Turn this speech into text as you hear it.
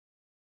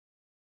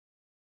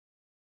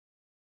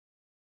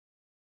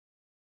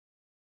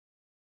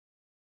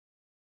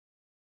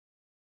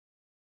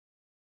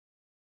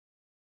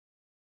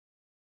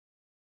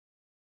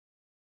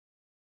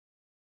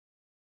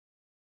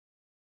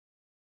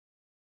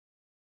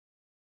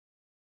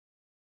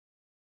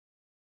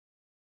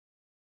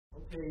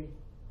Hey,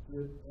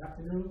 good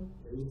afternoon,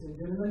 ladies and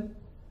gentlemen.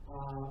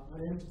 My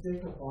name is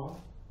Wang.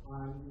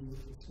 I'm the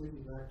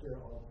Executive Director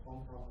of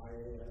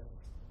HKIAS.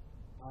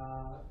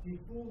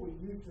 Before we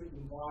usually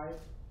invite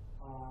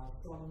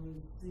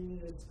some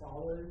senior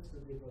scholars to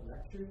give a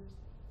lecture,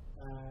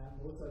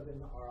 most of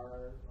them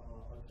are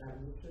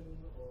academicians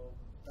or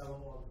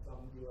fellow of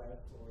some US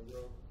or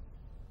Europe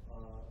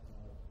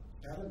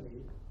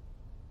academy.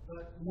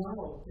 But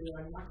now they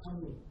are not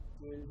coming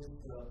during this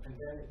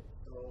pandemic,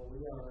 so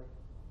we are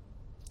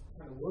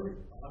kind of worried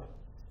about it.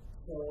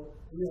 So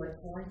we are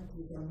trying to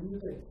do some new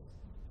things.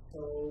 So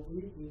we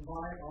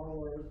invite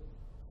our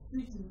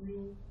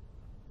CCU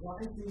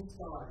rising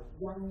star,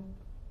 young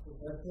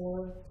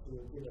professor, to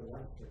give a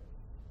lecture.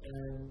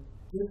 And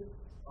this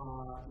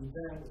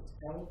event is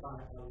held by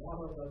a lot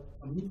of the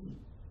committee.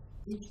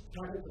 Each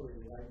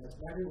category, like the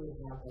category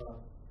we have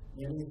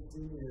many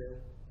senior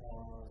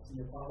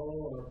fellow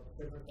or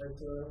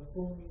professor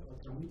forming a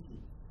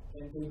committee,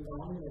 and they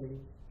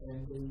nominate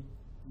and they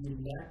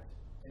elect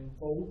and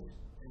vote,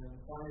 and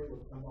finally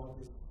will come out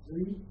with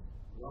 3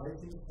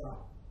 rising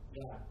stars.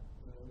 Yeah.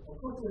 Of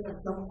course, we have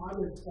some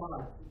other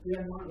stars. They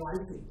are not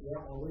rising; they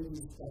are already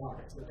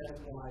stars. So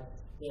that's why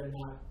they are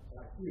not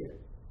here.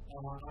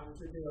 I'm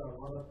sure there are a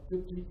lot of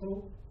good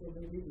people. So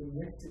maybe in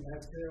next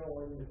semester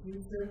or in the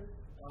future,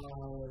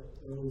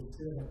 we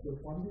still have good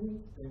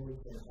funding, then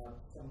we can have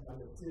some kind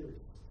of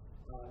series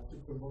to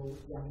promote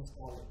young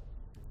scholars.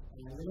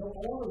 And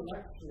all the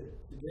lectures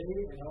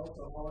today and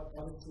also all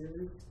other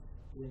series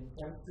in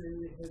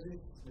chemistry,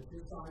 physics,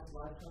 material science,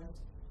 life science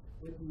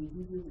will be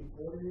video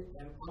recorded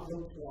and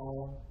uploaded to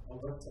our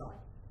website.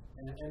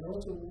 And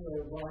also we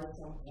will write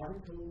some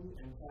articles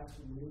and pass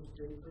to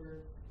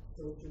newspaper,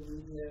 social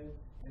media,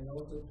 and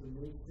also to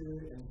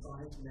Nature and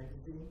Science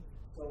magazine.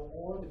 So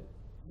all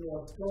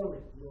your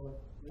story,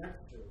 your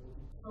lecture will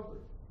be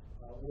covered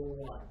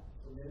worldwide.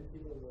 So many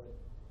people will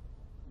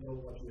know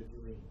what you're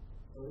doing.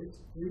 So it's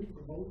free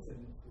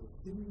promotion for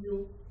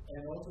CBU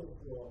and also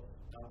for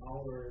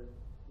our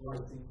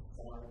rising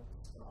star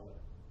scholar.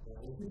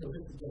 If you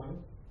Professor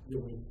Young, you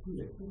will see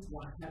that he's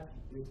not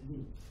happy with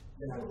me.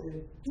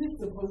 He's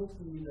supposed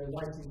to be the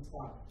rising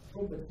star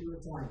from the pure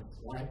science,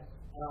 right?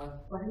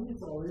 But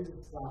he's already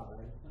a star,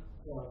 right?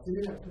 So you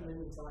have too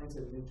many science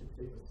and nature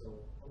papers, so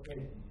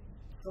okay.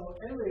 So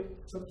anyway,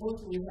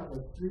 suppose we have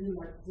a 3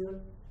 lecture.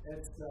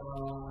 It's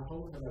I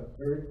hope have a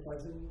very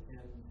pleasant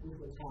and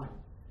fruitful time.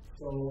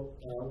 So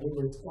we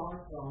will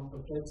start from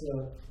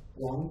Professor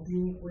Wang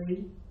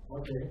Junhui.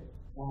 Okay.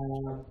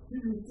 He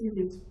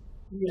received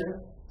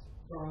PS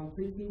from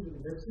Peking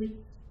University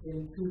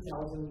in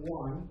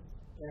 2001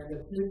 and a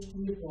PhD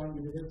from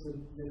University of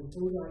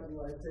Minnesota,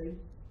 USA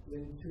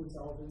in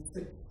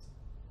 2006.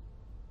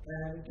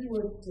 And he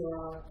was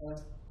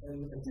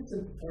an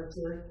assistant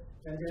professor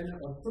and then an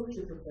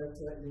associate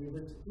professor at the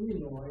University of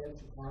Illinois at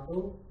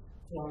Chicago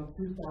from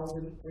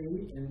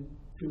 2008 and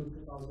to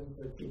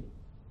 2013.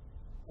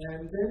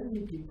 And then he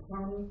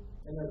became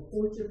an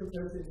associate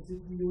professor at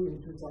CPU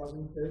in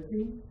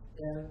 2013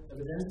 and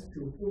advanced to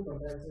full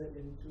professor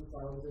in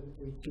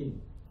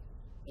 2018.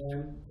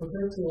 And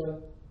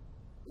Professor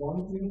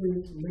Wang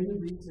Junhui's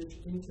main research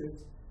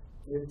interest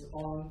is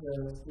on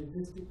the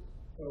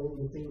statistical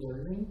machine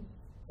learning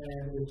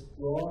and its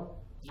broad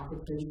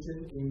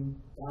application in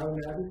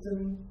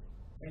biomedicine,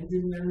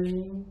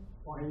 engineering,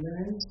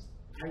 finance,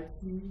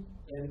 IT,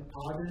 and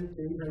other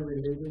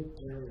data-related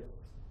areas.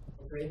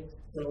 Okay,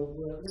 so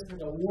let's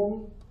have a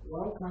warm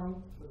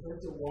welcome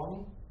Professor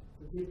Wang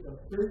to give the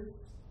first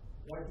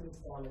rising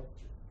star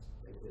lecture.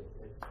 Thank you.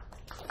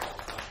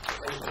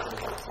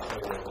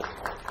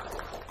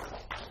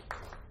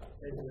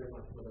 Thank you very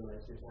much for the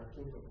nice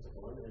introduction, Professor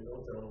Wang, and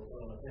also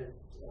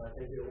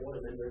thank you all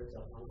the members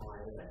of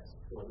HKIAS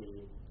for the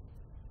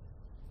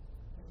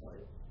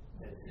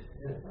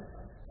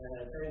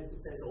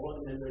thank all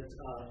the members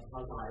of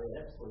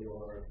HKIAS for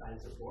your kind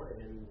support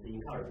and the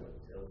encouragement.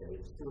 Okay,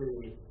 it's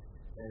truly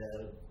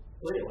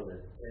great honor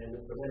and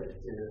privilege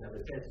to have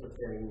a chance to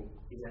spend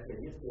exactly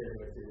this year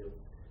to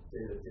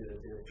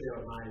share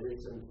my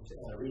recent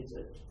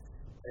research.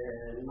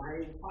 And my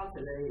talk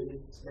today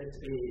is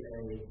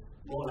basically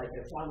more like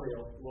a summary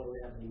of what we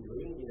have been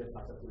doing in the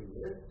past 3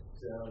 years.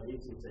 So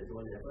this is a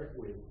joint effort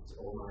with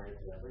all my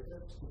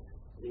collaborators,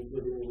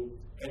 including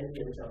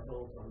Andy and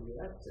Xianpeng from the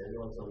US, and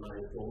also my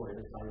former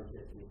and current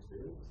PhD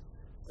students.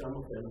 Some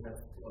of them have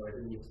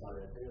already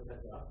started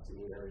their jobs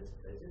in various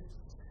places.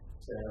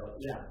 So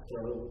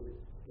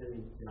let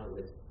me now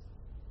with.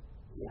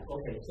 Yeah,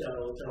 okay,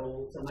 so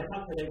my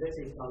talk today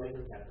basically is about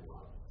linear factor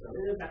model. So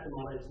linear factor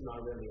model is not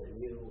really a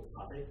new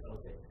topic,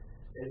 okay.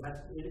 It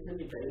can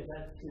be dated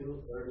back to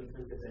early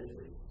 20th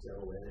century.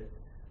 So when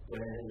the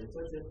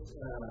researchers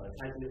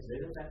tried to use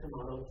linear factor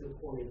model to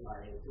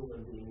quantify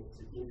human beings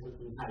into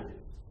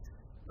intelligence.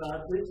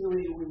 But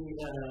recently,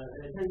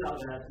 it turns out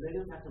that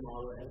linear factor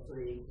model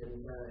actually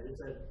is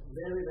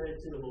very, very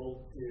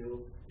suitable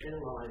to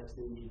analyze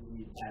the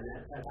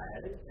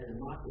dyadic and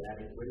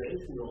multiadic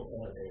relational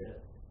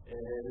data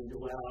And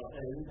well,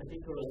 in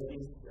particular,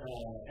 these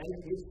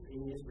entities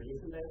in this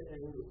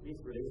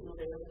relational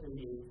data can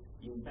be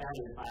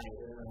embedded by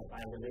the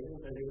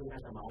latent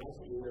data models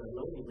in the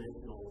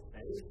low-dimensional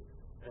space,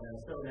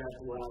 so that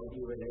well,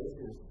 the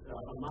relations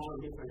among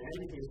different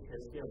entities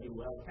can still be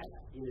well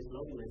kept in this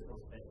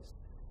low-dimensional space.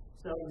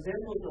 So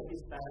examples of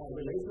this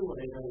relational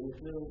data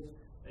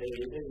include a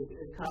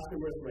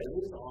customer's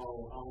ratings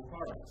on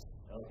products,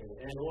 okay,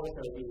 and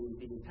also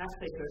the test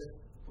takers'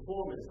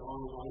 performance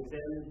on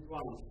exam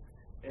runs,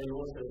 and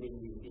also the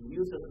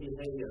user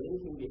behavior,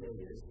 linking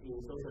behaviors in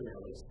social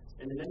networks,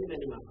 and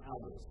many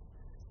others.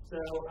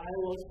 So I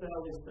will start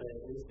with a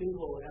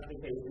simple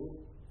application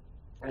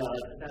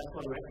that's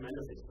called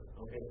recommender system.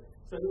 Okay,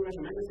 so the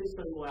recommender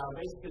system, well,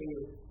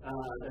 basically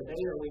the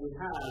data we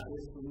have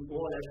is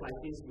more or less like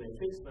this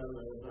matrix,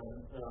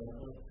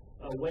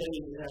 way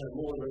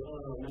more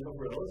number of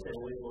rows and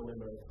way more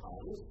number of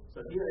columns.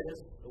 So here I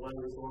just want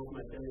to resolve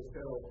my game of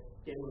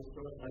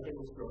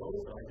throws.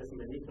 So I just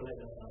manipulate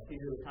a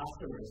few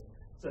customers.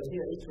 So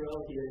here each row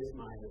here is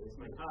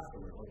my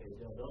customer. Okay,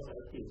 so those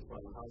are keys from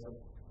house of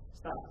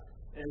stuff.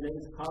 And then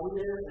this column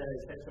there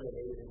is actually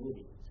a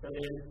movie. So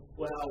then,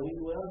 well, we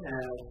will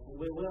have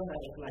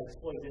like,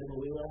 for example,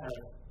 we will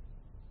have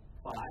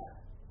 5.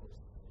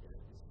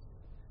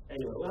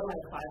 Anyway, we'll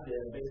have 5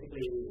 there.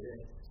 Basically,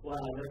 well,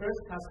 the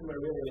first customer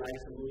really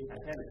likes the movie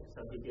Titanic,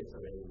 so he gets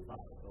a rating 5.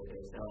 Okay,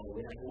 so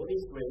we have all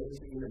these ratings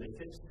in the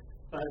matrix,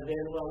 but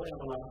then, well, we have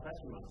a lot of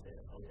question marks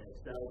there. Okay,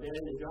 so then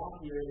the job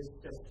here is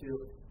just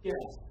to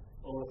guess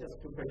or just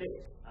to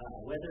predict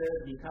whether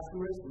the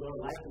customers will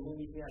like the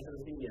movie he hasn't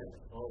seen yet,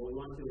 or we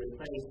want to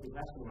replace the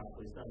question mark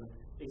with some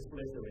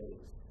explicit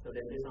ratings. So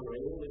then based on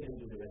rating, we can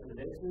do the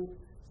recommendation.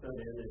 So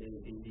then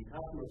the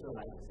customers will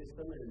like the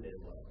system, and then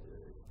so on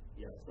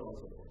and so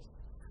forth.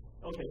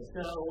 Okay,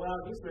 so well,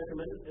 this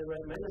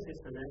recommender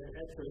system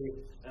actually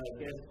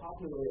gets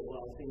popular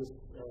since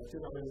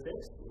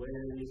 2006 when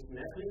this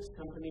Netflix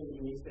company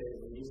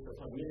released a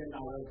 $1 million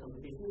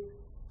competition.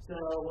 So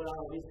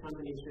well, these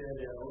companies share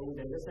their own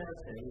data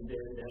sets, and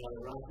there are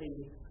roughly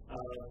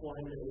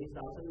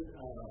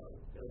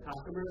 480,000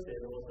 customers,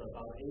 and also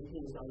about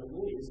 18,000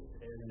 movies,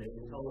 and they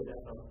total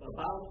that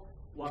about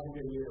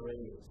 100 million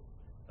ratings.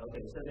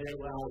 Okay, so then,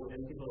 well,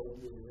 when people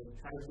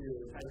try to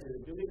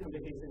do the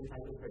competition, try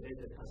to predict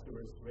the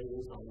customers'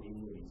 ratings on the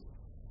movies.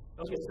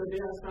 Okay, so there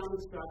are some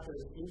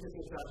structures,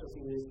 interesting structures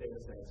in these data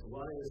sets.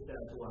 One is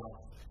that, well,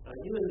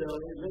 even though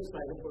it looks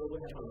like we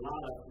have a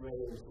lot of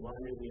ratings, 1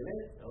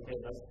 million, okay,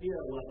 but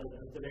still, well,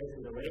 the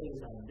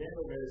ratings are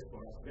very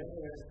sparse,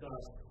 very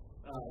scarce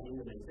in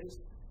the matrix.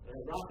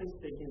 Roughly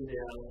speaking,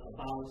 there are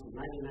about 99%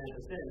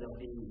 of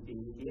the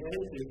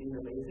entries in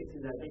the matrix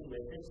in the big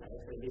matrix are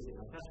actually missing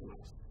a question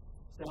marks.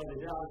 So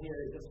the job here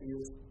is just to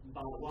use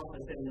about 1%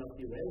 of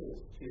the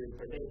ratings to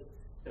predict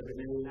the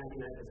remaining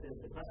 99% of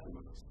the question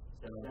marks.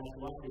 So that's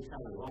one big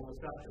challenge, one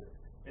structure.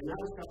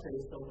 Another structure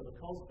is so-called the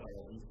cost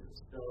of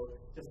instance. So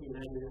just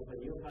imagine you have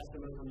a new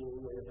customer coming in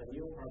with a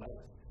new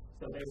product.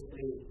 So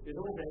basically, you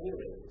don't have any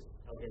ratings,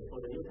 okay, for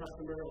the new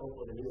customer or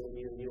for the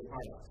new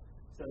product.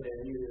 So then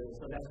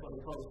so that's what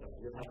the cost of.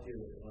 You have to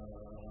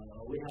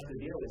we have to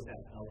deal with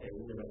that, okay,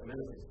 in the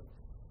recommender system.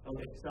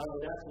 Okay, so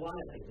that's one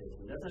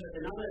application.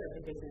 Another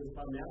application is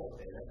called network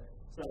data.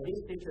 So this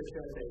picture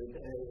shows a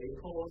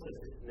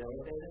co-authors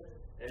network data,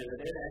 and the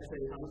data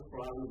actually comes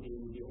from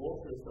the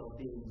authors of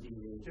the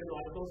journal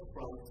articles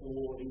from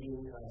 4 leading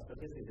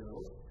statistics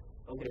journals.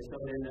 Okay,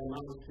 so then that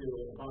amounts to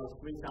about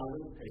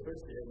 3,000 papers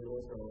and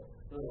also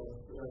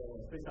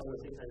 3,600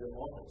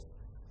 authors.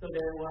 So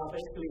then, well,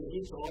 basically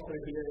each author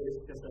here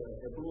is just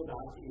a blue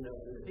dot in the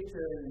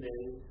picture, and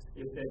then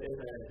if there's a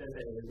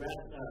red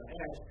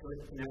edge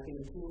connecting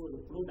two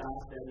blue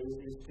dots, that means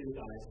these two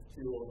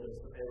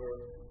authors ever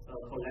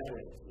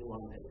collaborate in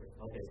one paper.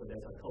 Okay, so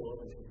that's a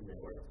co-authorship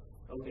network.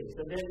 Okay,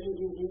 so then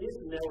in this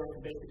network,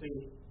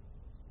 basically,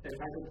 they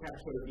try to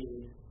capture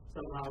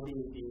somehow the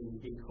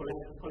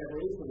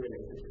collaboration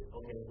relationship.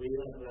 Okay,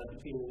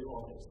 between the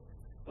authors.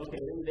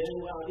 Okay, and then,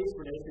 well, this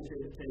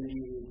relationship can be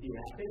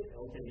directed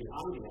or can be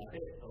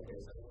undirected. Okay,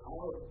 so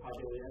our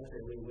project,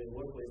 we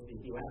work with the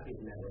directed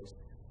networks.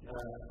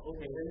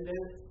 Okay, and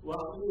then,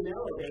 well, in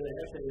network data,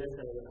 actually,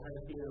 has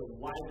been a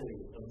widely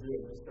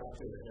observed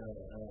structure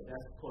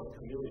that's called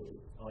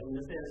community. In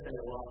the sense that,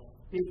 well,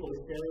 people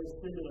sharing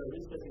similar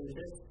research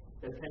interests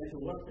that tend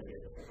to work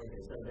together. Okay,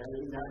 so then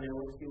in that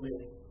network, you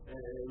may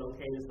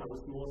locate some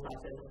small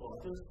subset of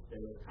authors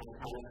that kind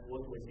of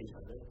work with each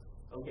other.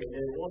 Okay,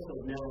 then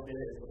also network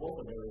data is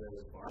also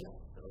very sparse.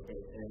 Okay,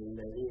 and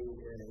then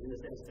in the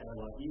sense that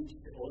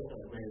each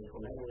author may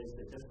collaborate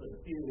with just a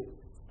few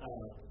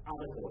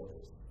other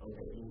authors.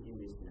 Okay, in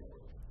this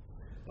network.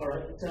 All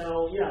right.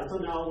 So so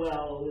now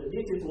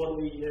this is what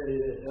we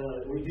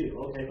do.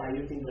 Okay, by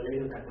using the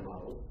latent data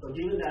model. So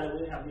given that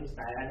we have this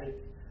dyadic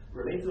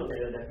relational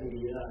data that can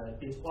be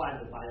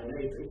described by a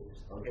matrix.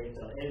 Okay,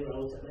 so n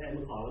rows and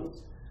n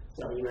columns.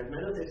 So in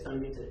recommender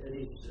system, these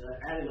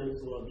elements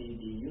will be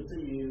the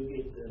user U,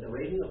 the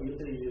rating of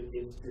user U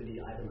gives to the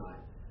item I.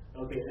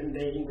 Okay, and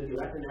then in the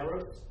direct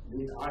network,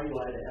 this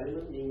RUI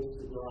element means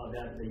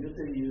that the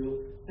user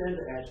you send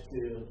the edge to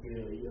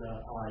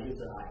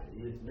user I.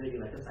 It's maybe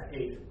like a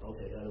citation,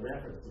 okay, a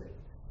reference link.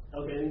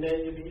 Okay, and then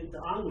if it's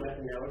on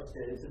direct network,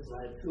 then it's just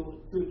like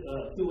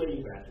two-way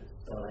interaction.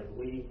 So like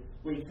we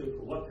could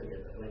work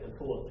together, like a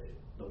coordinate.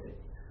 Okay.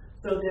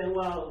 So then,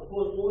 well,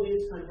 for all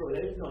these kind of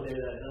relational data,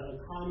 a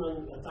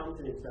common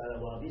assumption is that,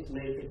 well, this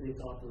matrix is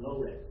of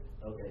low rank.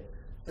 Okay.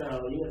 So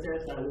in the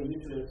sense that we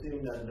usually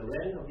assume that the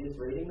rank of this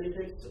rating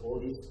matrix or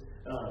this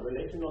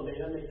relational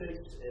data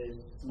matrix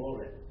is small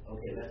rank.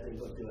 Okay, that's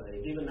equal to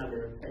a given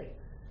number of k.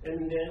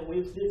 And then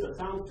with this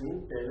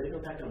assumption, the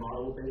relational factor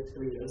model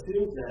basically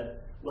assumes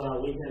that,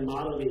 well, we can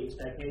model the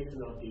expectation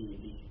of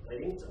the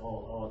ratings,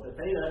 or the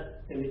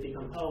data can be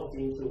decomposed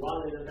into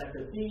one latent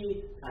factor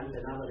p times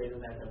another latent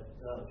factor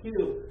q,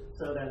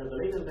 so that the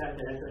latent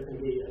factor actually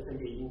can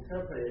be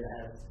interpreted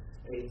as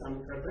some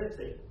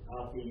characteristic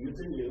of the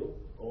user u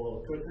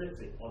or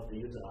characteristic of the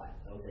user I.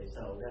 Okay,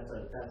 so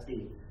that's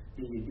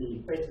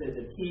basically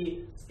the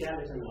key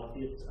skeleton of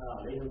this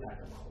latent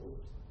factor model.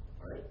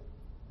 All right.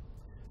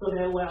 So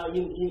then, well,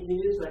 in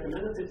this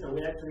recommender system,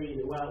 we actually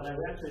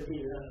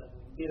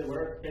did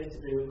work.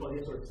 Basically, we call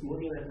this sort of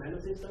smoothing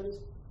recommender systems.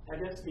 I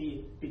guess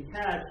the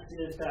catch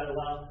is that,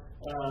 well,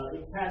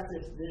 it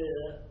catches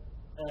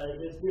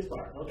this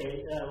part.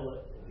 Okay,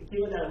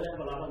 given that we have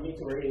a lot of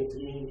mixed ratings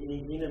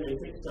in the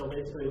matrix, so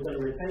basically we're going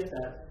to replace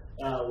that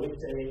with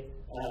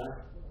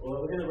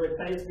we're going to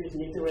replace this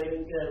mixed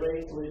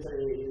ratings with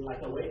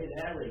a weighted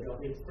average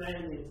of its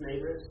friends, its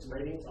neighbors'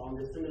 ratings on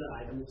the similar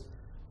items.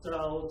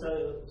 So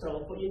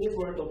in this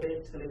work, we'll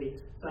basically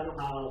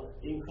somehow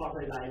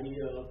incorporate the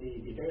idea of the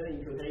data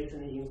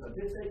imputation in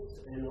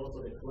statistics and also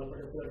the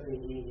collaborative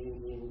filtering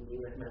in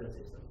recommender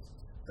systems.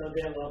 So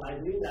then, well, by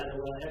doing that,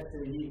 well,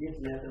 actually this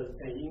method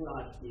can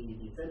enlarge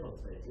the sample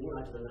space,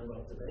 enlarge the number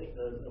of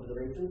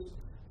observations,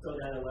 so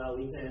that, well,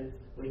 we can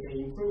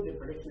improve the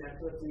prediction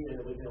accuracy,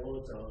 and we can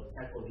also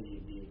tackle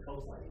the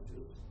cosine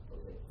issues.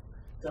 Okay.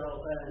 So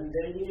and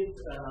then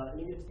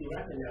in this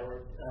direct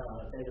network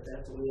data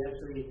set, we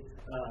actually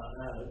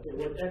did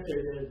a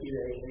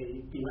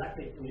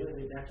directed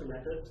community detection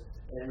method,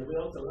 and we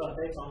also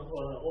based on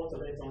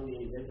the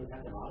latent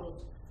factor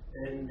models.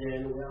 And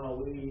then,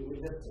 well, we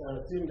just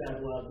assume that,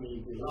 well,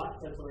 the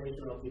log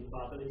transformation of the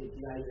probability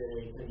Pij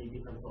can be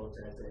decomposed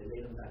as a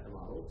latent factor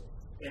model.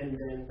 And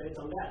then based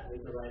on that, we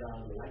can write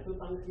out the likelihood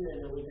function,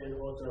 and then we can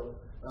also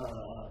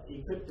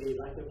equip the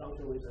likelihood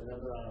function with a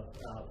number of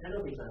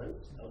penalty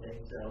terms. Okay,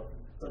 so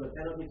the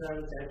penalty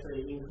terms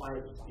actually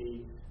encourage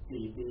the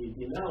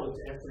nodes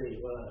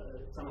actually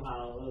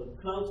somehow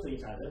close to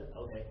each other.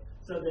 Okay,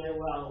 so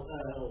then, well,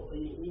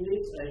 in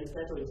this,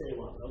 especially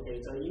J1. Okay,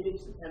 so in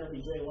this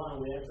penalty J1,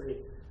 we actually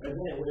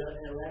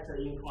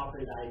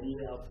incorporate the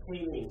idea of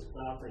k-means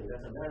clustering.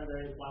 That's a very,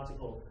 very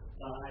classical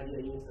idea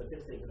in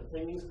statistics, the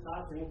k-means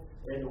clustering,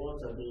 and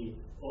also the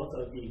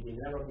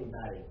networking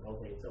padding.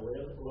 Okay, so we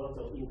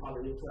also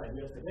incorporate these two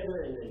ideas together,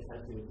 and then try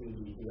to do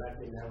the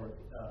directly network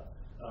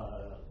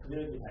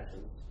community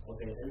detection.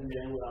 Okay, and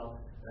then, well,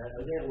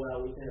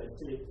 we can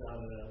achieve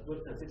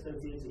good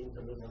consistencies in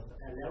terms of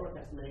network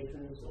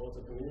estimations,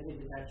 also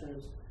community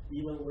detections,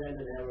 even when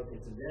the network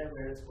is very,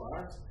 very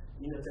sparse,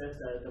 in the sense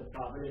that the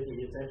probability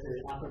is actually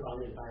upper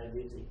bounded by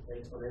this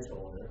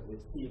exponential order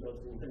with t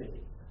goes to infinity.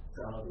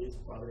 So this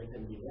probability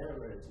can be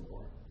very, very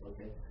small.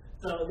 Okay.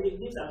 So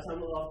these are some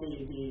of the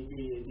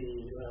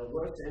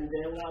works, and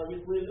then, well,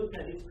 if we look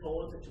at this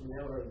coordinate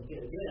network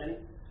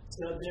again,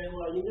 so then,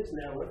 well, in this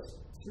network,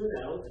 two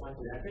nodes are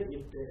connected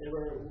if they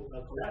ever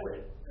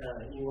collaborate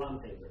in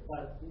one paper.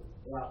 But,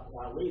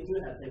 well, we do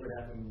have paper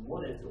that have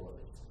more than two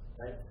orders,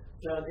 right?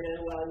 So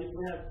then, well, if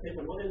we have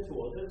paper more than two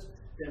orders,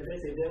 then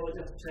basically they will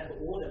just check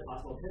all the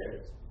possible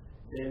pairs,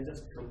 then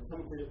just come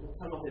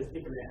up with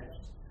different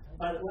edges.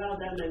 But, well,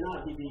 that may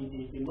not be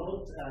the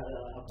most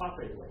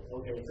appropriate way.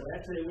 Okay, so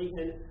actually we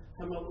can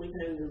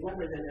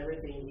represent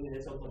everything in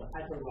a so-called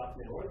hypergraph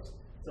networks,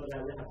 so that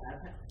we have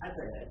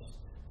hyperedge.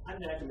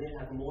 Hyperedge may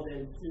have more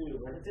than two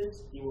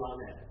vertices in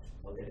one edge.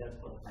 Okay, that's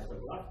called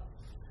hypergraph.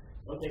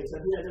 Okay, so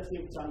here I just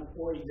give some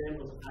 4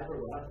 examples of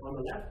hypergraph. On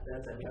the left,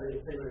 that's a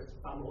very famous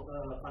funnel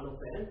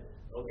plan.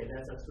 Okay,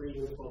 that's a 3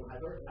 uniform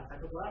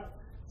hypergraph.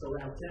 So we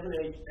have 7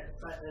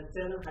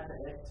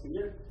 hyperedges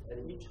here,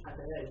 and each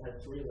hyperedge has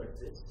 3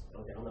 vertices.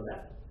 Okay, on the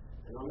left.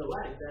 And on the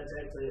right, that's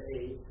actually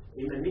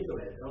a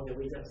manipulator. Okay,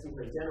 we just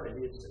simply generate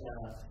this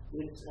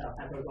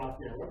hypergraph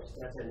networks.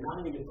 That's a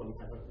non-uniform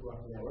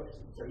hypergraph network.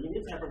 So in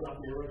this hypergraph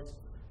network,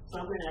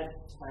 some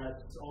edges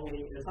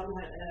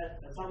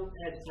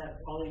have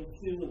only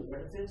 2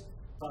 vertices,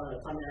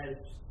 but some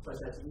edges,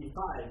 such as E5,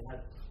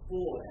 have 4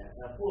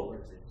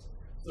 vertices.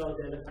 So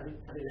then the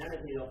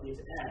cardinality of this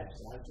edge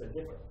is actually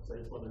different. So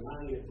it's called a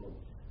non-uniform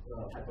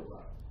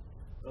hypergraph.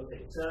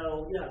 Okay,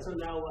 so yeah, so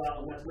now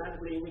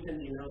mathematically we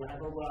can denote the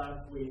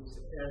hypergraph with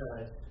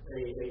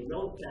a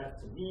node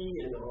set B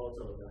and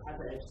also the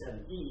hyperedge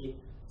set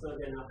E. So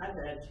then a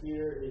hyperedge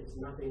here is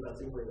nothing but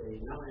simply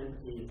a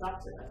non-empty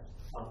subset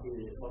of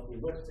the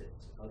vertices.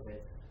 Okay,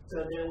 So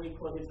then we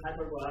call this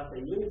hypergraph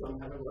a uniform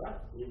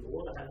hypergraph if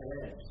all the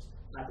hyperedges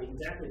have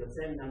exactly the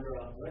same number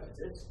of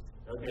vertices.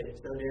 Okay,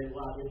 so then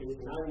if it's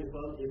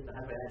non-uniform, if the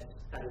hyperedge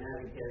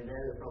dynamic can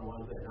vary from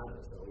one to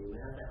another. So you may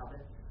have a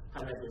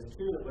hyperedge with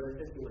 2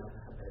 vertices, you may have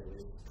a hyperedge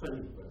with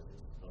 20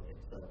 vertices. Okay,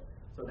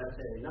 so that's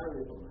a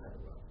non-uniform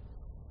hypergraph.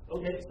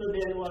 Okay, so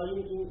then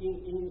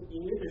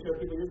in literature,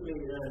 people usually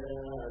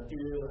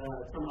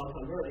somehow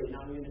convert a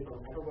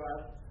non-uniform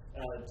hypergraph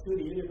to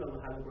the uniform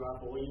hypergraph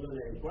or even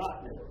a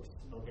graph network.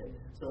 Okay,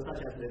 so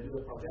such as they do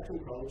a projection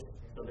approach,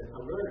 so they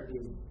convert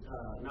the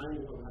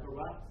non-uniform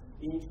hypergraph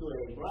into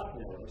a graph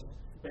network.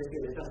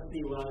 Basically, they just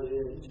see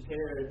each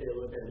pair they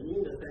will be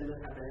in the same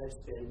hyperedge,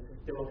 then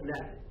they will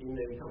connect in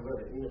the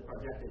converted, in the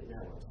projected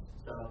network.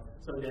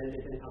 So then they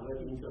can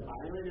convert it into a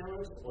binary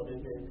network, or they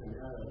can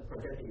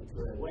project it to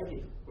a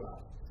weighted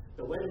graph.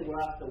 The weighted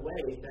graph, the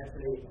weight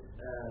actually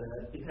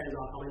depends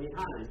on how many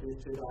times these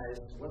two guys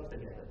work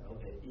together.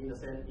 Okay, in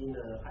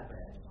the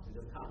hyperedge,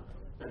 you just count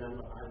the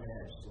number of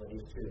hyperedges where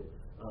these two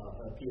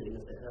appear in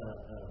the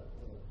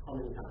how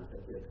many times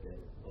they appear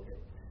together. Okay.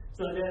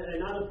 So then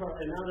another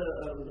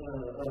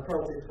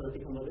approach is the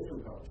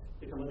decomposition approach.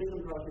 Decomposition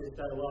approach is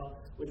that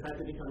we try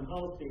to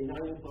decompose the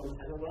non-uniform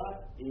hypergraph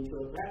into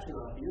a fraction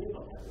of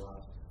uniform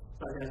hypergraph.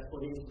 Such as for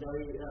this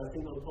very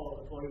simple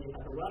toy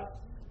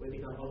hypergraph, we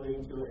decompose it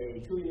into a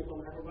 2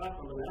 uniform hypergraph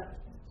on the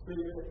left, 3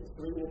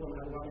 uniform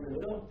hypergraph in the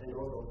middle, and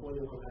also 4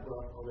 uniform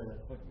hypergraph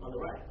on the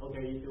right.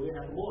 Okay, if we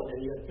have more, then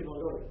you keep on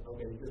going.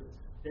 Okay,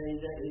 then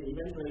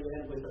eventually we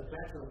end with a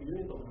fraction of the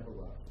uniform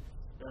hypergraph.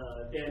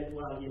 Then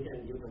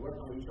you can work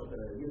on each of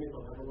the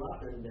uniform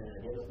hypergraphs, and at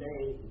the end of the day,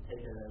 you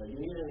take a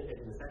union, you take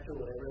a section,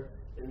 whatever,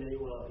 and then you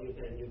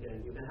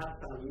can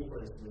have some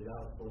inference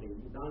results for the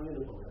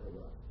non-uniform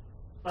hypergraph.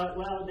 But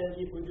then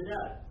if we do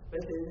that,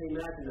 basically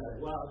imagine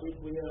that if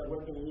we are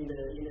working in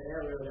the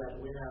area that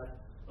we have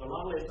a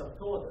long list of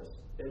tools,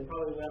 then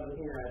probably we are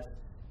looking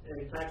at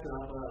a fraction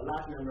of a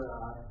large number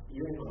of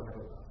uniform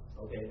hypergraphs.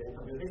 Okay, then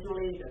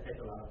computationally that takes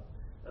a lot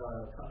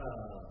of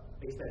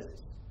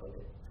expenses.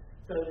 Okay.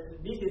 So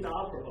this is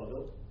our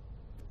proposal.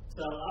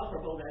 So our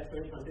proposal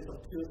actually consists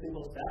of 2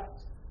 simple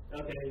steps.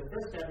 Okay, the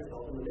first step is the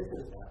optimization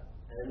step,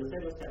 and the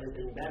second step is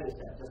the embedding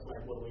step, just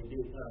like what we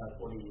did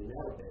for the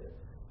navigator.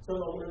 So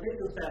the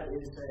optimization step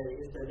is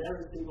a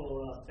very simple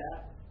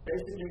step.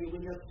 Basically, we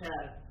just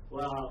have,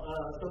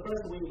 so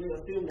first we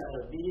assume that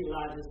the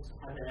largest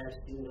hyperedge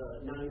in the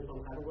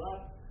non-uniform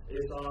hypergraph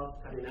is of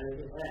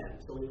cardinality n,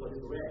 so we call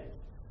this range.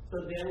 So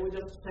then we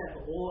just check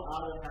all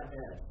other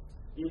hyperedges.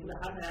 If the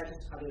hyperedge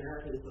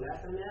cardinality is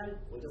less than n,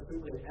 we just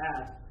simply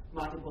add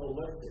multiple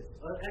vertices,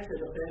 actually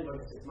the same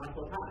vertices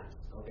multiple times.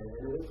 Okay,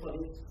 and we call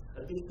these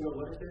additional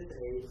vertices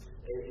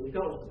a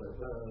ghost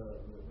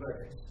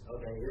vertex.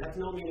 Okay, it has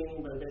no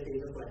meaning, but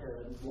basically just like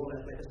more or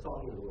less like a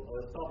stalking rule or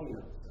a stalking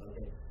node.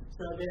 Okay,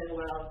 so then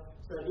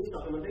so this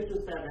optimization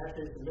step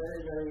actually is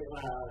very, very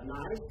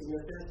nice in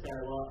the sense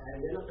that at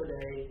the end of the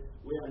day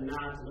we are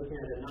not looking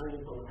at a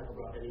non-uniform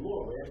hypergraph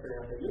anymore. We actually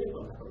have a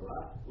uniform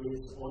hypergraph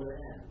with order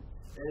n.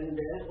 And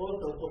then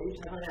also for each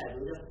hyperedge,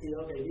 we just see,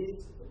 okay, these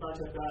bunch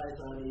of guys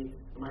are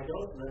my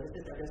ghost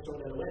vertices, I can throw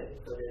that away.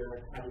 So they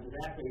have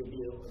exactly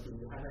the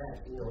hyperedge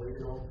in the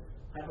original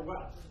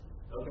hypergraph.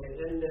 Okay,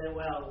 and then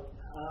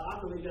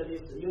after we get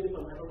this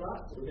uniform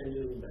hypergraph, we can do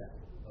it back.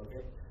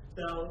 Okay.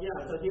 So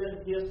so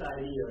here's the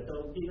idea. So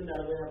given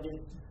that we have this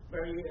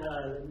very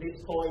this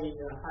toy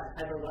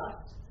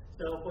hypergraph.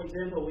 So for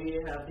example, we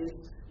have this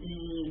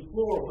E4,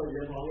 for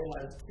example, we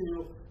have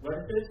 2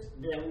 vertices,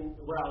 then,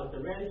 the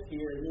range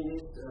here in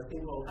this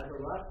simple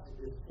hypergraph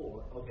is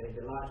 4. Okay,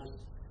 the largest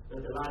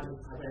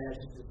hyperedge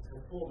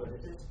has 4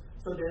 vertices.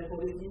 So then for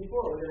this E4,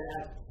 we're going to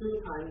add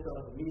 2 times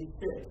of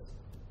V6.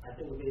 I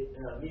think it will be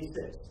V6,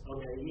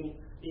 okay,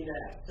 in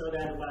that. So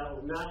that,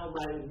 now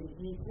my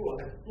E4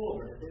 has 4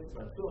 vertices,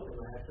 but 2 of them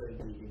are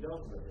actually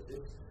those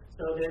vertices.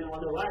 So then on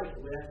the right,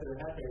 we actually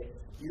have a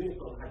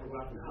uniform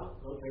hypergraph now,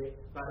 okay?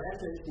 But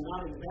actually it's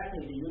not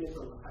exactly the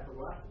uniform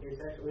hypergraph, it's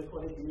actually, we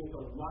call it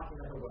uniform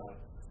multi-hypergraph.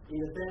 In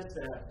the sense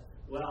that,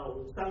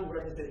 some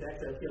vertices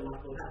actually appear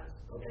multiple times,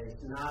 okay?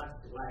 It's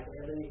not like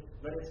every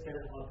vertex can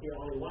appear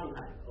only one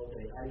time,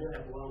 okay? I do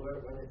have one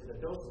vertex,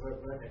 those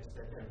vertex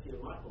that can appear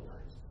multiple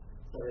times.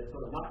 So it's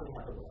called a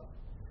multi-hypergraph.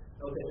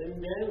 Okay, and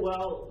then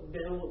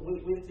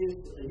with this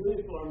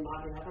uniform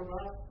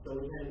multi-hypergraph, so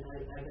I can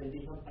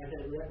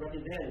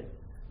represent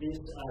this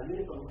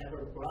uniform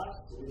hypergraph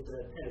with a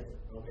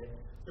tensor. Okay,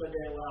 so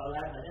then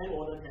I have an n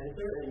order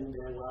tensor, and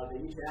then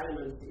each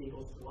element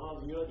equals to 1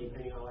 or 0,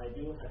 depending on I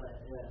do have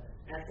an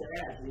extra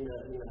edge in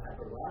the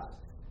hypergraph,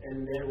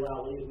 and then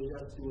we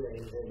just do a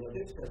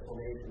logistic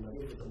transformation.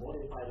 This is a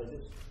modified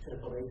logistic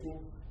transformation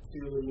to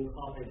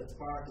incorporate the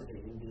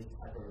sparsity in this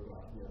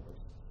hypergraph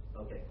network.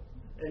 Okay.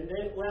 And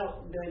then,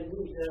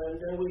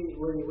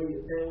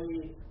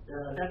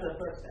 that's the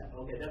first step.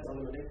 Okay, that's the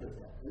next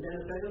step. And then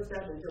the second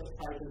step is just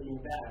try to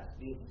embed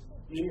these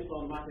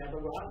uniform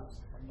multi-hypergraphs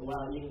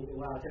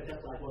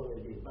just like what we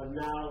did. But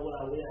now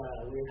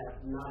we have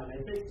not a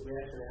matrix. We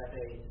actually have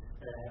a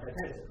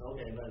tensor.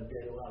 Okay, but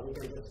then we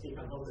can just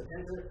decompose the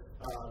tensor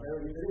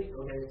very easily.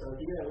 Okay, so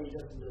here we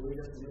just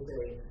use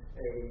a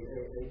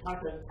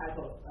type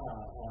of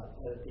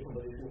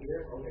decomposition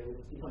here. Okay, we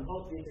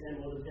decompose this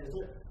n-model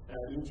tensor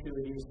into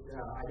this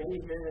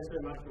identity tensor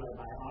multiplied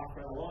by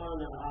alpha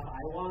 1, alpha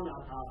I1,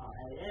 alpha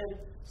IN.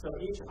 So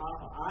each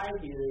alpha I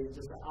here is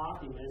just an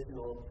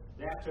R-dimensional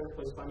vector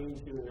corresponding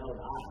to node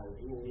I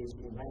in this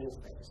embedding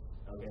space.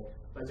 Okay,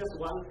 but just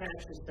one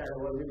catch is that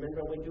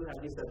remember we do have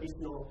this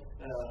additional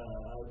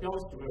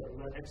ghost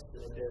vertex,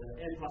 the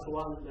n+1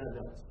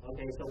 nodes.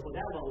 Okay, so for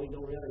that one we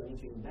don't really need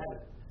to embed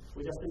it.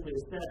 We just simply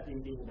set the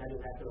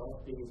embedding vector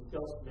of the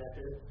ghost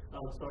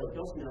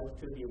ghost node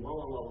to be 1, 1, 1,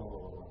 1,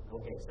 1,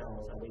 1. Okay, so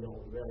we don't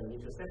really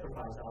need to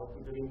sacrifice our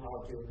computing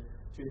power to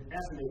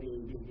estimate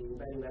the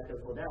embedding vector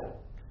for that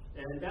one.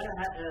 And that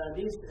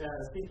this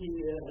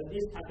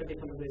type of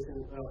decomposition,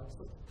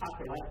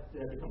 Tucker-like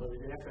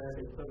decomposition, actually has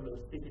the equivalent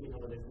of CP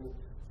decomposition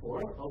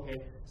form. Okay,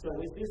 so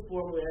with this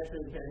form, we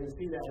actually can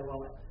see that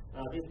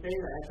this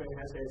data actually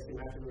has a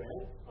symmetric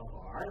rank of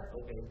R.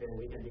 Okay, then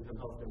we can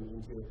decompose them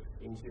into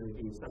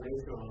the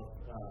summation of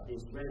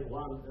this rank 1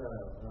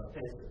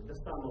 tensor, the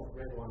sum of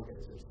rank 1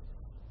 tensors.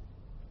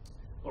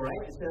 All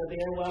right, so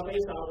then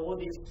based on all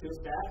these two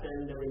steps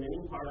and the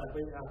remaining part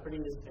are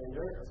pretty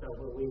standard. So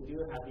we do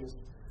have this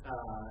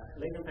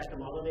latent vector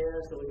model there,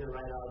 so we can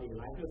write out the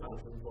likelihood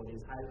function for this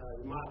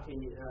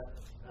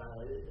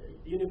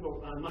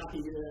uniform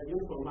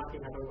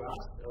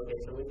multi-hypergraphs. Okay,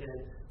 so we can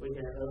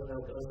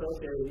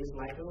associate this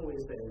likelihood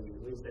with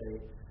a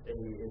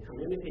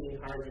community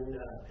encouraging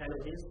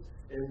penalties,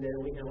 and then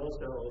we can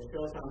also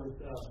show some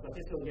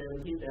statistical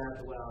guarantee that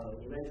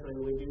eventually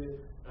we do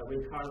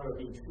recover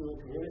the two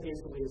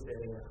communities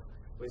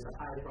with a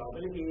high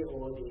probability,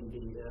 or the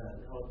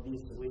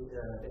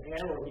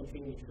error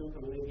between the two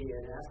community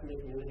and estimate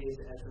communities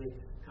actually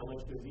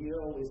converge to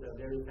 0 with a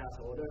very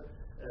fast order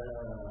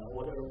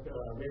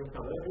rate of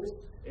convergence.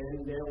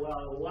 And then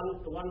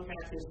one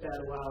catch is that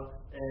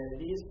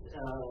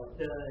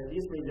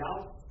these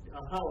results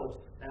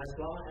hold as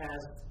long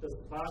as the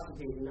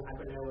sparsity in the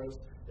hypernetworks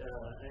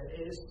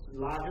is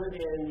larger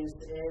than this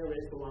n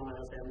raised to 1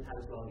 minus m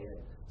times log n.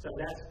 So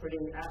that's pretty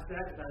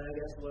abstract, but I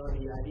guess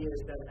the idea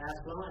is that as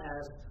long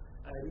as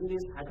in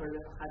these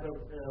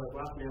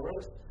hypergraph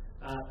networks,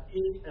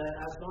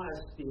 as long as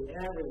the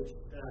average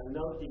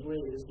node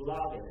degree is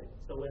log n,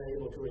 so we're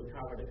able to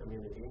recover the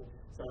community.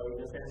 So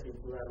in a sense, if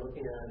we are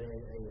looking at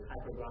a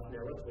hypergraph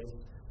network with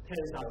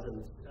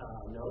 10,000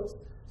 nodes,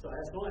 so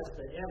as long as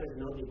the average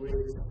node degree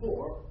is 4,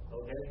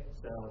 okay,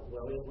 so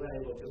we're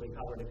able to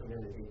recover the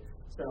community.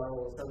 So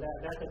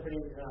that's a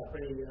pretty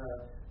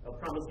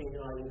promising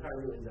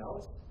encouraging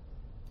result.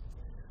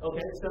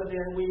 Okay, so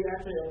then we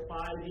actually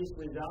apply these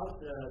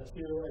results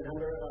to a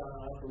number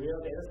of real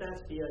data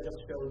sets. Here I just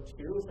showed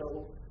 2. So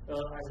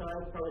I thought I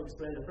would probably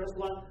explain the first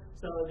one.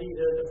 So the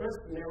first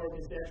network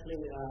is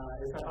actually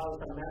is about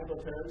some medical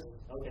terms.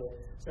 Okay,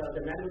 so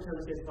the medical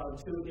terms is about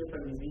 2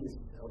 different diseases.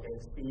 Okay,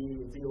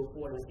 C04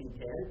 and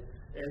C10,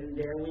 and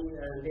then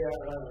there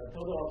are a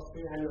total of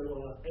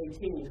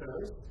 318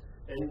 terms.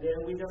 And then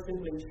we just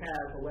simply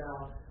check, we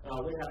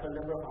have a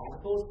number of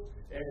articles,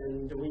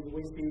 and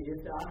we see if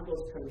the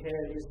articles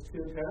contain these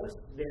 2 terms,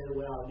 then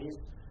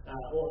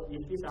or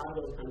if these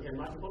articles contain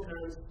multiple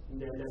terms,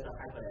 then there's a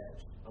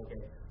hyper-edge. Okay.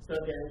 So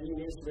then in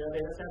this real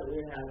data set, we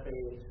have a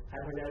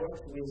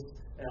hypernetwork with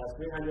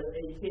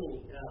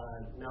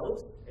 318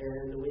 nodes,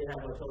 and we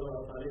have a total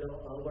of a little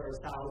over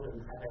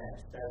 1,000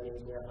 hyper-edge. That means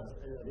we have a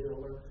little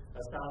over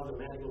 1,000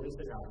 medical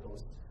research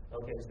articles.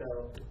 Okay,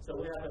 so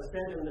we have a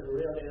second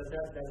real data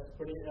set that's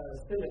pretty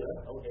similar.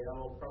 Okay,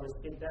 I'll probably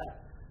skip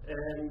that.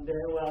 And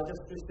then,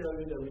 just to show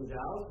you the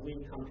results, we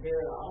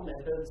compare our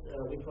methods.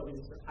 We call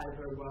these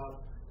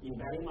hypergraph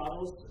embedding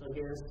models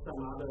against some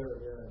other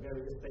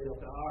very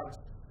state-of-the-art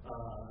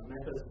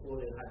methods for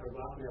the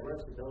hypergraph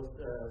networks.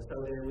 So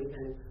then we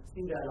can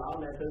see that our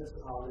methods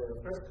on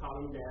the first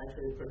column, they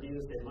actually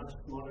produce a much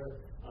smaller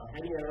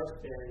hanging errors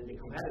than the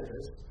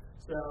competitors.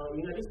 So in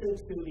addition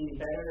to the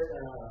better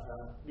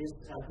this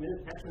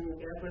community detection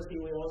accuracy,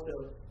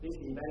 this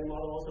embedding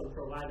model also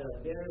provide a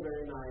very,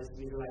 very nice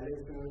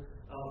visualization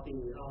of the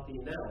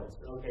nodes.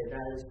 Okay,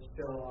 that is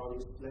shown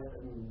on these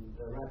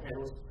the right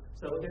panels.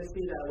 So we can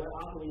see that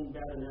after we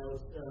embed the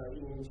nodes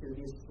into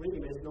this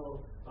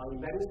 3-dimensional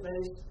embedding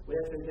space, we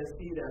actually can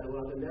see that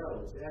the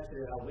nodes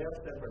actually are well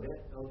separated.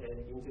 Okay,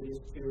 into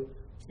these two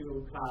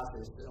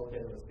classes.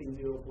 Okay, the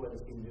C04 and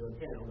the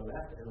C010 on the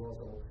left, and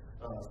also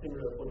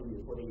similar for the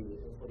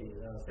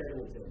second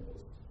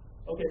examples.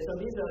 Okay, so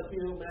these are a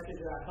few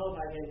messages I hope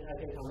I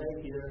can convey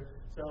here.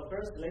 So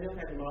first, latent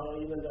vector model,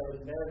 even though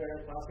it's very,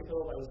 very classical,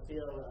 but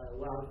still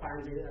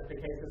finds the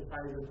applications,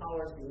 finds the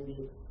powers in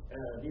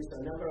these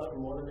number of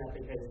modern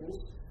applications.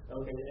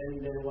 Okay,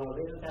 and then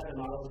latent vector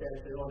models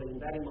actually, or the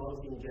embedding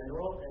models in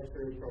general,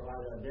 actually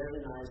provide a very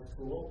nice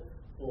tool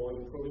for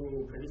improving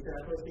prediction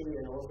accuracy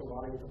and also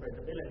model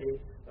interpretability.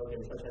 Okay,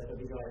 such as the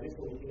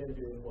visualization we can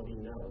do for the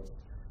nodes.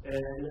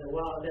 And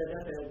well,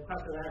 that's a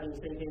question I've been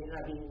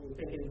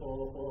thinking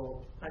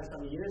for quite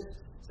some years.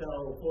 So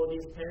for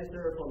this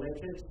tensor for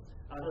matrix,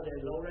 other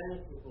than low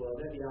rank, will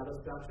there be other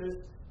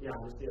structures? Yeah,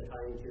 I'm still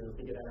trying to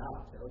figure that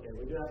out. Okay,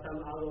 we do have some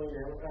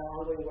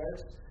ongoing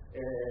works,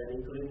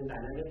 including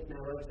dynamic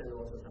networks and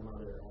also some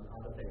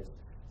other things.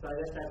 So I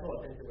guess that's all.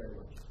 Thank you very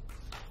much.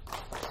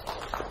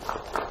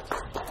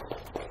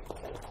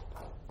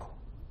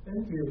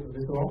 Thank you for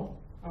this all.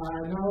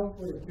 Now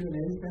for the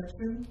Q&A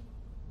section.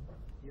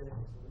 Yes.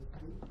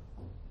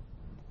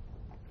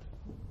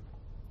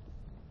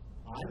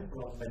 I'm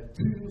from the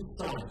two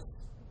sides.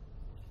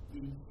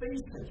 In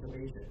phase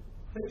conservation,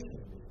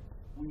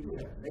 we do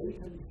have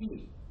latent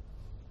heat.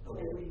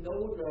 Okay, we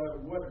know the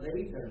word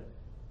latent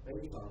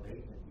based on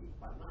latent heat,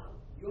 but now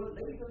your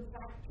latent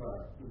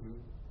factor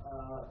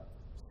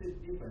is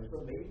different.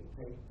 So maybe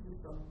can do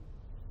some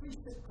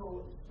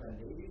physical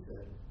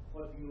explanation.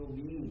 What do you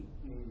mean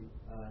in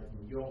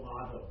your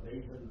model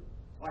latent?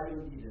 Why do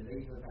you need a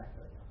latent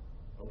factor?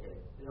 Okay.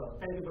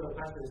 Thank you for the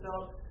question.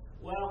 So,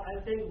 well,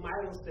 I think my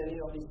understanding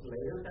of this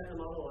latent factor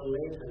model or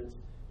latent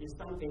is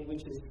something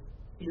which is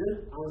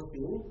here on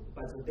screen,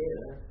 but it's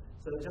there.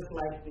 So just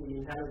like the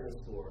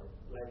intelligence score,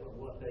 like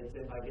what the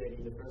example I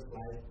gave in the first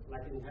slide,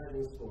 like the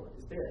intelligence score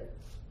is there,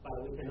 but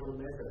we cannot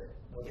measure it.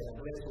 Okay, so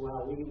that's why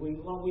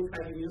we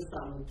try to use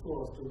some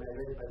tools to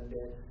measure it and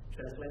then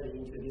translate it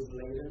into this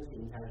latent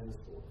intelligence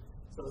score.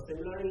 So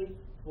similarly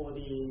for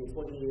the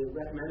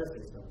recommender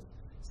systems.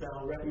 So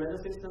recommender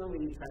system,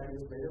 we try to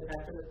use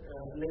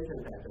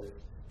latent factors,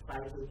 try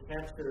to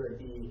capture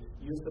the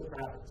user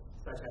preference,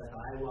 such as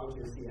I want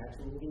to see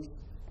action movies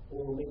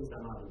or maybe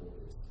some other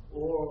movies.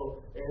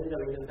 And the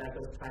latent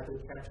factors try to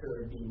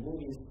capture the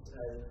movies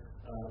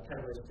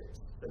characteristics.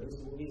 So this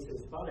movie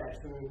is about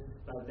action,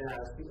 but there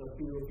are a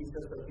few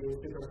features, a few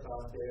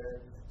superstars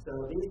there. So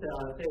these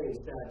are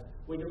things that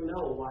we don't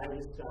know why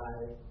this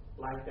guy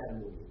liked that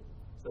movie.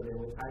 So then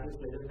we try this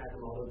latent factor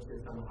model to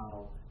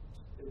somehow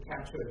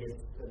capture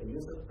the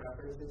user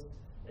preferences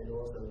and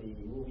also the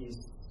movie's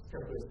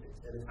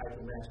characteristics and try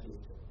to match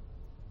these two.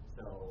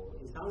 So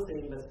it's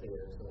something that's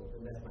there, so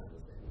that's my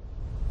understanding.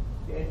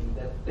 In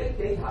the big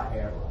data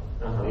era,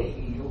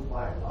 maybe you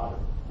find a lot of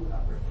good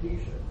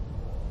application,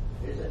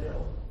 isn't it?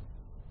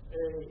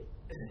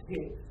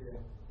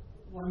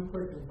 One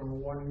question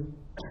from one.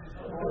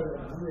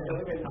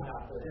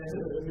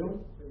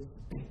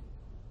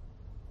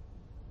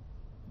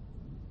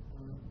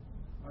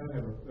 I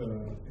have a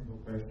simple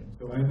question.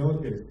 So I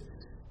noticed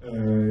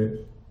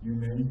you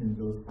mentioned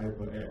those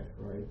hyper-edge,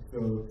 right? So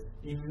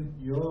in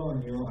your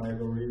new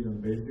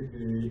algorithm,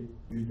 basically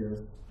you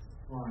just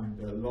find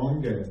the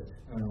longest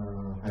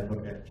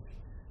hyper-edge,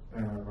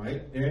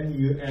 right? Then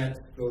you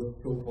add those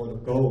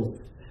so-called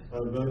ghost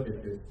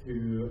vertices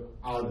to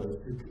others,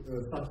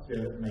 such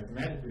that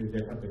mathematically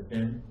they have the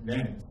same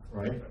length,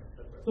 right?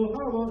 So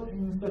how about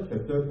in such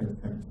a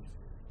circumstance?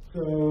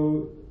 So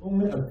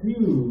only a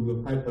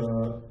few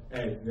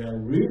hyper-edge, they are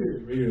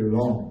really, really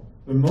long.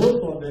 But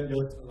most of them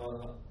just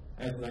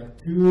have like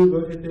 2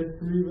 vertices,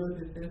 3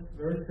 vertices,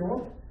 very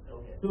short.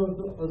 Okay. So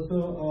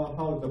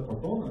how the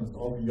performance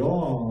of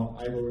your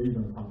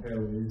algorithm compare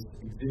with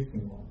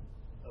existing one?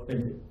 Okay.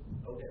 Thank you.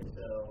 Okay,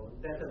 so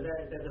that's a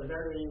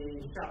very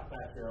sharp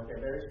question. Okay,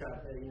 very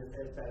sharp in the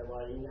sense that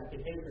in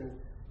application,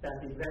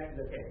 that's exactly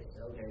the case.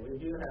 Okay, we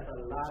do have a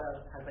lot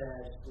of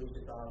hyper-edge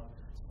switches of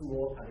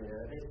small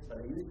cardinalities, but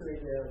usually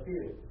there are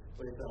few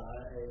with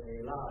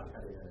a large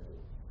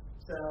cardinality.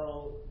 So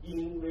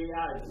in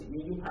reality,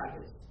 in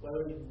practice, when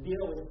we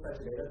deal with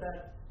such a data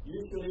set,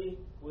 usually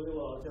we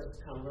will just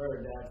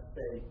convert that,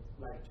 say,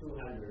 like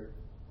 200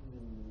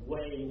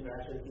 way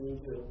interactions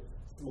into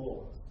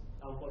small ones.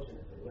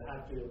 Unfortunately, we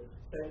have to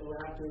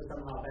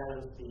somehow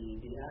balance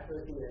the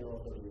accuracy and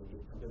also the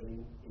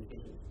computing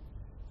efficiency.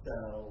 So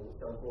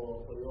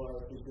for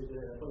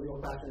your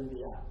question,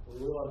 yeah, we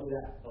will do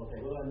that. Okay,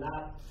 we will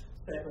not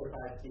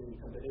sacrifice the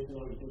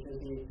computational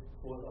efficiency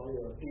for only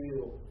a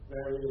few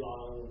very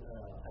long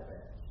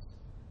hyper-edge.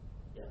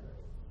 Yeah.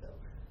 So.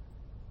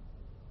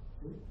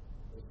 Okay.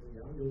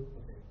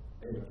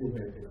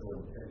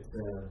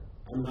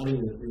 I'm not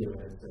in the field.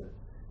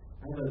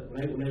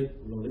 When I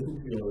listen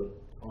to your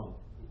talk,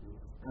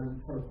 I'm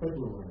kind of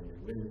personalizing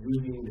when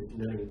using the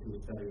learning to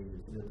study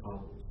the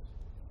problems.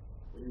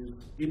 When you use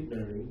deep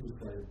learning to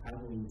study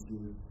pattern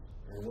issues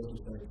and what to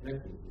study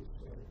connecting issues,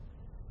 right?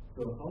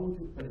 So how would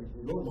you put into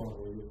your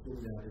model, you assume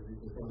that if you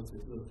can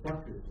the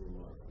structures in your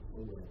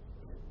model,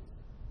 right?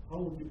 How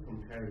would you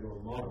compare your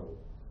model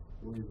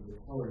with the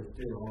current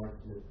state-of-art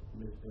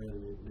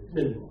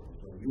machine models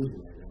that are using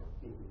right now?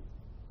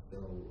 So,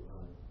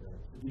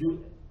 again,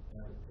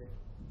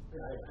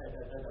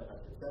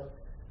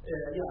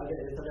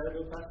 it's a very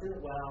good question.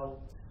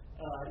 Well,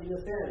 in a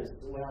sense,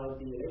 the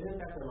latent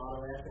factor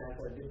model actually has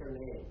a different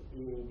name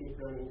in deep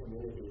learning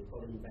community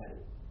called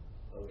embedding.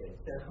 Okay,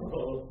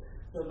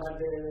 but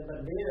there,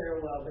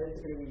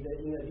 basically,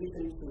 in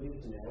addition to this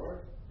network,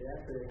 they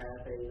actually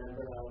have a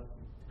number of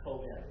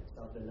covariates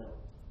of the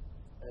node,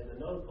 the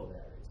node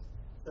covariates.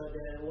 So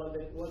then what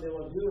they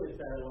will do is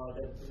that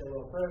they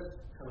will first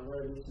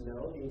convert this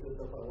node into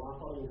so-called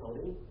one-hot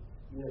encoding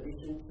in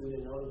addition to the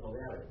node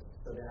covariance.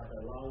 So they have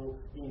a long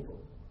input.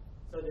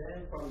 So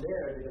then from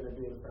there they're going to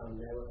do some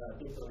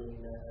deep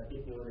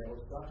neural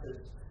network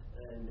structures,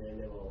 and then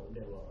they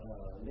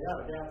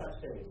are such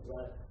things.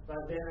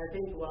 But then I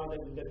think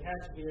the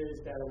catch here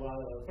is that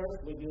first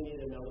we do need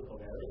a node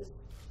covariance.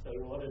 So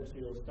in order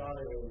to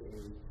start a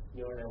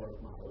neural network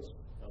models,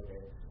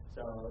 okay.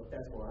 So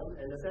that's one.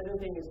 And the second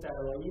thing is that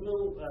even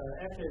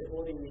actually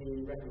for the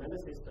recommender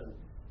system,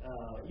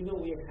 even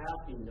we have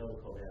the node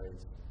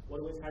covariance, what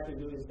we try to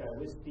do is that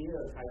we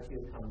still try to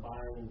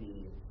combine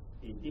the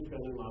deep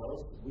learning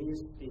models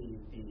with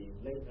the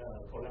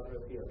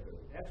collaborative filter.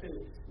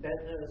 Actually,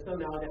 so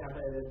now they have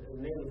a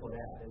name for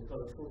that. It's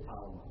called two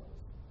tower models.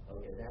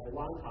 Okay, they have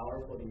one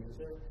tower for the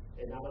user,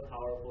 another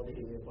tower for the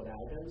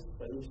items,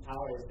 but each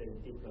tower is a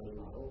deep learning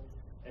model.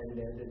 And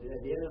then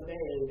at the end of the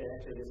day,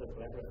 actually is a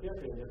collaborative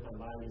filtering to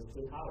combine these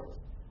two towers.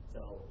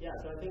 So yeah,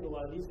 so I think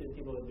what these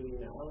people are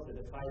doing now is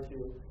to try to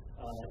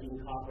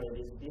incorporate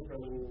these deep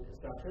learning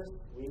structures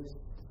with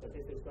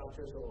statistic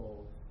structures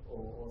or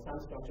some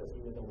structures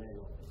in the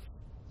domain of it.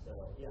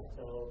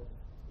 So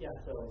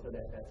so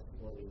that's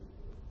what we do.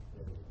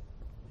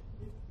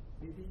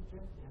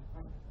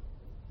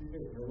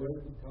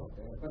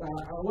 But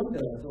I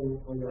wonder, so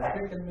for your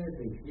second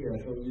message here,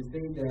 so you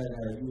say that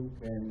you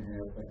can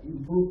have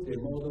improved the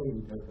model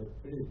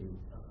interpretability,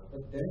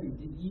 but then is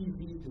it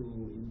easy to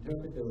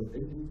interpret the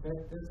latent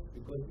factors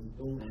because you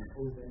don't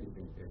impose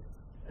anything there?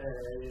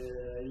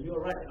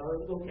 You're right.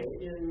 Okay.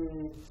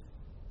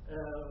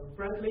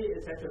 Frankly,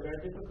 it's actually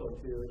very difficult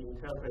to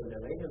interpret the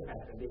latent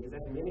factor, the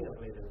exact meaning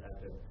of latent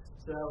factor.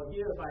 So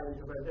here, by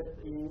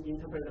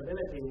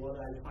interpretability, what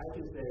I try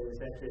to say is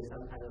actually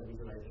some kind of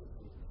visualization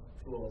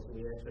tools.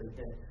 We actually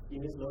can,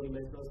 in this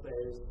low-dimensional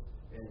space,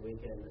 and we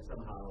can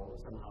somehow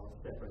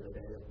separate the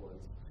data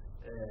points.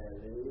 And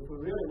if we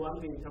really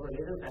want to interpret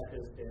latent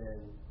factors,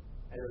 then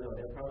I don't know,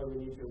 then probably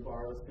we need to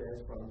borrow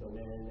skills from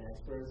domain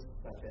experts,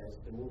 such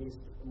as the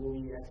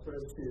movie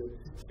experts, to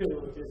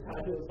try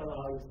to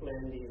somehow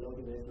explain the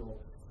low-dimensional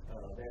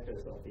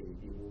vectors of the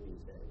movies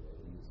that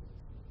we use.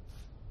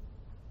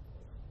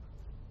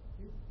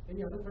 Any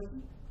other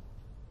questions?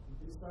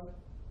 This side?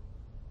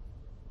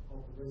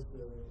 Oh, there's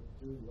the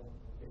student one.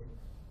 Okay.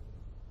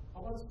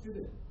 How about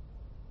student?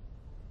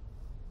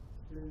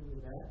 Student in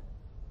the back?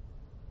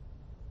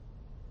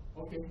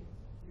 Okay.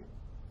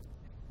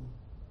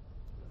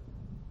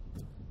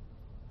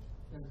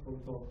 Thanks for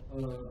the talk. I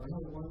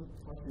have one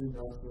question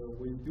that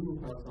we do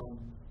have some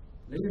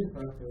latent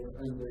factor,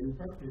 and in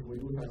practice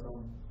we do have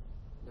some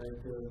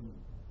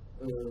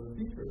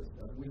features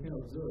that we can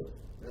observe.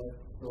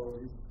 So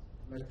it's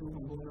like two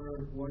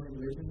components, one is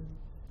latent,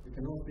 you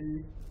cannot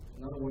see,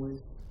 another one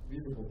is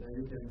visible, and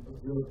you can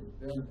observe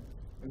it. Then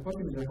the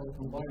question is how to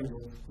combine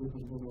those two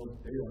components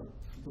of data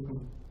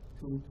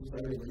to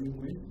study the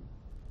information.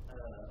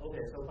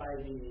 Okay, so by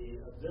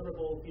the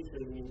observable feature,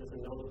 you mean just a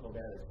node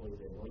covariance, for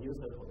example, or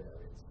user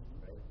covariance,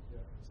 right?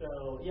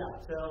 Yeah.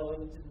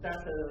 So that's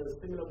a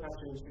similar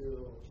question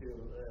to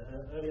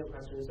earlier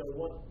question. So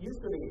what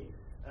usually,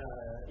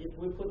 if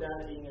we put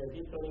that in a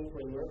deep learning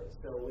framework,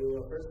 so we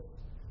will first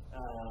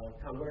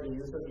convert the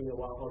user in a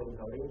one-hot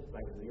encoding,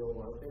 like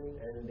 0-1 thing,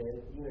 and then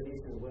in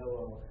addition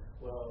we'll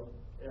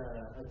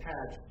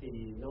attach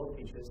the node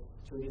features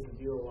to these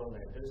 0-1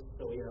 vectors,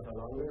 so we have a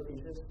longer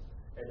features,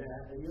 and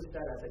use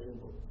that as an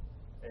input,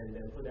 and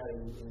then put that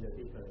in the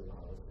deep learning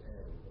models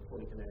and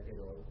fully connected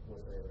or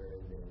whatsoever.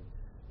 And then,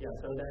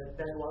 so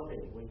that's one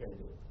thing we can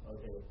do.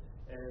 Okay,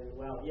 and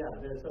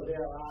so there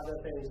are other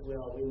things we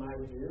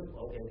might do.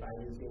 Okay, by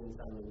using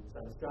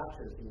some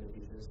structures in the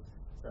features.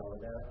 So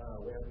that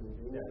we have been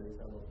doing that in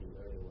some of the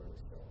early work.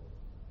 So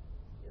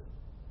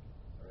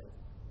all right.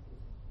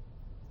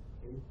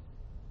 Okay.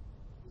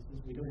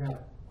 Since we don't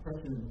have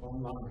questions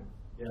online,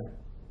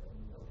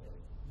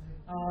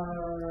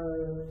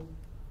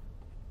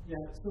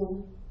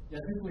 I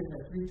think we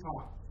have 3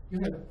 talks. You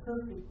have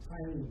perfect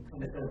timing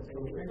coming up. So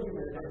thank you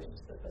very much.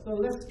 So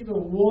let's give a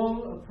warm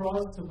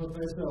applause to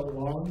Professor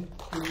Wang.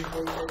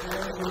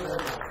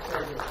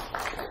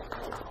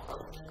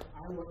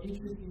 I will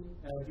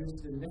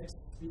introduce the next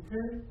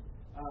speaker.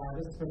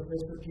 This is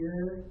Professor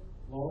Pierre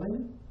Nolin.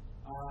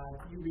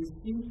 He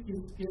received his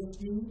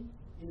PhD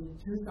in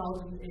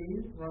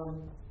 2008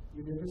 from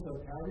University of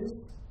Paris,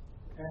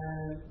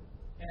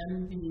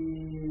 and the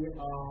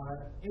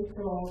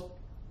École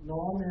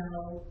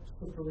Normale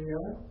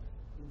Supérieure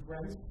in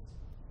France.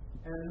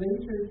 And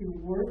later he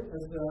worked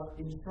as an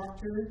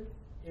instructor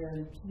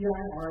and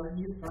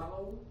PIRE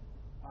fellow.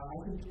 I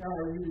think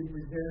PIRE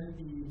represents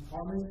the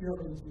Department of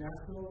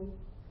International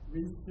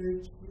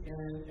Research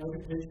and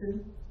Education,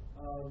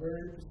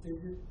 very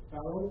prestigious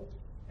fellow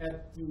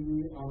at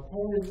the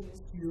Polish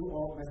Institute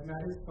of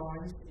Mathematics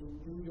Science in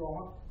New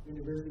York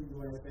University,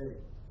 USA,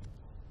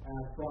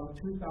 from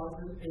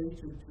 2008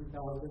 to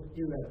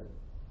 2011.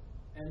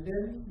 And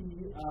then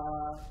he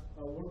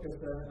worked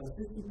as an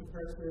assistant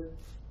professor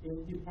in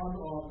the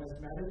Department of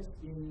Mathematics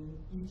in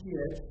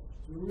ETH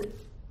Zurich,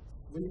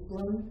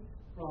 Switzerland,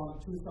 from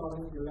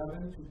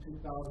 2011 to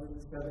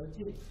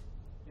 2017.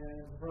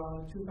 And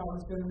from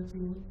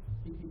 2017,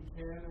 he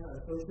became an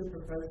associate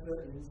professor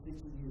in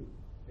CTU.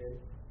 Okay?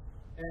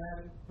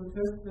 And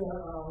Professor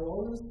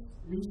Nolin's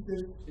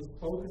research is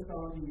focused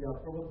on the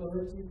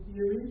probability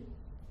theory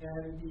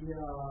and the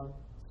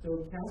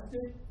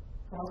stochastic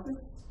process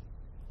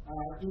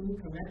in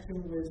connection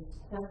with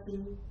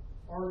questions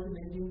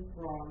originating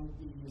from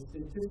the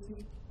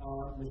statistics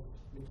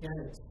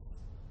mechanics.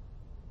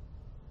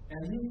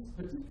 And he's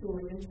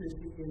particularly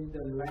interested in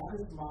the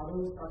lattice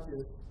models such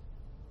as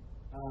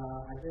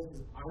I guess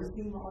it's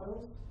Ising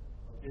models,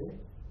 okay,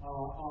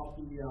 of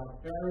the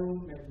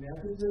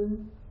ferromagnetism,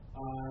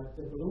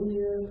 the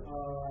Boolean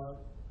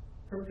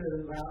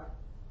percolation,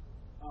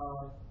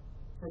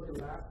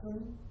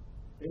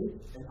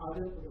 and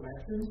other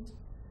percolations,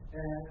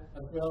 and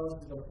as well as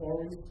the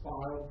Fourier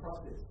spiral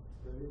process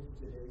related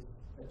to today's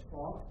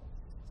talk.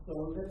 So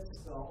let's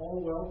all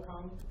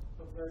welcome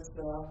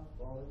Professor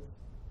Wang.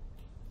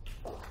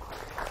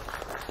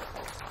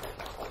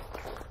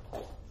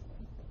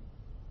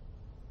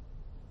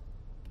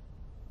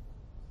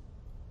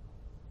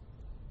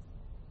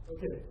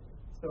 Okay,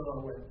 so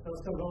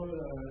first of all,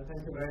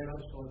 thank you very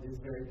much for this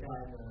very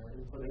kind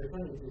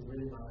introduction. It is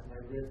really my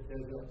great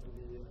pleasure to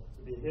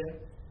be here,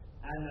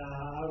 and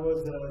I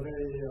was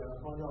very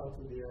honored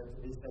to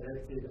be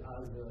selected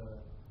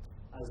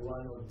as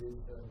one of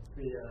these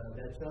three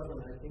lecturers,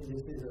 and I think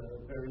this is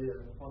a very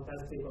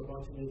fantastic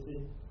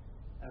opportunity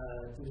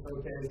to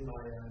showcase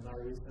my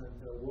recent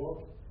work.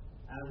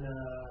 And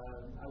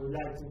I would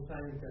like to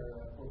thank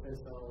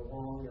Professor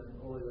Wang and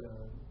all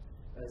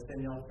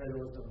senior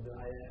fellows of the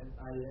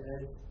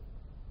HKIAS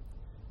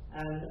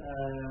and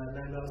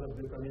members of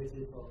the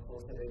committee for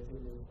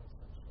selecting me.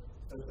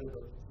 That's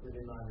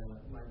really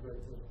my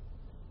great pleasure.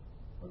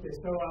 Okay,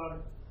 so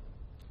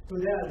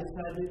today I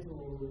decided to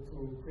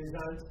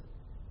present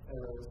a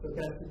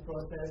stochastic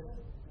process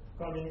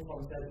coming from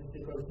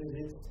statistical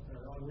physics,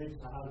 on which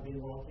I have been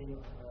working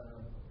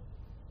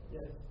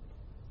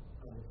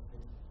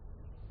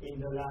in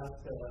the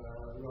last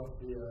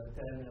roughly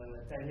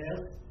 10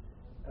 years.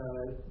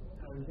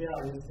 And here I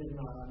will see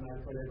my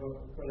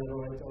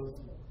collaborators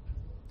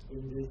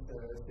in this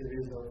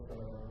series of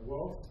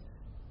works.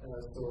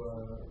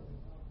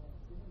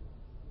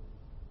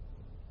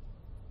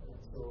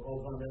 So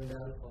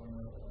Overlander from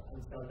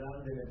Amsterdam,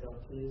 Latent,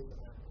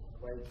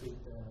 White.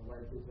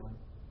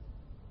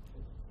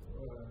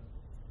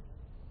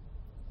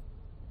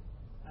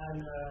 And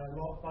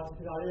more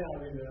particularly,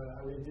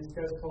 I will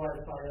discuss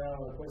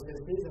HKIAS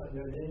processes and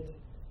the link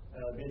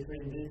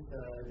between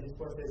these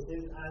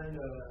processes and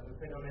the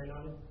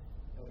phenomenon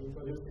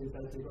introduced in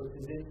statistical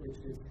physics, which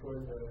is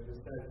called the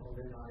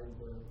self-organized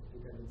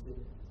criticality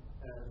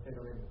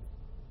phenomenon.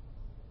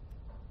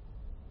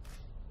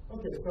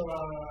 Okay, so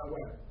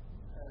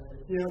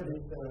here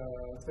this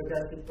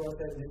stochastic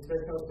process, this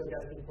special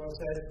stochastic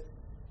process,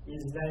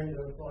 is named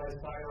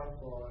HKIAS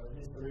for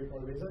historical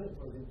reason. It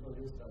was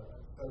introduced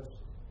such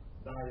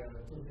by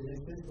two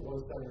physicists,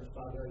 Rosen and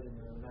Schrader, in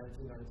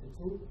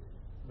 1992.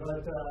 But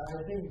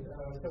I think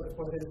such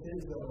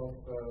processes of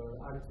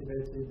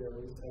activated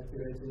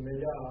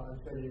media are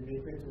actually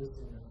ubiquitous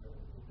in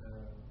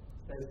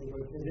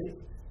statistical physics.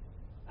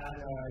 And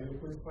you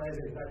could phrase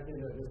exactly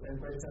the same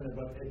question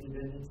about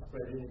epidemics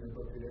spreading in the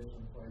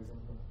population, for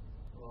example,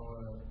 or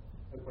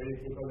a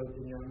political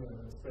opinion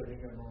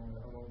spreading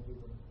among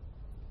people.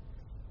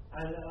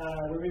 And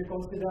we will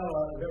consider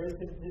a very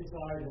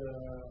simplified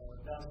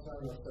version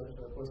of such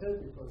a process,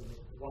 which was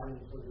one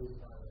introduced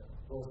by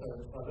Rosen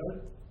and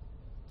Schrader.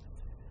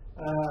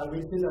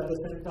 Which is at the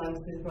same time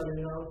simple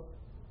enough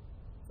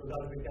so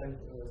that we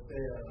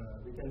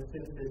can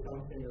still say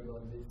something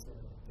about this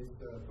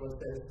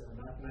process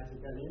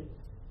mathematically,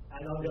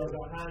 and on the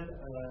other hand,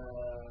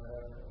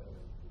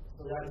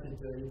 so that it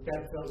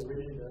captures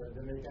really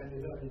the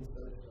mechanism in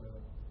such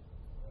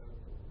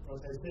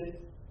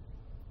processes,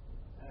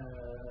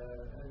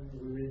 and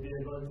we will be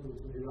able to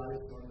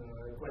derive some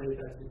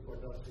qualitative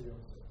property of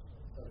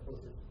such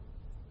process.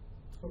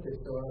 Okay,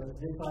 so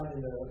define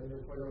in the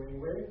following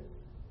way.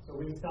 So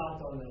we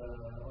start on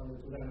a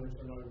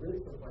two-dimensional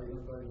grid. So, for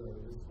example,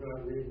 the square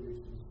grid,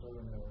 which is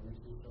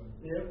shown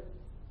here,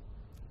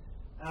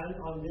 and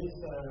on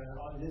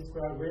this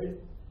square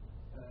grid,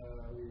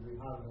 we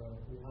have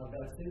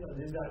axes, and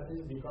these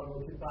axes become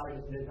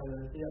occupied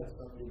independently at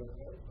some given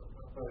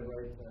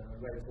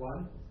rate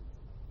 1.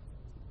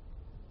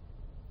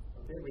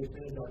 Okay, which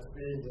means that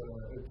fields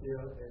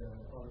appear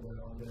on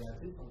the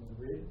lattice, on the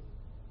grid,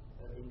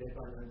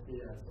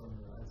 independently at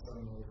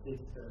some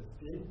fixed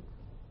speed.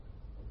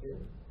 Okay.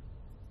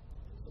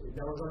 So if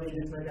there was only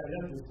this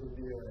mechanism, this would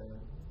be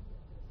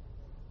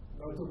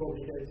not too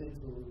complicated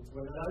to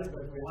analyze,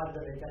 but we have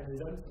the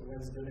mechanism, so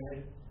that's the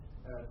name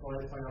for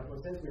HKIAS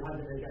process. We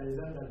have the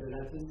mechanism that the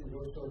lattice is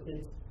also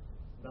hit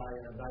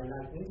by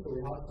lightning, so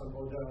we have some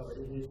other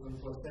ignition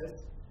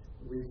process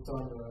with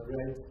some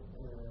rate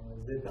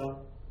zeta,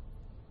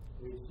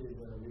 which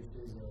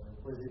is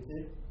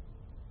positive.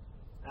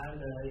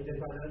 and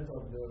independent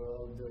of the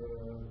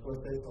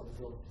process of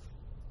growth.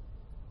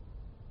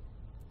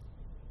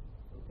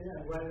 Okay,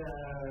 and when a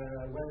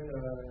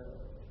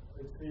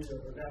tree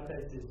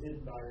vertex is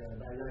hit by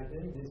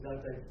lightning, this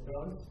vertex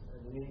burns,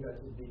 meaning that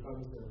it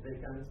becomes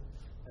vacant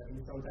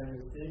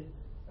instantaneously,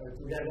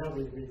 together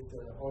with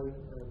all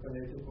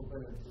connected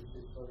components, which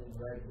is shown in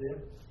red here.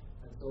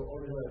 And so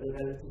all the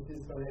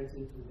velocities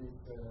connected to this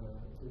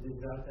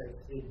vertex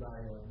hit by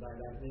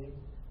lightning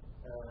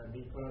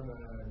become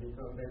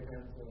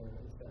vacant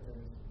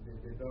instantaneously.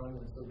 They burn,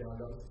 and so they are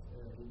lost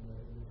in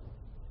the chart.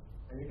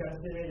 And you can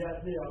see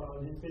immediately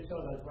on this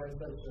picture that when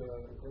such a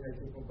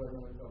connected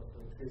component of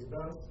trees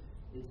burns,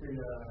 it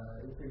will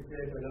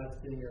create a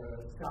lasting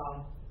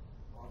scar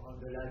on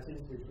the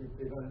lattice, which will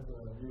prevent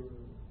new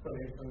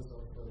connections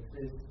of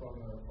trees from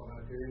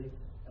appearing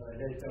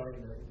later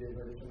in the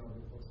evolution of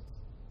the process.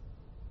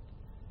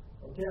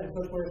 Okay, and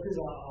such processes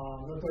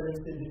are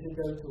notoriously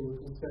difficult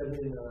to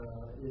study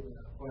in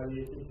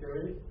probability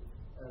theory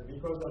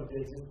because of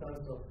the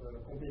existence of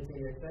competing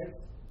effects,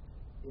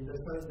 in the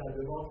sense that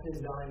the more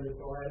trees are in the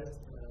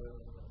forest,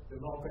 the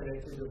more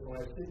connected the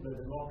forest is, but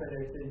the more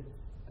connected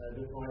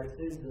the forest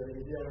is, the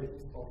easier it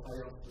is for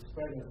fires to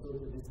spread and so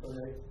to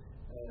disconnect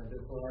the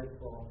forest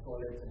for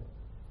latent.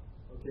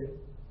 Okay?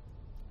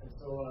 And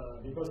so,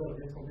 because of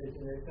this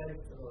competing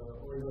effect,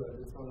 all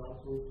the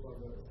standard proofs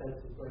from the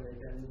statistical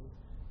mechanics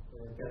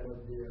cannot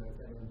be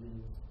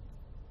used.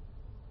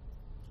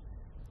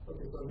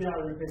 Okay, so here I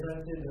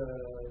represented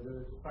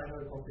the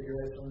final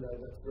configuration that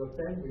we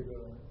obtained with a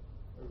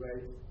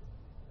rate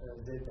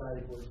zeta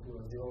equals to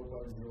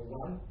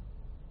 0.01.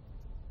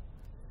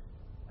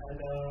 And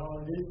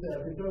on this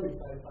picture, which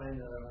I find,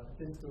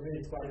 seems to me,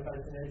 is quite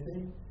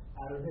fascinating,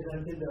 I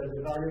represented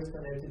the various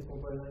connected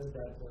components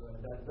that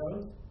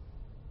burn.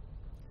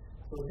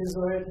 So since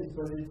the rate is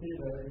positive,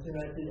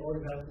 infinitely all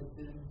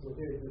vertices, so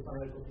here is the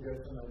final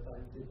configuration at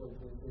time equal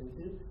to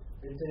infinity.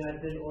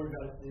 Infinitely all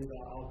vertices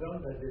are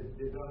burned, but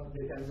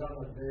they can burn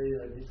at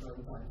very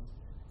different times.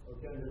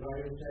 Okay, and the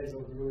various shades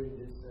of blue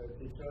in this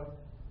picture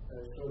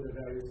show the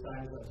various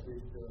times at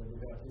which the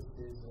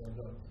vertices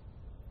burn.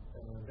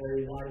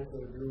 Very light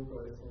blue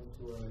corresponds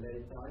to a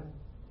late time,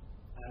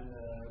 and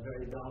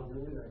very dark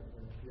blue, like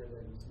here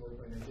there is a small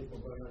connected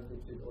component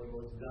which is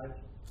almost black,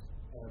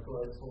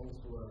 corresponds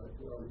to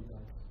early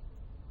time.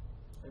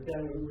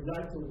 Again, we would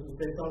like to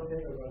say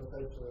something about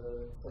such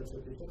a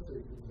picture, so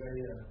it was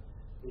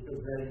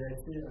very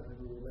messy, and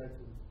we would like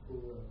to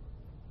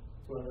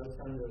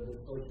understand the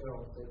structure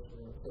of such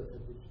a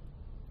picture.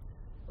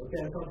 Okay,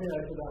 and something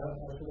I should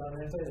have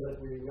mentioned is that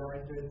we are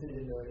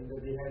interested in the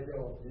behavior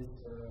of this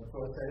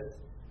process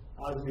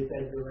as we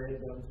take the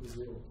rate down to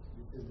zero.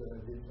 This is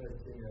the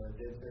interesting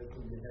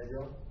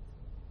behavior.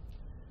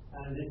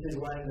 And this is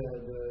when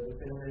the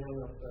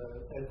phenomenon of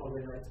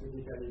self-organized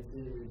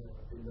criticality will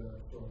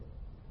show.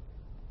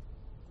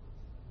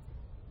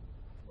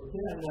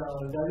 Okay, and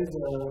there is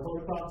a whole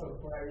part of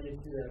probability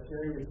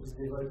theory which is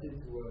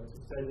devoted to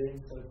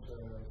studying such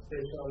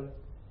special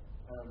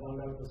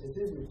random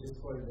processes, which is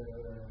called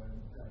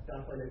pair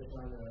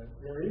collection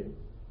theory.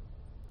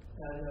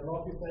 And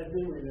more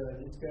precisely, we'll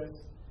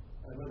discuss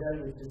a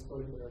model which is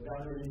called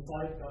Bernoulli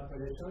type pair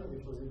collection,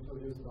 which was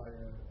introduced by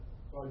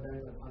Wang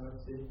and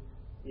Hanafsi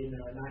in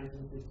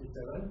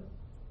 1957.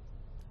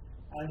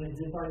 And it's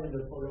defined in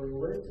the following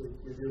way, so it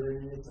will be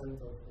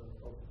reminiscent of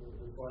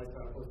the correct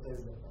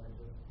process that I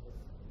just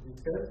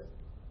discussed.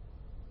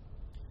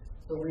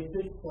 So we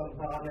fix some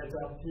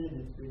parameter p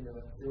between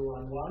 0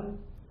 and 1,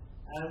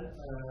 and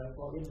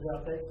for each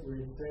vertex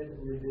we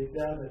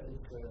declare that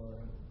it's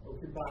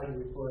occupied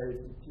with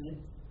probability p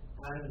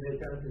and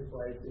vacant with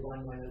probability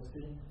 1 minus p,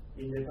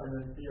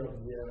 independently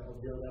of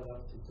the other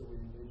vertices. So we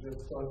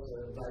just toss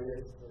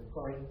various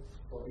coins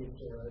for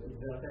each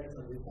vertex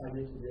and decide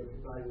it to be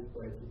occupied with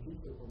probability p,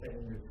 so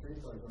containing a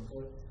tree, for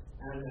example,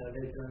 and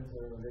vacant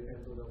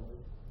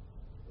otherwise.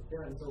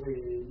 Okay, and so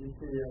if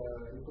we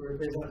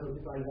represent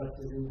occupied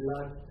vertices in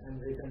black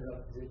and vacant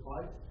vertices in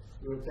white,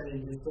 we obtain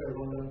in this way a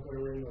random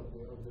coloring of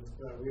the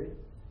square wheel.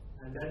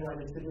 And then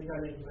when it's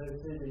typically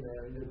interested in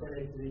the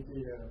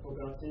connectivity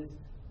properties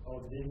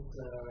of this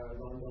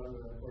random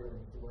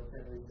coloring. So what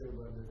can we say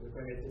about the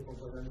connected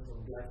components of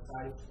black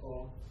sides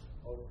or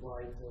of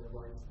white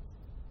sides?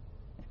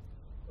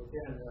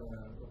 Okay, and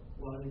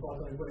one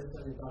important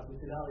question in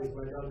particular is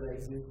whether there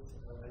exists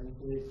an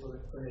infinite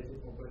connected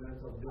component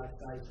of black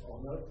sides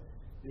or not,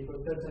 because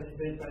such an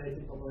infinite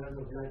connected component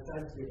of black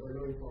sides will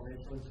allow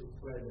information to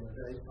spread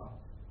very far.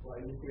 While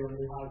if we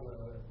only have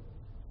a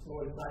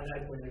small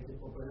finite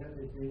connected component,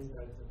 it means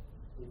that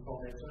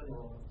information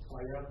or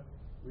fire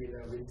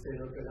will stay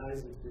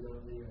localized, it will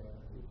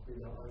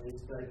only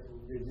spread to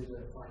within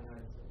a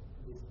finite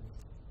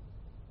distance.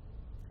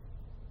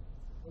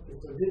 Okay,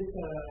 so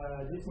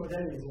this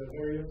model is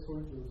very useful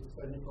to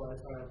study for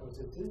fire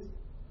processes.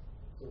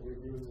 So we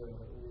use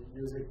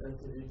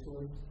extensively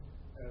tools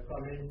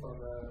coming from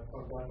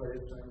pair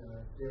collection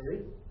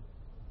theory.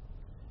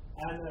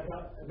 And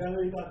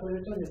Bernoulli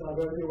calculation is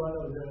already one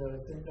of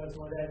the simplest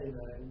models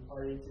in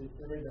quality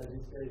fluid that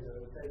displays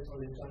the phase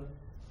transition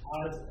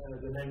as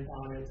the main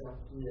parameter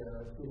P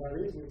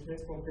varies, which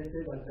means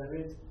completely that there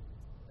is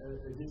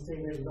a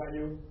distinguished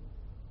value,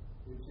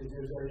 which is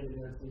usually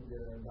denoted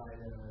by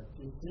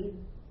PC,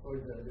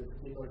 called the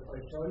critical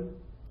threshold,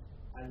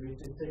 and which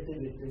is strictly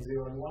between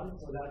 0 and 1,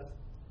 so that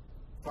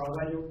for a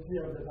value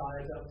P of the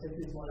parameter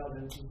strictly smaller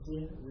than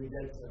 15, we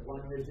get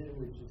one regime,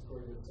 which is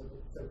called the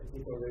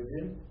subcritical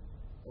regime.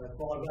 For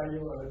a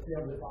value P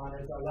of the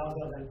parameter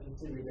larger than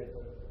 50, we get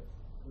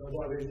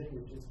another regime,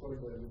 which is called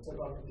the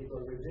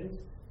supercritical regime.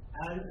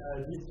 And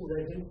these two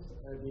regimes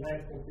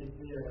behave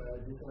completely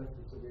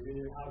differently. So we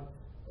really have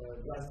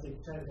a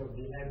drastic change of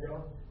behavior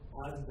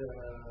as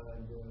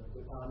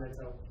the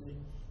parameter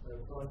P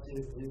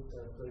crosses this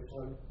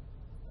threshold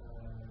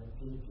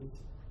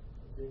P50.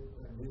 Okay?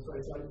 And this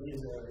threshold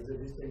is a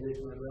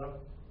distinguished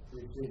number,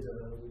 which is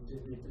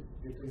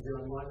between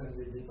 0 and 1, and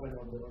we depend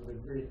on the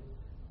grid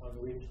on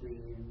which we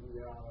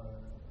are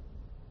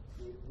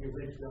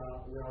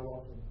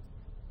working.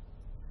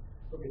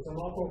 Okay, so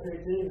more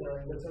concretely, in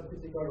the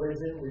subcritical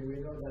regime, we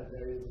know that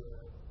there is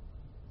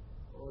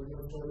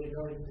almost only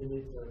no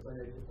infinite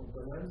connected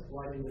components,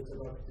 while in the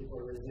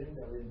supercritical regime,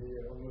 there will be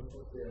almost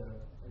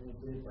an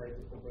infinite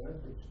connected component,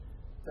 which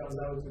turns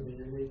out to be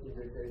unique in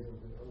the case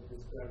of the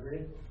square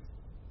grid.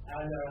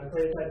 And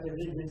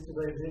qualitatively, these two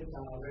regimes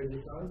are very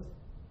different.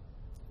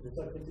 In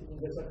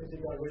the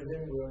subcritical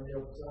regime, we only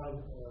observe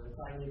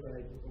tiny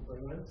connected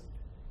components,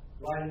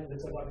 while in the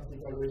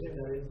supercritical regime,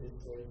 there is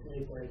this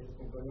infinite connected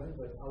component,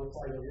 but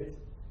outside of it,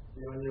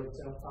 we only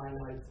observe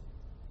finite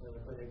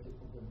connected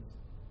components.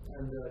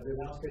 And the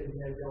large-scale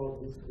behavior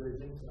of these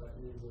regimes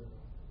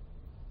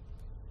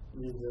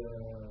is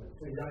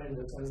trivial in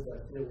the sense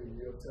that here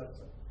we observe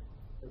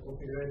a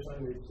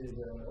configuration which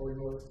is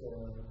almost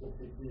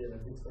completely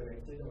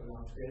disconnected on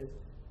large scale,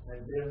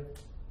 and here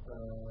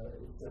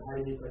it's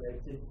highly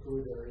connected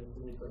through the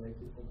infinitely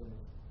connected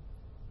components.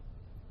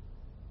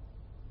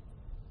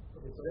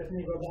 Okay, so let me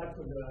go back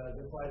to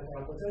the prior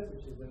hypothesis,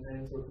 which is the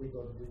main topic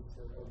of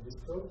this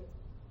talk.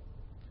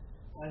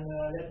 And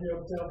let me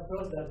observe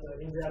first that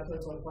in the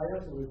absence of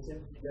fires, we will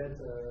simply get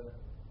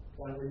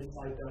one unit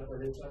cycle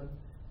relation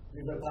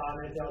with a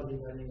parameter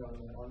depending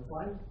on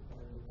time.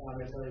 And the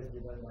parameter is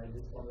given by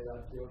this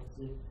formula P of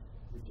t,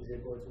 which is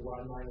equal to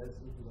 1 minus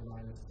e to the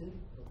minus t.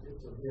 Okay,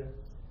 so here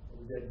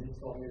we get this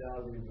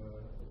formula with a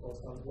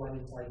constant 1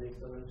 inside the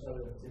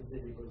exponential simply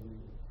because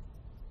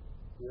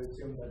we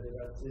assume that the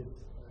vertices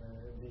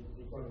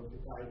become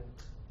occupied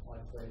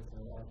at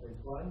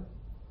rate 1.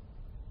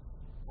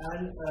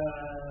 And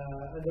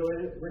the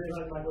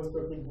relevant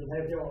macroscopic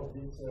behavior of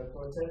this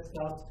process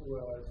starts to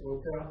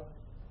occur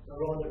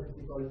around the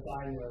critical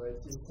time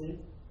Tc,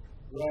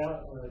 where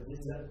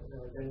this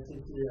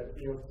density P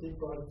of t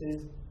crosses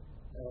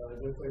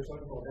the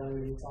threshold for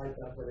Bernoulli side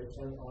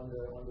calculation on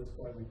the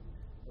square root.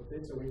 Okay,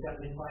 so we can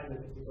define the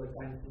critical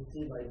time Tc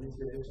by this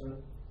relation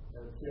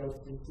P of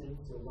Tc,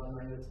 so 1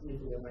 minus e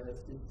to the minus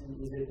Tc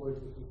is equal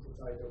to 2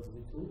 side of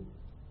V2.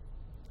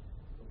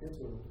 Okay,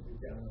 so you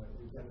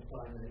can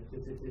find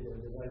explicitly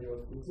the value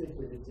of Tc,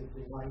 which is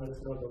simply minus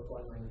log of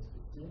 1 minus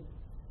 15.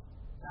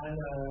 And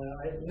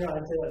here I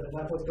say that the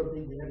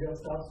macroscopic behavior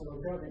starts to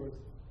occur because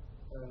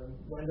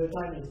when the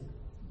time is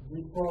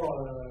before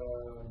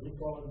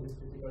this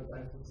critical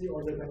time Tc,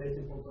 all the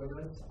connected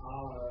components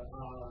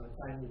are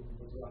tiny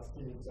because we are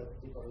still in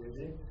subcritical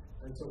regime,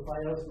 and so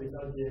fires will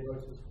not be able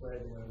to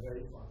spread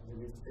very far. They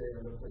will stay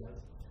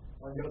localized.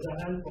 On the other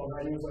hand, for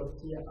values of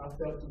t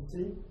after Tc,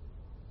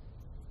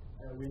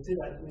 we see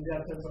that in the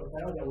absence of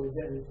fire, there will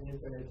be an infinite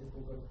connected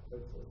component.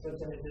 But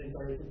such an infinite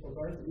connected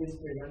component is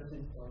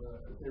prevented from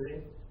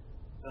occurring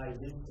by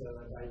this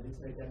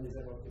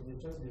mechanism of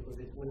conditions because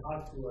it will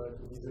have to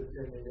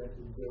disappear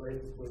immediately. The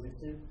rate is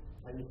positive,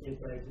 and infinite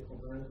connected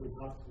component will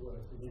have to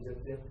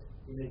disappear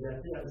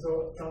immediately. And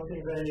so something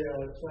very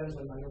strange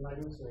and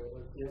anomalous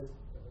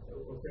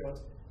occurs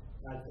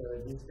at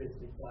this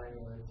specific time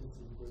Tc,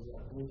 because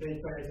an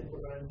infinite connected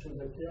component should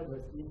appear,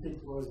 but if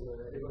it was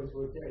able to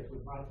appear, it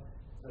would have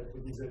to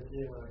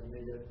disappear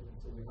immediately.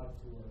 So we have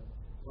to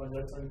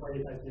understand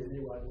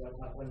qualitatively what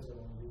happens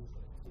around this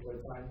critical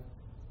time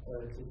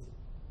Tc.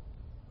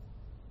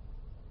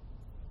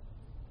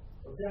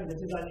 Okay, and this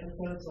is an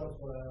instance of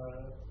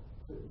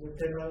the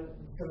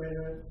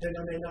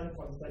phenomenon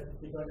from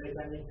statistical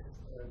mechanics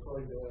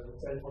called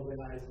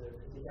self-organized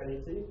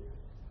criticality.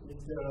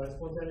 It's the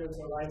spontaneous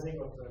arising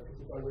of a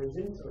critical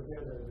regime, so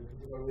here the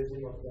critical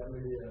regime of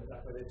Bernoulli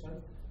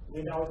calculation,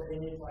 without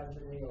any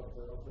fine-tuning of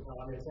the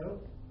parameter.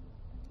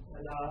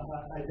 And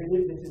I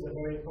believe this is a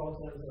very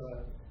important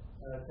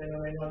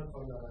phenomenon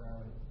from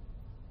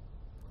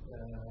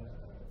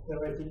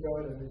theoretical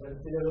and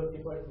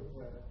philosophical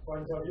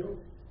point of view,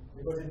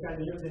 because it can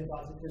be used in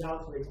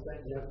particular to explain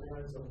the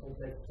appearance of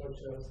complex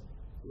structures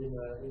in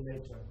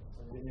nature.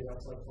 And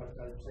universal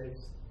fractal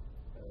shapes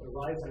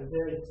arise, and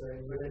here it's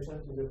in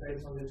relation to the phase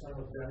transition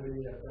of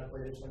Bernoulli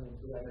calculation in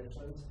 2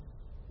 dimensions,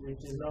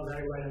 which is not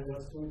very well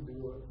understood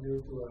due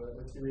to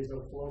a series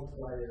of works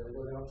by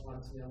Loder,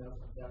 Schwanzmeier, and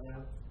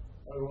Pierre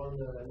around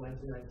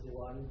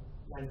 1999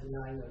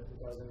 and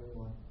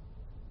 2001.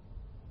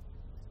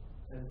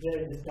 And here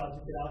in this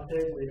particular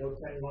case, we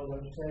obtain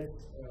random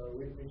shapes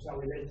which are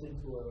related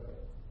to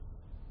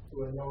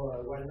a now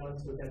well-known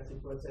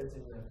stochastic process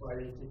in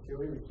probability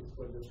theory, which is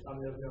called the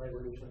Navier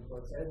evolution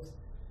process,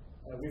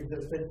 with the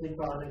specific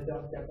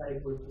parameter kappa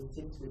equal to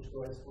 6, which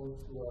corresponds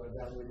to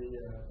Bernoulli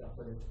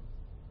interpolation.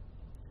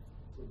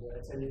 So the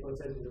SNE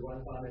process is a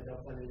one-parameter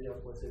family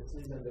of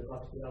processes, and the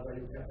particular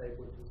value kappa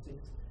equal to 6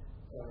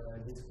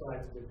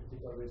 describes the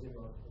critical regime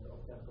of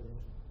interpolation.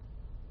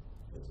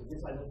 So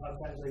this I don't have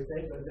time to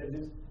explain, but let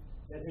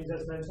me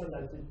just mention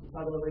that it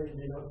had already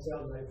been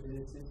observed by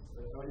physicists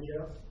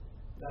earlier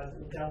that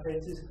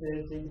interfaces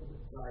created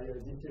by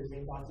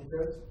diffusing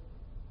particles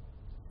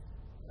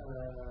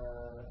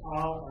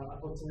are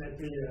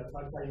approximately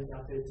fractal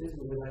interfaces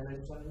with a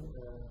dimension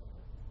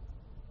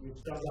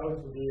which turns out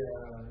to be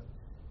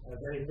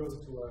very close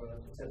to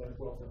 7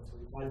 quarters. So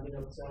it has been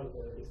observed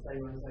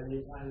experimentally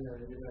and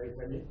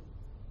numerically.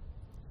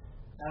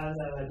 And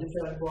this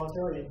 7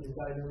 quarter, it is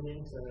by no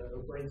means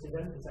a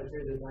coincidence. It's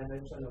actually the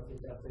dimension of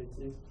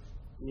interfaces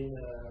in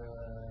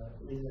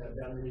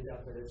Bernoulli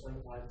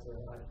interpolation at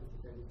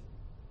criticality.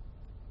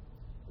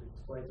 So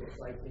it's quite a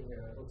striking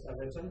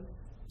observation.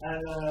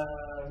 And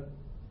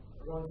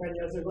around 10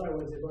 years ago, I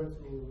was able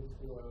to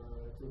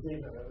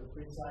give a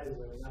precise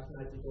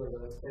mathematical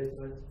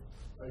statement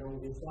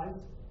along this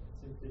line,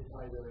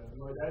 simplify the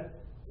model.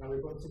 Now we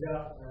consider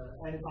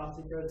n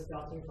particles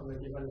starting from a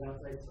given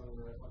vertex on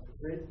the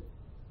grid.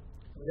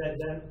 We let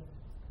them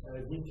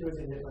diffuse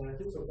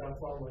independently, so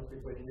perform what we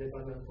call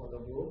independent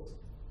quantum groups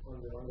on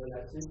the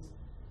lattice.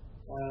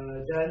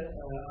 Then,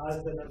 as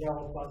the number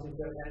of particles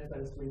n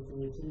tends to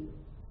infinity,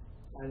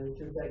 and if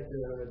you take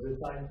the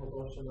time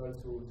proportional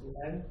to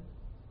n,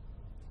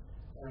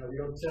 we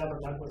observe a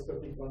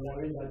macroscopic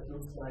boundary that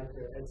looks like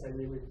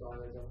SNE with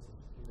parameter 6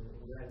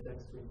 in the n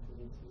tends to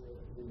infinity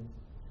limit.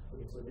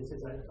 Okay, so this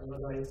is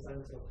another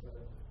instance of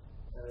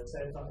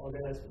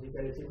self-organized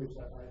criticality, which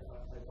I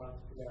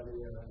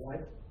particularly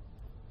like.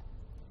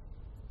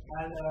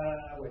 And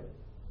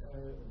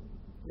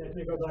let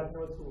me go back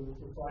now to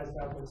Pierre's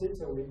hypothesis.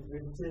 So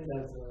we've seen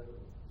that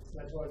it's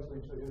natural to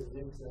introduce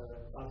this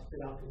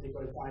particular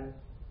critical time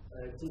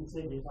TT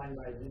defined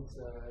by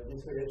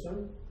this relation.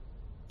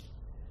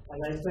 And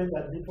I explained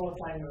that before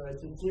time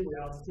TT, we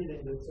are still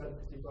in the third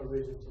critical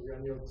region, so we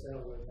only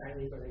observe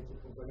tiny connected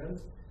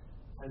components.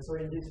 And so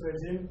in this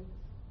regime,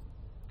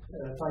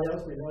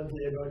 fires will not be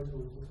able to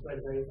spread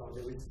very far.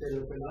 They will stay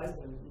localized,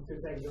 and if you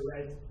take the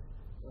rate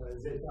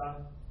zeta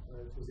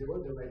to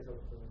 0, the rate of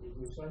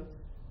ignition,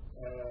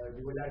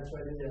 you will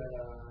actually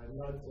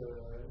not,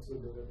 so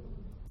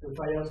the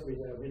fires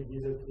will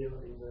disappear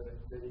in the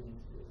limit.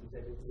 You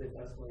take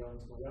zeta smaller and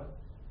smaller.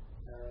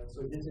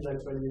 So this is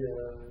actually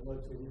not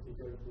too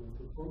difficult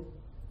to prove.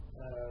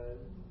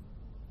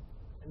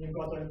 An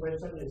important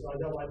question is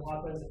whether what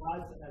happens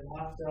at and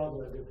after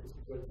the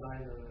critical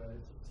time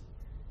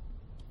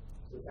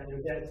So can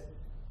you get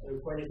a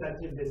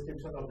qualitative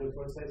description of the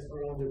process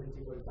around the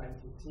critical time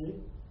t?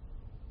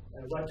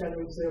 What can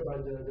we say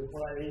about the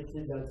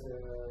probability that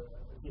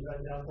given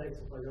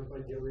vertex, for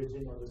example, the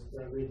origin of the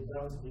square grid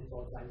burns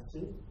before time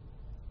t?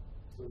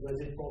 So does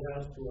it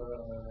converge to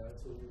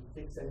so you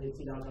fix any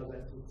t larger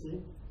than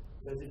 2t?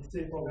 Does it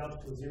still converge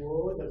to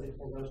 0? Does it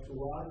converge to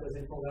 1? Does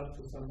it converge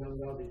to some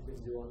number between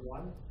 0 and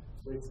 1?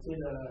 So it's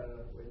still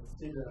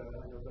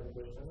an open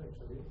question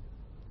actually.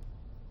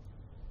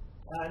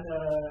 And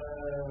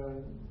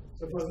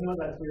suppose now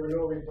that we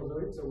allow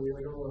recovery, so we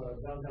allow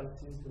burn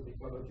vertices to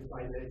become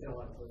occupied later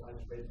at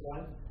rate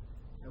 1.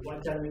 And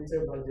what can we say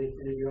about the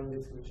equilibrium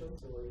distribution?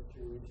 So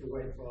if you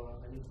wait for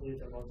an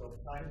infinite amount of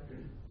time,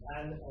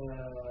 and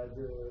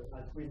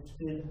at which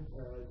speed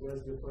does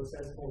the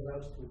process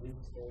converge to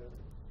this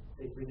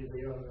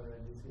equilibrium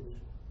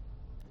distribution?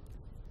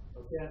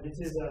 Okay, and this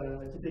is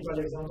a typical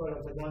example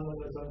of a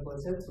non-monotone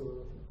process,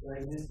 so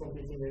like this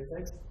competing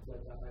effect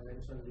that I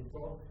mentioned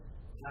before.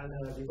 And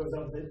because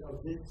of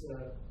this,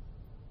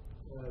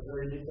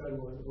 very little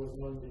was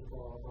known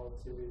before about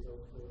series of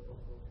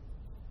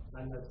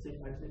and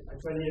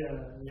actually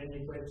many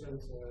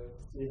questions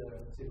still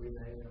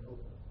remain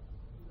open.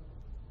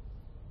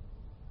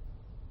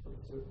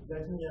 So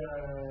let me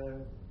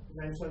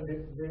mention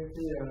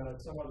briefly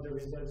some of the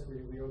results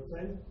we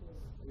obtained,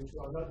 which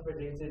were not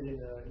predicted in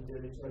the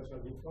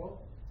literature before.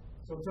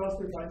 So first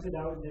we pointed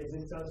out the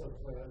existence of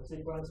a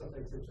sequence of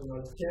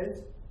exceptional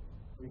scales,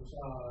 which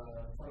are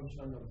a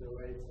function of the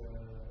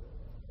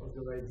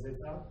rate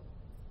zeta.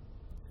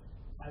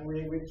 And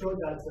we showed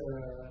that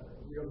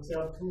we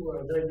observed two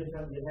very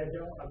different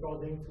behavior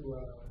according to,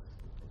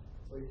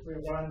 so if we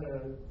run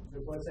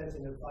the process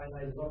in a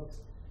finite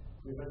box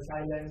with a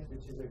psi length,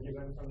 which is a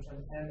given function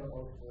m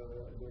of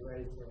the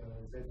rate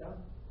zeta,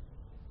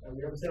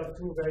 we observed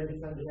two very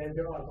different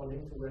behavior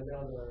according to whether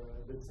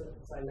the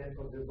psi length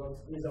of the box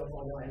is of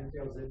order nk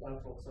of zeta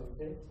for some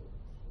k, so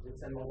the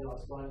same order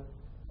as 1,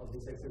 of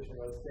this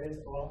exceptional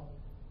states, or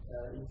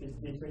if it's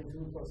between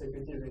two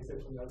consecutive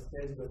exceptional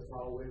states but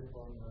far away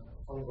from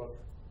both.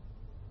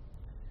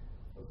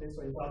 Okay,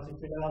 so in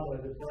particular,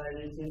 the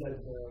probability that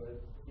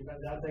even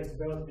latex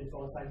burst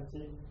before time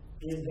t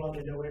is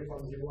bounded away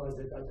from 0 as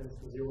zeta tends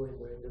to 0 in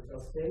the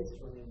first case,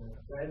 shown in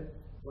red,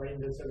 while in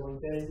the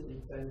second case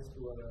it tends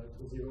to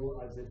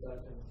 0 as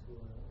zeta tends to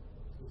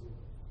 0.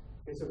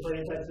 Okay, so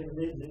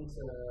qualitatively, these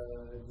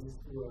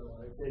two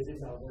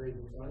cases are very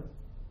different.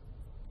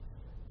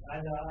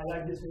 And I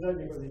like this result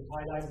because it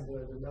highlights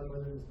the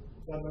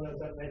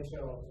fundamental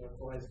nature of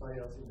forest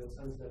fires, in the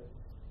sense that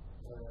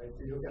if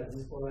we look at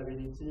this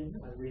probability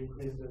and we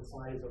increase the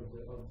size of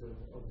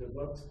the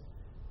box,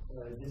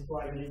 this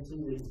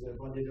probability is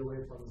bounded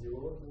away from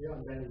 0 here,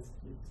 and then it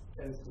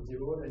tends to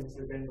 0, then it's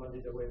again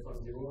bounded away from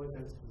 0, it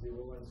tends to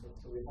 0, and so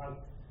we have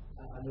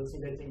an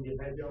oscillating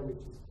behavior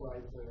which is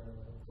quite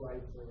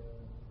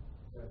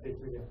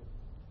peculiar.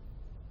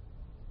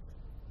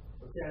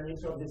 Okay, and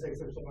each of these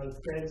exceptional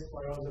states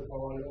follows the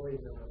power law in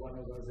 1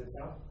 over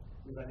zeta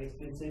with an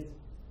explicit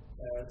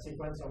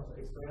sequence of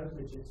experiments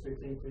which is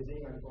strictly increasing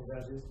and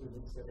converges to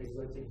this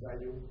exotic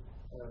value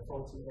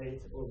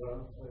 48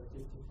 over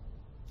 50.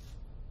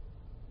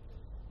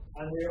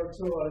 And we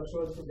also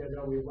showed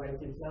together with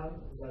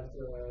White-Kitlam that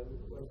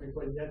what we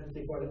call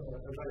identical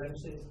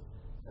avalanches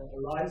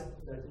arise,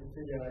 that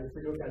if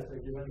we look at a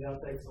given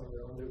vertex on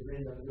the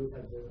grid and look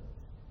at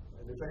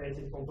the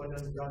connected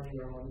components running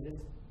around it,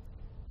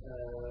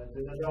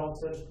 the number of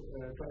such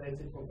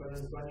connected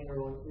components running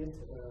around it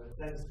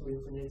tends to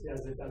infinity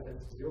as zeta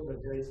tends to 0, but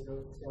very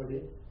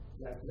slowly,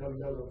 like log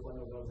of 1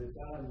 over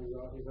zeta, and we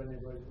are even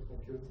able to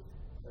compute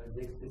the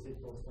explicit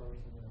constant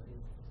in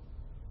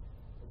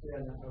okay,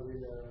 and I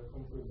will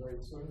conclude very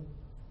soon.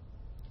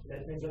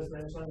 Let me just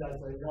mention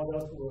that in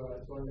order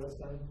to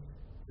understand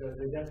the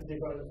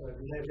theoretical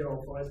behavior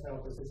of forest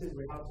fire processes,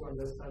 we have to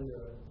understand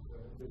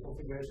the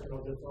configuration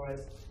of the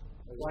forest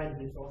right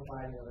before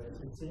time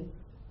t.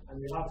 And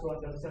we have to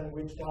understand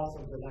which parts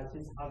of the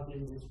lattice have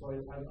been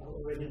destroyed, have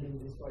already been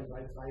destroyed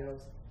by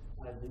fires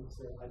at this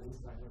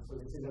time. And so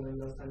this is an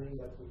understanding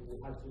that we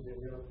had to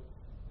develop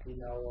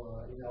in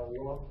our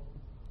work,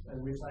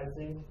 and which I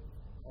think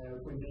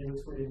could be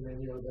useful in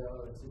many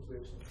other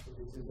situations. So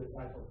this is the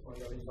type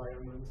of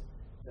environment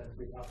that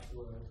we have to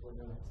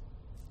analyze.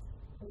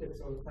 Okay,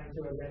 so thank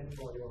you again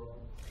for your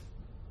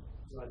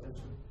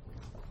attention.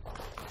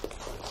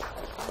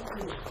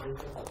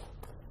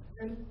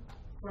 Any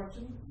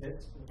question?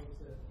 Yes.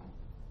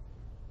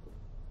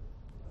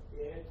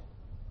 Again,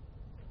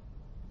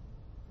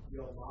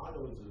 your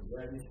model is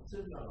very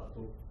similar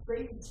to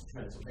phase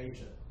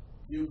transformation.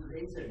 You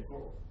create a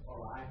group,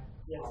 all right?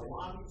 Yes.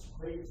 One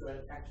equation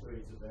actually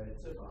is very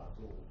similar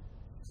to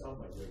some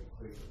of the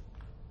equations.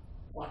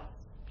 But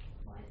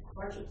my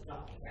question is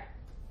not that.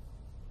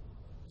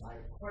 My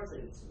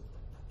question is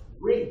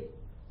wind.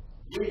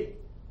 Wind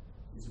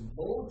is the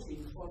most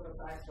important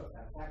factor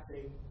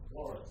affecting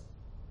forests.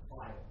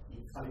 Like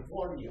in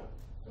California,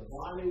 the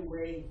valley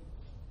wind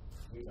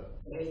is a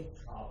big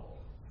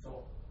trouble. So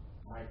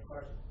my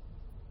question,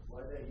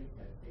 whether you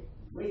can take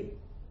wind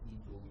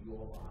into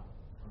your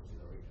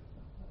consideration.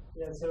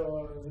 Yeah,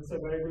 so it's a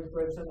very good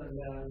question,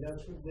 and there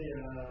should be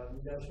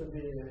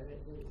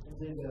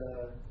indeed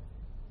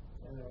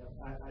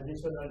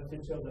additional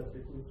features that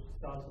we could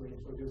start to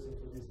introduce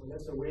into this model.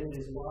 So wind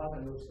is one,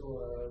 and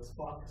also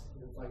sparks,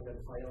 the fact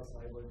that fires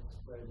are able to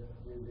spread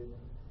within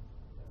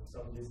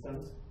some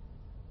distance.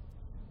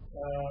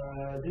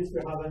 This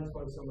we haven't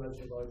thought so much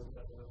about.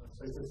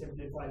 So it's a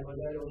simplified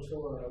model.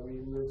 Also, we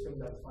assume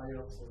that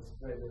fires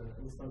spread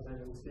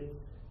instantaneously,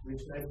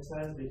 which makes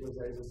sense because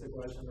there is a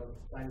separation of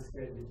time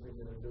scale between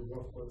the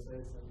growth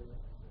process and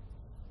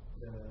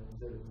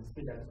the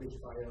speed at which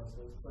fires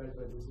spread.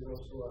 But this is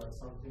also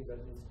something that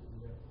needs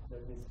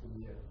to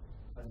be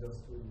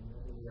understood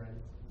in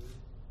reality.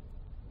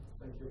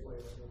 Thank you for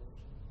your attention.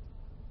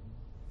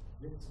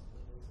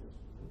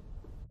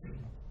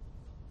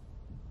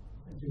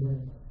 Thank you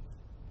very much.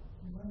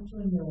 You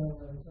mentioned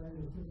trying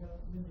to figure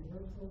out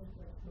universal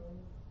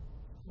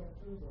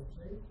structures or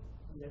shapes.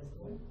 Yes.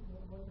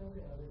 What are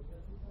they? Are they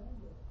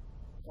classified?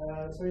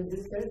 So in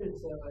this case,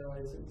 it's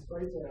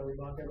quite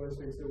remarkable.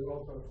 So it's a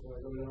work of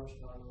Nolin,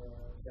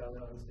 Pierre,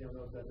 and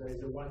Xianpeng, that there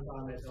is a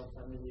one-parameter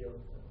family of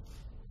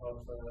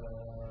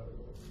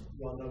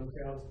random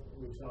curves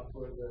which are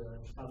called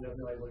standard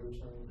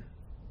evolution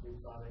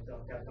with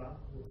parameter kappa.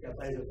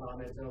 Kappa is a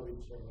parameter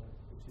which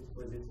is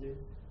positive.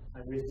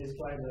 And we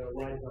describe a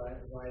wide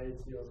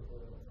variety of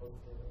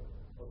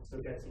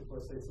stochastic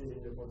processes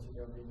in the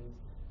continuum limit.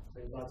 So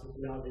in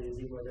particular, the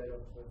Z model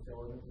of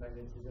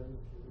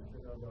ferromagnetism, if you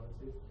know about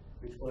it,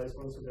 which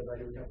corresponds to the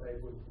value kappa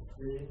equal to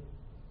 3.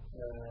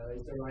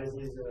 It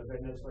arises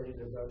very naturally in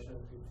the Gaussian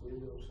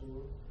field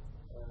also.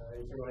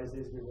 It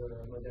arises with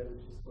a model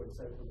which is called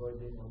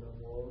self-avoiding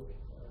monomorph,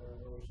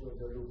 also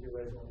the loop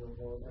erase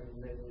monomorph, and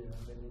many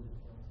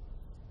different.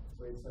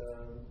 So it's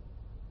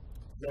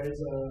there is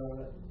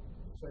a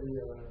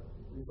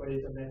we call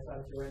it a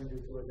meta theorem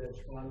due to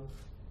H1,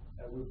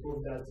 we prove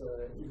that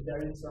if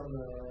there is some,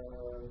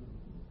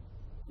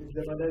 if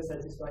the model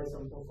satisfies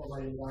some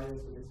conformal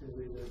invariance, so this is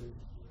with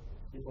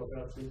the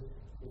property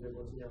in the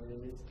continuum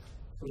limit,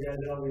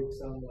 together with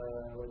some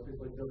what we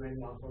call domain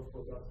Markov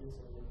properties.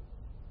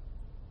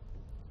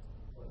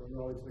 I don't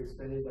know how to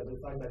explain it, but the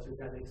fact that you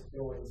can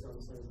explore in some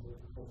sense the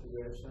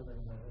configuration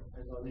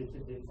and only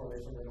keep the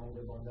information along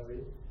the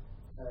boundary.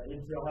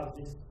 If you have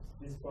these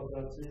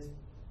properties,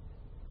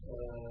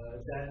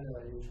 then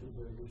you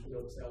should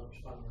observe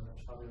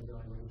Schrödinger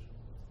evolution.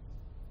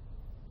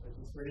 But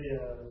it's really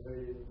a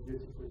very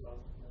beautiful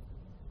part.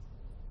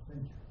 Thank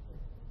you.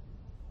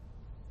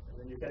 And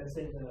then you can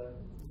see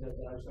that there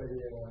are actually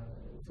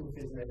two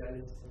phase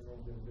mechanics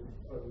among the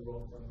people who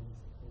work on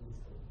this.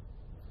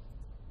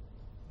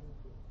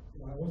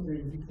 I wonder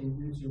if you can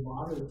use your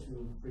model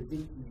to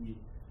predict the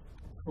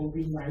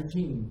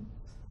COVID-19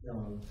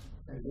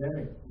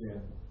 pandemic.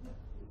 Yeah.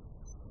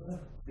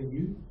 Can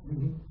you?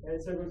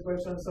 It's a good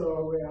question.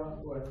 So we are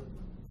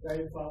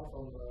very far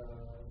from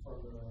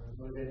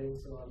modeling,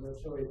 so I'm not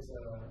sure it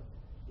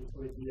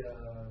will be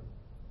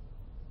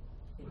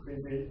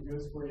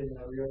useful in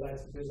a real-life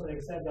situation,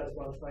 except that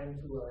we're trying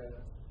to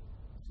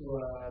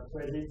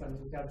predict and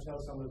to capture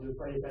some of the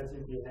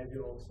qualitative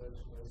behavior of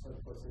such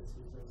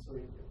processes. And so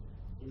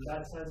in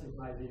that sense, it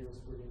might be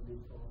useful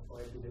indeed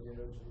for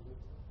epidemiology.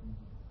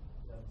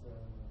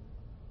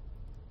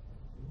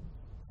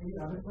 Any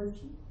other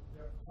questions?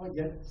 Yeah. Oh,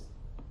 yes.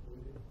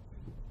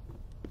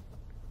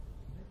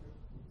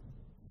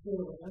 So I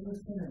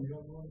understand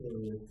your model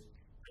is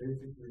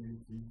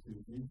basically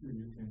D2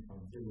 you can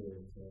consider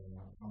as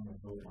on the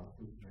total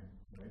two-time,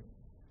 right?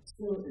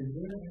 So is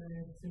there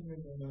any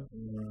similar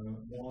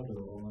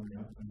model or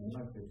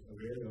analysis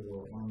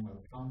available on a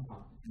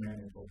compact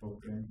manifold, for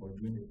example,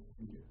 unit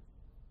sphere?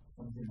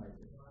 Something like that.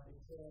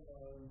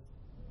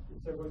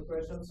 It's a good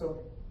question. So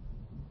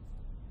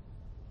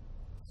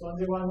on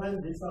the one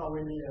hand, these are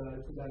really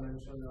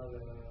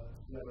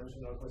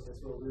two-dimensional processes.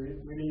 So we're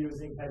really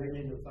using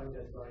heavily the fact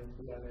that we're in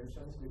 2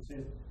 dimensions, which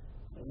is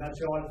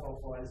natural for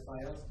forest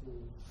fires to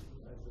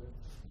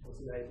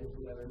consider it in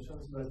 2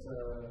 dimensions. But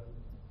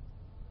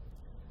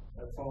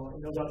for in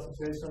other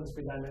situations,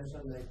 3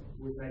 dimensions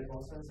would make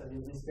more sense.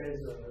 And in this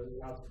case, we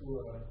have we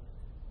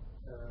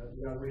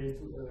are really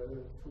too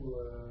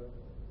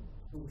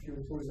few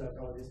tools at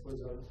our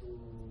disposal to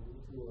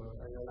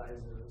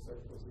analyze such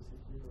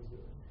processes, because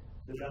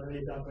the data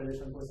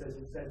interpolation process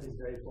itself is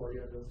very poorly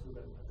understood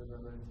at the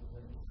moment in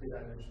 3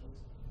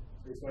 dimensions.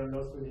 So it's well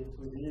understood in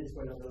 2D, it's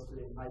well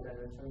understood in high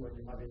dimension when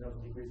you have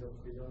enough degrees of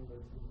freedom, but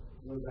in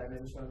low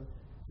dimension,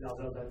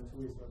 larger than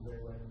 2 is not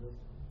very well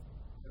understood.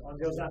 On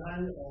the other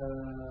hand,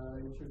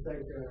 if you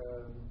take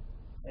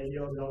any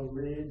other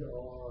grid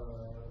or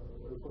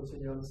a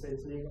continuum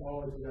setting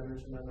or a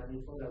 2-dimensional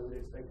manifold, I would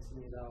expect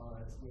similar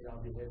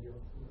behavior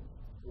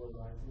to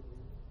arise.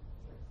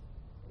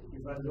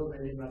 Even though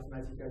maybe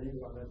mathematically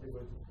we are not able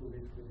to prove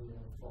it really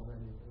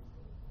formally.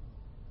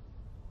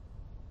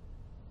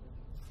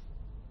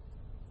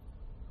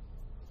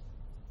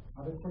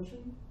 Other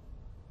question?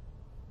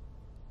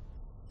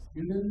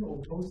 Student or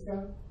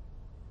postdoc?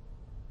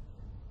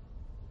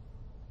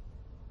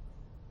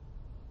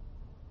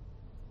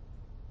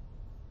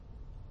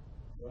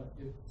 Well,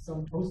 if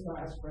some postdoc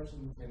asks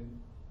questions,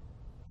 can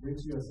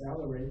reach your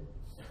salary.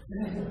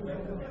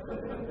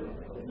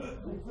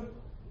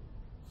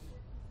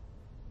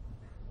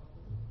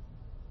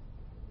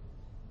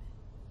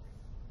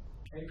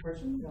 Any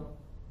questions? No.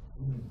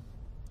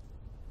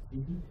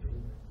 Can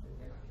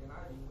I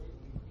increase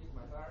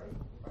my salary?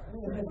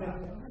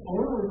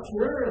 Oh,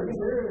 sure.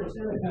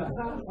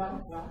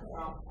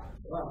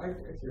 Well,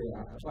 actually,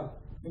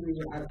 maybe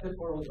I just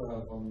follow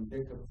from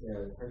Jacob's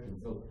question.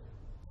 So,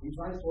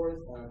 besides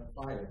forest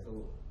fire, so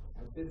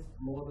this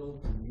model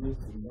can be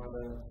used in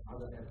other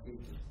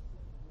applications.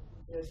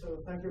 Yeah, so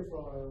thank you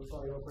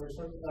for your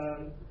question.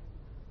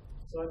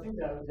 So I think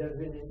that they've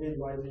been indeed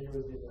widely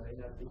used in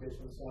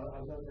applications. So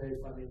I'm not very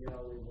familiar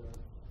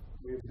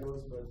with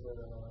those, but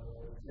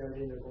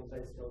clearly in the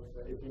context of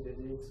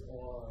epidemics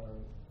or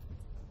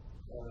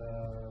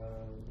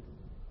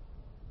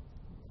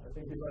I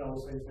think people are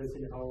also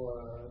interested in how,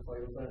 for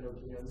example, an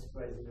opinion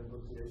spreads in the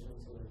population.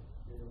 So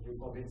you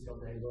convince your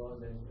neighbor,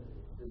 and then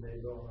the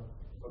neighbor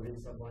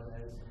convince someone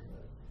else,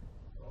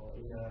 or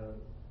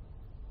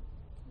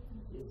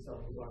in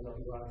some random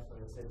graph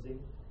setting.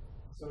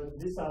 So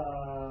these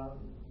are,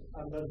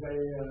 I'm not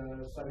very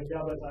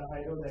familiar, but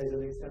I know there is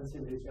an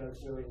extensive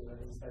literature in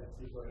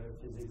statistical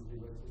physics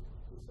devoted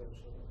to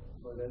such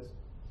models.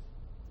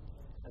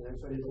 And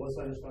actually,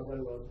 Rosa and Schwaber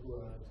were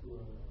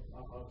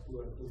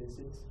to this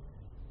it.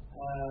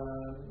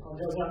 On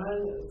the other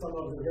hand, some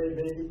of the very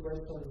basic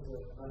questions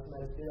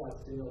mathematically are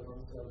still not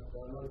answered.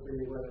 They are not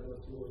really well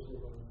understood also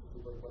from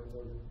people's point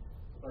of view.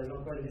 For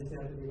example, this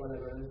theoretical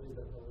evaluation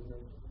that I was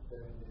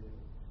mentioning,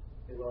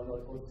 they were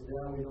not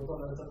considered. We don't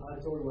understand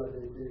at all what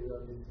the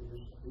equilibrium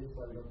distribution is,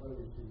 for example,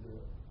 which is the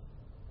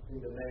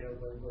main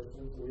open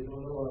question. So we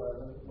don't know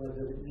what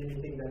the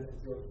limiting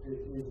density of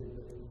space is in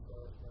the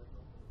forest,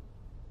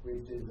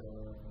 which is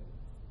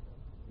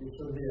It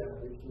should be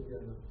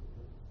understood.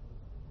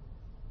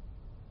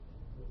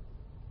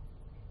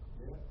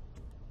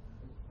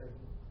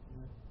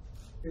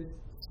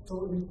 It's so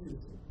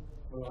interesting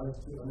for us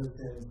to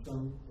understand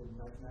some of the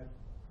mathematics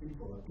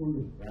people are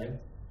doing, right?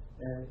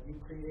 And you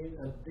create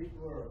a big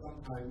world.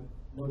 Sometimes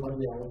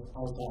nobody else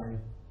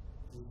outside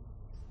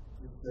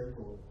this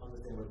circle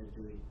understand what you're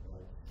doing,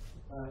 right?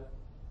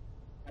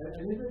 I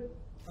never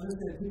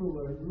understand people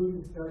were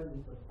really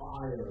studying the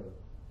fire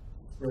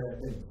spread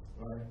thing,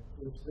 right?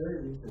 It's very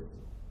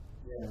interesting.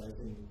 Yeah, I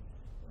think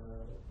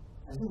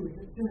we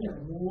can have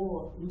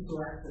more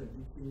interaction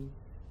between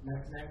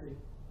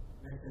mathematics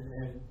and the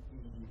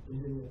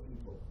engineering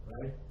people,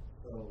 right?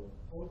 So,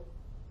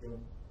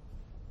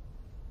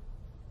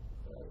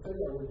 I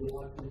would be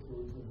happy to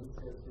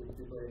discuss with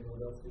people in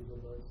other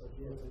fields of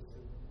study.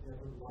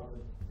 There's a lot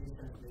of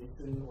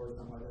translation or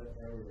some other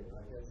area,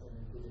 I guess, and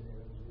including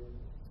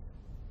engineering.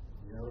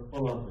 Yeah, I'll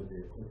follow up with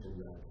the question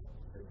that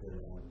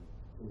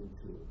doing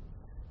too.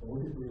 But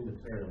what is doing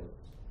materials?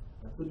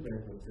 I could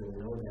mention to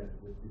know that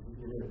the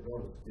engineering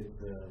approach is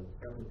the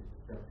faculty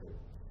structure.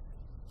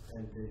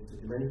 And the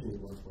dimension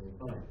is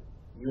 1.5.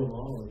 Your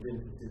model is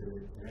interested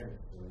in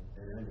kinetics or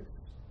dynamics.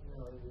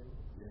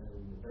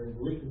 And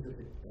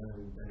relationship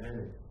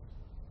dynamics.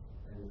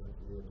 And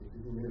if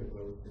you do a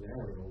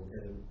scenario, we'll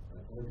get a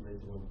four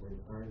dimension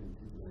 1.5 and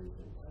two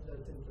dimension.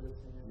 That's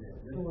interesting. Yeah.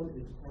 The other one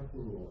is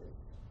partial noise.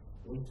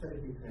 When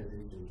studying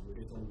transitions, we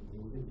can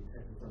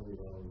detect some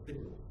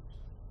signals.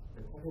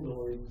 The partial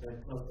noise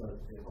that tells us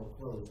how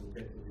close we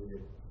get to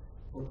the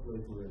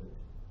population limit.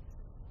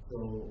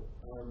 So,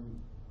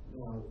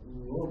 now,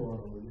 in your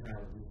model, we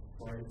have this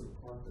price of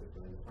process,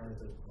 right? The price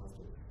of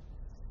process.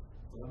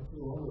 So that's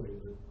the one way,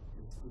 the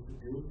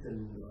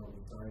distribution of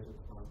the size of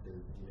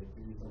process, they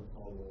give you some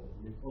follow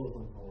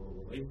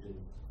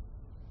relations,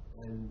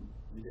 and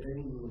with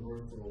any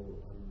universal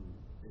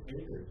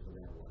behaviors for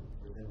that one,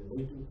 but then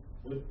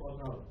we'll plot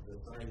out the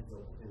size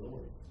of the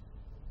noise.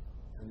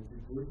 And if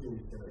you grouping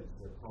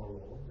the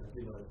follow, that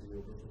gives us the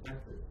universal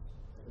factors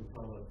that can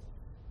tell us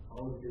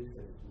how the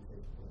distance can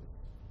take place.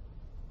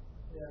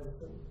 Yeah,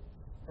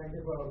 thank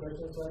you for your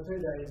question. So I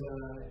think there is a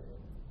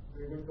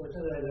very good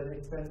question. There is an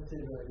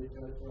extensive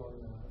literature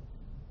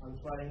on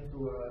trying to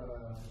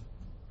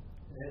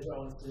measure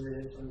on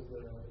simulations the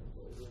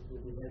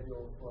behavior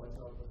of our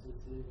processes,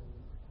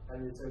 and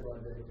we say about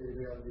the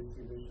equilibrium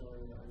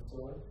distribution and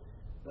so on.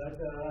 But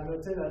I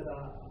would say that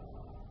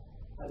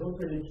I don't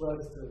really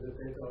trust the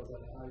papers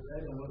I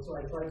read, and also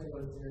I try to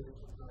estimate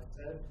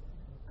myself,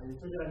 and it's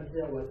really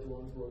unclear what you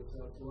want to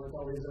observe. So what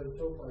our results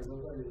show, for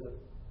example, is that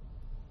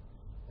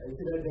if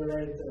you let the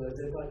rate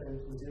delta tend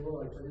to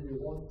 0, actually you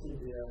won't see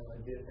the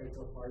effect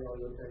of fire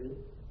locally,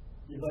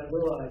 even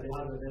though they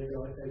have a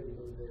negative effect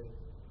because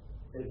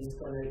they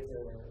disconnect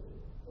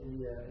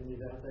any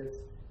vertex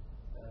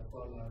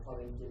from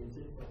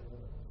infinity,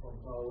 from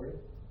far away.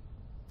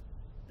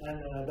 And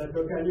but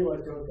locally what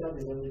you observe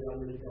is only the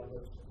harmonic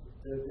approach.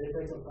 The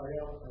effects of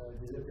fire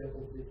disappear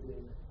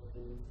completely.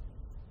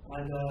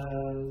 And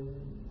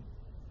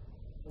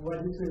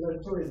what this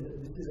result shows is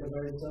this is a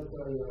very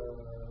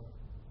subtle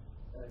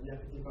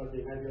near-critical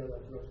behavior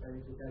that we are trying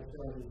to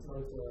capture, and it's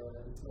not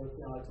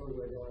clear at all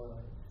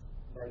whether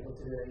by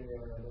considering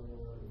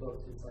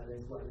box with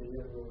silence 1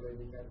 million we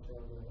already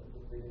capture the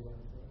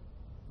relevant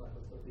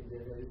macroscopic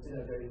behavior. It's still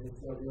a very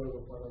distant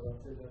level of one of our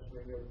studies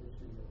showing up,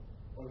 which is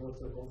almost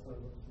a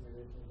constant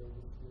simulation of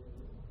this.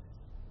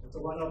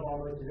 So one of our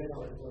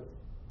motivations was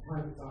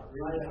time start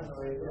really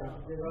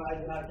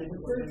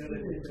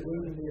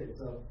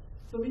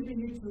so maybe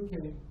you two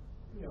can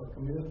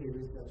communicate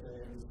with each other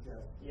and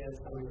discuss. Yes,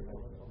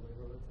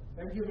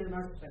 thank you very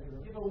much. Thank you.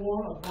 Give a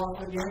warm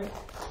applause again.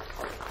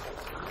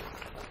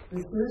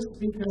 The first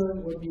speaker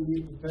will be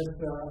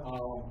Professor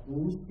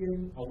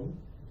Xianpeng,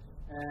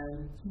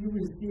 and he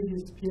received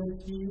his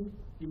PhD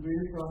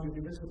degree from the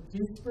University of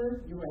Pittsburgh,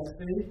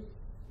 USA,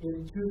 in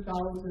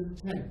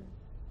 2010.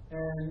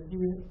 And he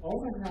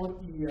also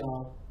held the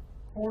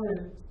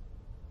current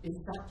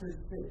instructor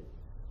state,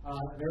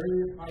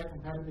 very high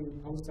competitive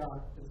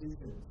postdoc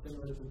position,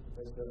 similar to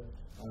Professor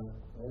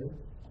Nolin,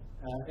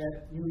 at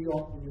New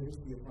York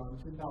University from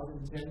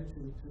 2010 to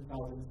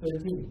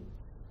 2013.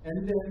 And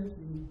then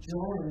he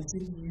joined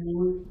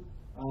CTU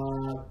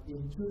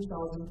in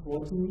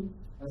 2014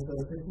 as an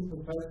assistant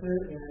professor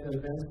and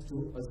advanced to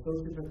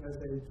associate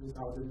professor in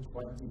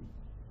 2020.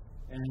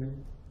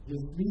 And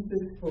his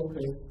research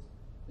focus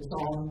is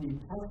on the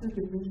partial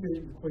differential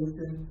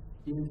equation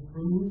in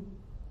fluid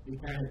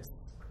mechanics.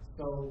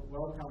 So,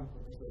 welcome,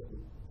 Professor.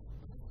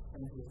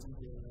 Thank you.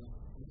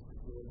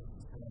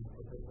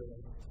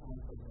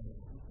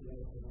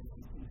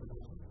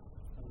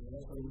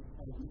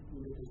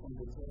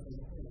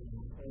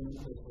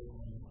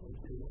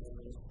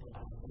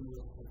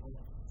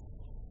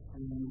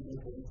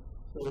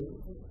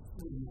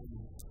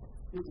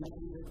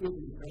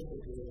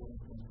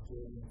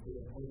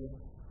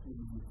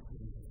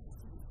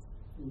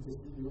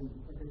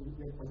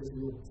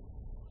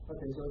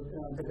 Okay, so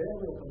today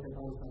we'll talk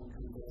about some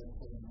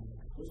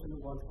recently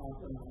was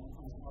after the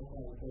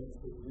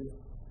year.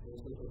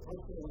 So the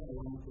first one I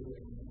want to do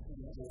is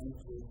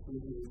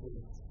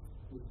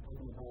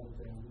talking about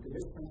the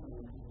distance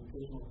and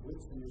communication of weight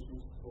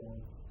solutions for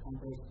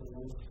complex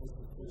noise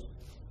classification.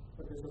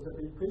 Okay, so the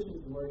equation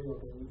is very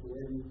graphically, so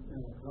let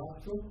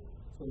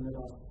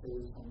us do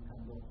some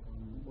kind of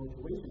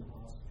motivation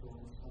task to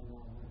understand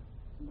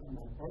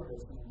my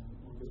progress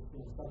on this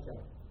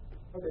subject.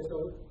 Okay, so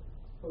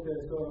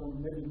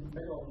maybe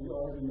many of you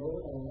already know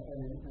a lot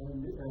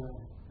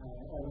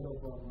of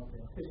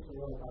history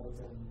about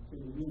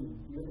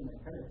using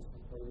mechanics.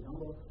 For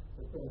example,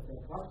 the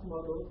class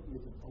model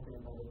is talking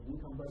about the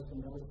incompressible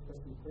noise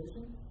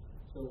classification.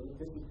 So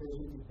this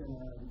equation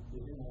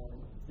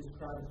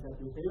describes the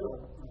behavior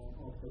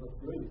of the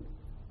fluid.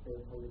 So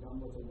for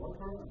example, the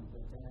water and the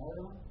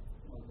air.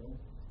 Okay.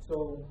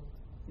 So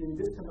in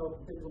this kind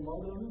of physical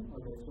modeling,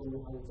 okay, so we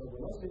have the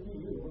velocity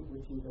U,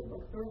 which is a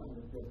vector,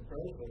 and the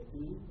pressure P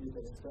is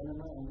a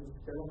scalar and the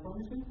scalar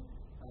function,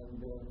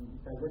 and the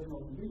direction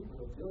of V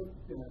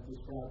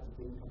describes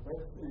the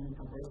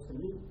compressed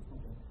fluid.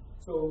 Okay.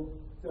 So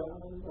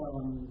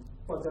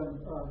for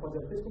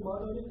the physical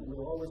modeling, we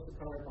always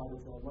clarify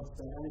what's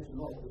the energy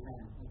loss we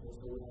have. Okay,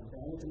 so we have the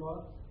energy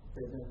loss,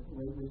 which is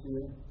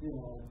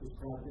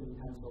described in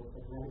terms of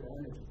the kinetic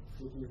energy,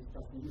 which is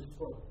just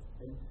useful.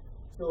 Okay.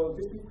 So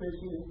this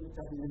equation is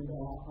just named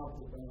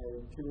after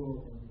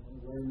two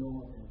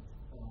well-known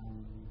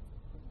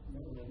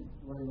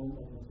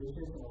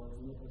mathematicians or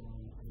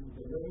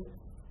engineering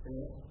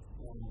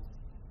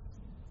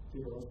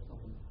figures.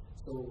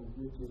 So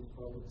which is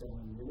called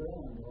Navier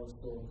and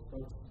also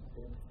Stokes.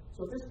 Okay.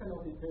 So this kind of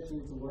equation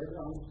is very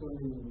understood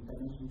in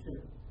dimension 2.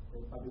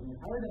 Okay. But in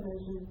higher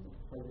dimension,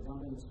 for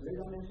example, in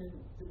 3 dimensions,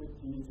 which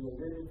is a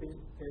very big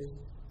case,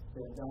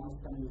 the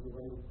understanding is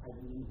very quite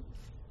unique.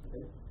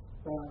 Okay.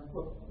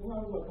 When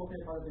we're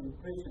talking about the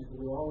equations,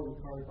 we always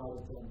carry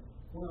out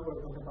when we're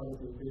talking about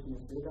the equation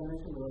in 3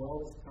 dimensions, we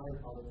always carry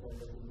out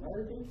the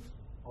singularity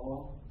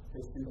or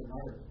the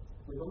singularity.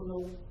 We don't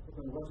know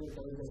whether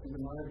there is a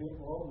singularity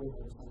or we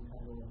have some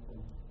kind of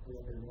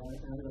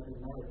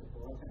singularity for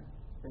Latent.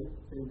 Okay,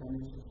 3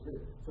 dimensions 3.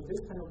 So this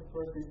kind of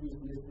first is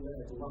listed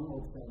as one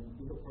of the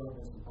bigger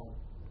problems about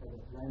the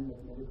line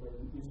of medical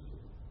institute.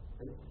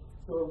 Okay.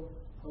 So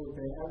I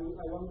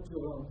want to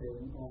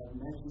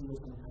mention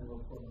some kind of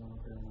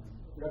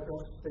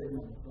reference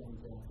statement from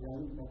the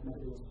line of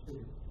medical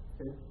institute.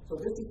 Okay. So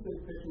this is the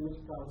equation which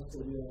tells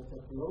the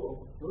flow of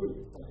fluid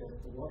such as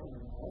the water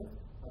and air,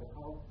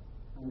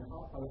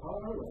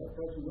 however,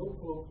 there's no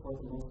proof for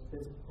the most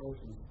basic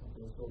portions.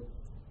 Okay, so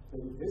the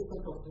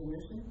existence of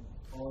solution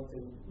or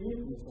the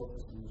uniqueness of the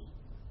solution.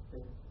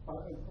 Okay,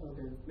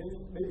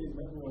 maybe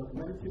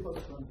many people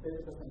from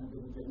physics and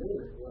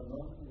engineering will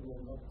not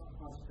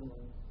asking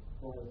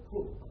for a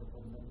proof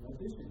for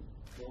mathematician.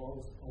 They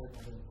always call it a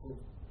proof.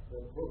 The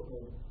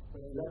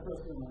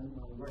reference and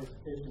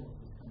verification of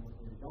this kind of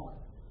result.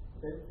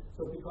 Okay,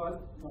 so because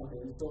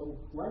so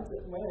why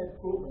I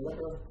prove a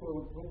reference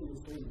proof is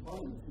so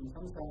important in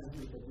some sense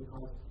is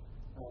because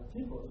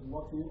people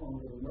working on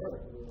the nerve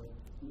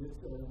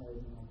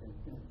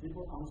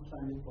people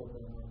understanding from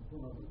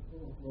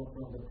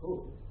the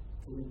proof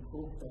to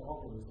improve the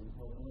algorithm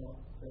or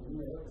the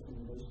linear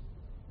simulation.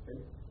 Okay,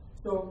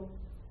 so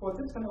for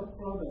this kind of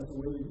problems,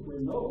 we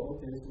know so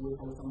we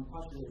have some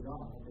partial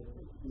result. Okay,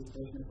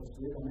 especially for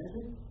 3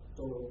 dimensions.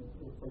 So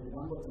for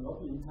example, the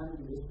not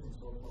intended distance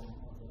of the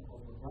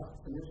class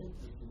solution,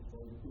 which is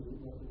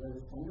very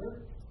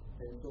standard.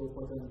 Okay, so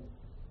for the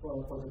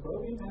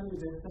global intended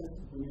distance,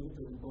 we need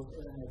to impose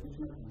an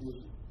additional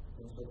condition.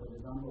 Okay, so for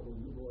example, we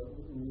need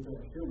to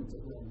assume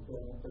that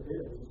the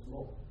data is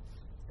small.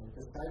 Okay,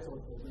 the size of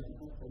the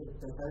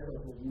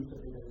user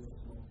data is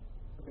small.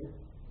 Okay.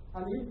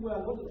 And if we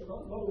are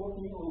not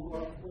working on,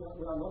 we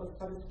are not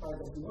satisfied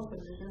with small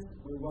solutions,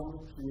 we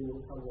want to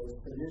have a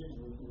solution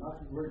which is not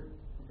work.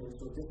 Okay,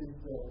 so this is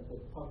the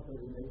part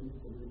that related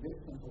to the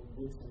resistance of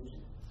weight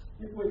solution.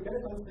 If we get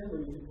something,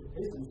 we need to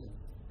pay something.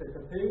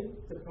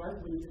 The price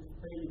we need to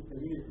pay is the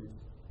linearity.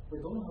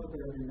 We don't have the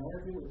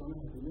linearity, we don't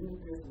have the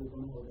linearity, we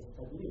don't have the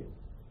stability.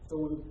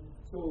 So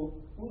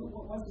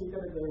once we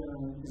get the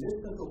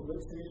resistance of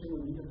weight solution, we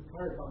need to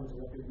clarify the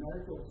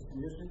linearity of the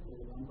solution, for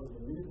example,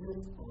 the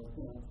linearity or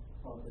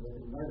the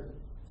linearity.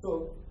 So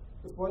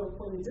for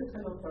this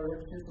kind of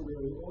directions, we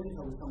only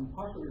have some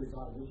partial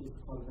result, which is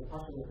called the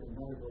partial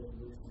linearity of the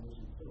weight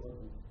solution.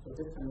 So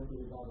this kind of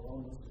result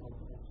almost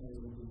actually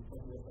will be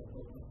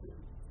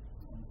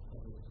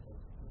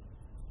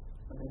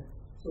okay.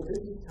 So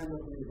this is kind of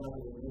the result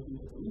in relation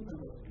to the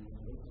incompressible.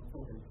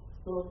 Okay.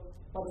 So,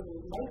 but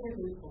my case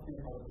is talking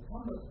about the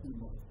compressible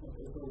mode.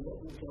 Okay.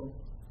 So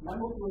my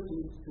motive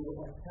is to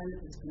extend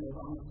this kind of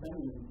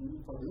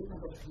understanding for the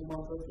incompressible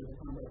mode to the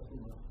compressible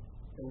mode.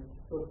 Okay.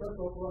 So first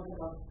of all, I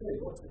must say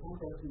what the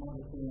compressible mode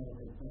is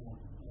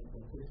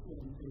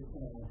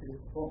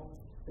perform.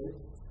 Okay.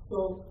 So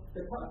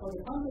for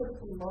the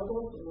compressible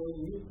model,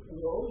 we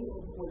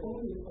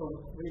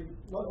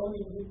not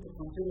only need to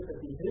consider the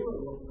behavior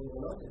of the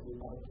velocity,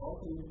 but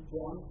also need to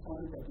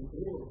understand the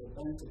behavior of the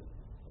density.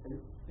 Okay?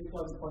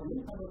 Because for the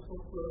kind of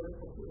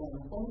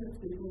formula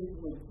speaking, if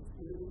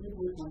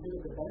we consider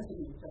the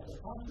density of the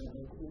function,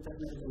 it can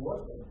make it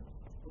work.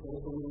 Okay,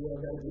 so we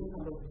are getting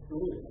kind of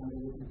fluid, and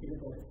we consider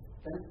the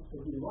density to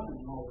be one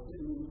in our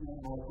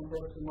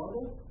compression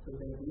model, so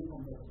there is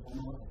kind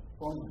of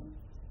formula.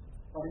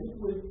 But if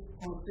we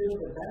consider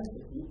the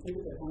density,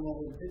 take the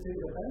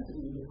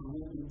density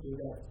into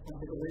the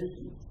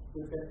consideration,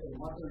 we get a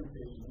matter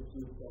equation, which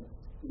is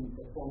in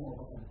the form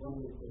of a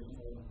quantity equation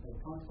or a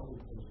transport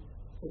equation.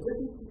 So this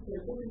is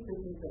the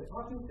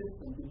talking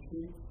system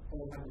between a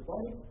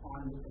hyperbolic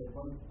and the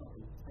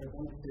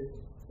hyperbolic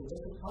system. So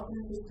this is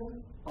talking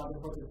system, but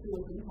for the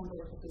CO2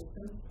 conversion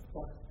system,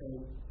 that's a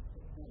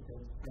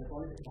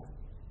hyperbolic type.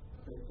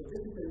 Okay, so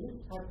this is the new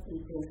type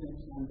equation,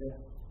 and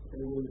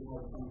they will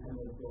have some kind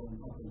of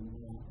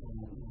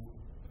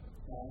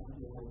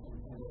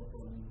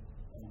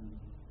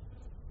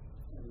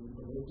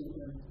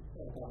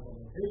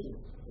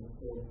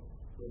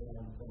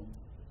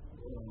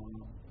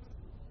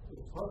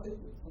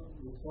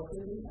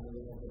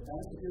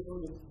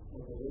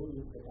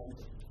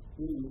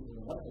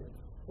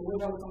So we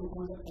have some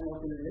kind of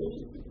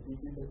relationship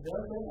between the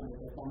pressure and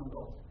the common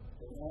goal,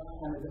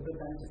 and the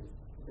density.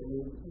 So we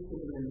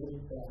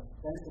relate the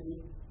density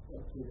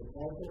to the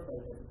pressure by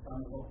the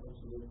common goal,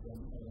 which is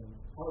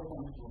power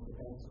function of the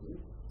density.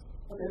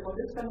 Okay, for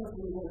this kind of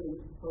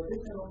equation,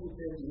 consider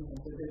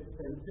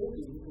the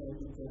utility is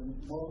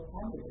more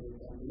complicated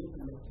than the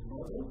kind of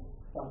model.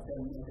 But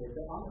then,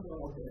 the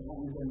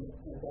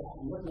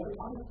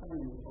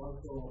understanding is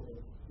also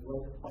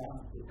work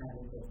far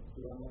behind the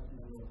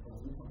development of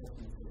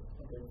information.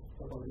 Okay,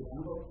 so for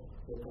example,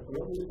 the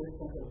global distance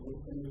of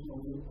information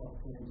use of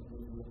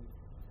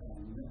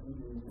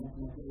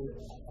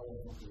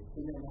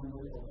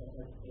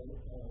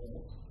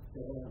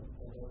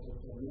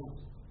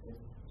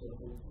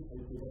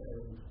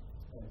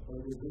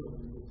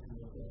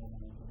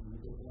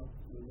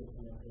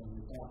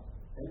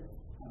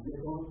and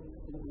we're going to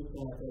look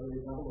at the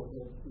result of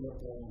the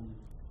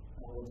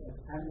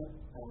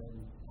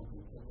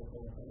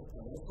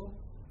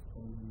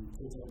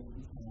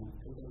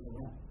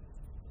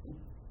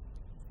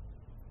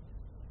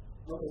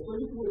Okay, so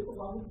if we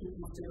want to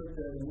consider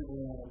the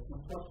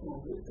construction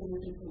of this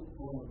solution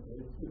component,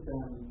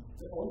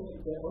 the only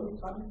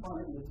starting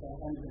point is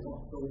energy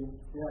loss. So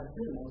there are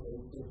two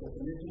models, the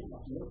definition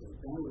of losses,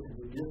 then we can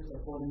reduce the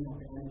volume of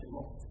the energy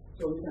loss.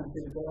 So we can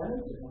see the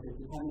energy of it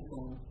depends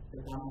on the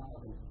gamma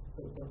of it.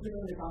 So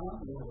particularly the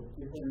gamma, we have a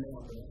different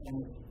of the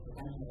energy,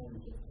 potential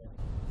energy.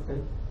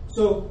 Okay.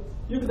 So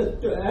if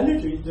the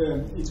energy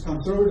is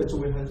conserved, so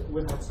we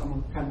have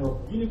some kind of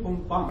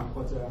uniform bound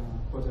for the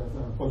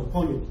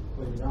quantity.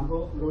 For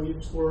example, rho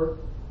U squared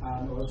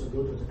and also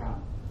rho to the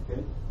gamma.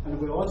 Okay. And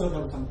we also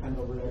have some kind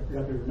of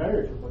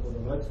regularity for the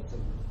velocity.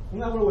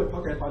 Whenever we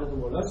talk about the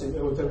velocity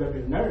or the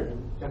regularity,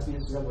 just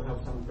means that we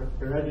have some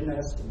gradient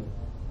estimate.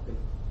 Okay.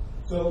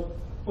 So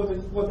for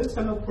this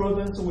kind of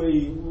problems,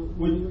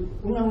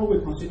 whenever we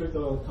consider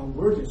the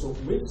convergence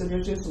of weak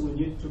solutions, we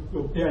need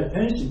to pay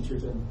attention to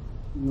the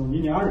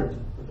nonlinearity.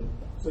 Okay.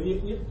 So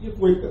if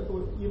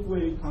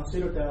we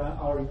consider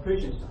our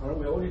equations,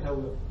 we only have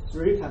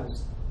 3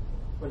 terms.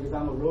 For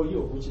example, rho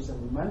U, which is a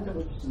momentum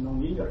which is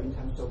nonlinear in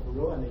terms of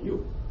rho and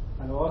U,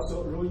 and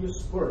also rho U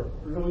squared.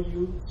 Rho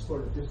U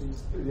squared, this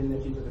is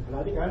related to the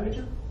kinetic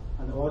energy,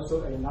 and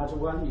also another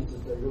one is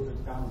the rho to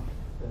the gamma,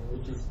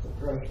 which is the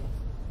pressure.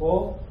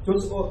 All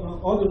those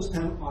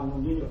terms are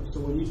nonlinear,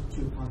 so we need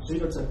to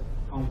consider the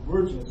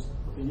convergence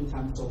in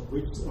terms of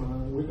weak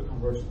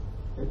convergence.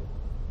 Okay?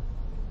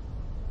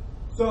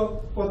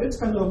 So for this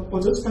kind of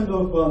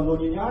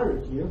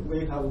nonlinearity,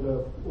 we have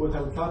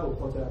trouble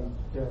for the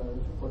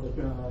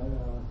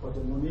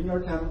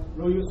nonlinear term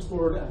rho U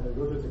squared and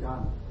rho to the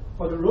gamma.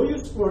 For the rho U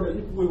squared,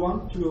 if we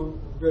want to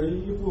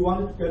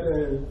get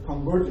a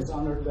convergence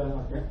under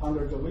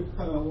the weak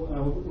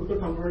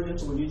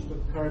convergence, we need to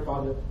care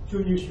about 2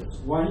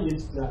 issues. One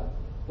is the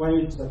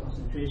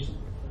concentration,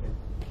 okay,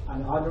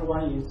 and the other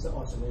one is the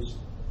oscillation.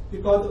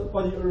 Because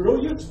for the rho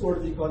U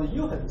squared, because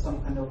you have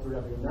some kind of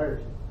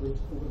regularity, which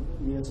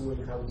means we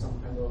have some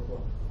kind of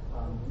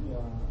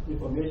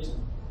information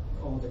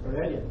on the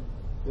gradient.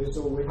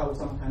 So we have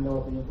some kind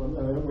of we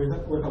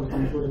have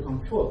some good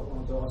control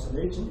on the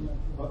oscillation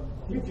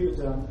due to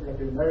the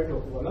regularity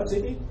of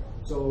velocity.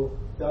 So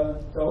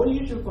the only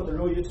issue for the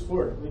rho U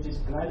squared, which is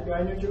kinetic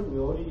energy, we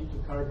only need to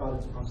care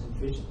about the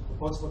concentration, the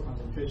possible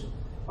concentration.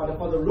 But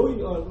for the rho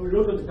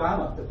to the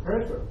gamma, the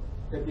pressure,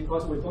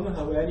 because we don't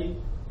have any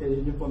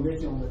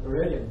information on the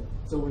gradient,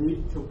 so we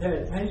need to pay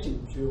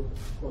attention to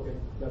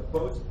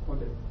both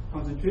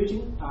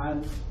concentration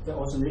and the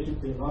oscillation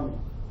phenomena.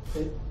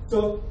 Okay?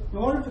 So in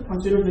order to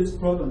consider this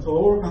problem, to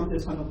overcome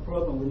this kind of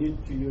problem, we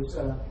need to use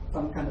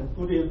some kind of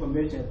good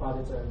information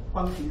about the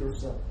function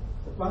yourself.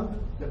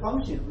 The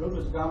function rho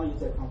to the gamma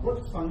is a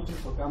converged function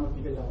for gamma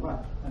bigger than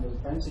 1, and the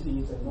density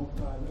is a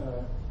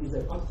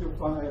positive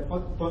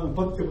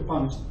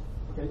function.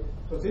 Okay,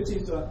 so this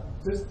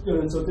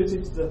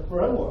is the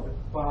framework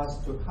for us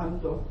to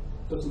handle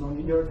just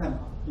nonlinear time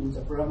in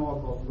the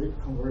framework of weak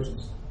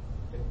convergence.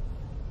 Okay.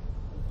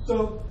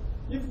 So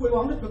if we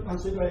wanted to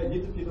consider a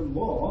little bit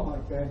more,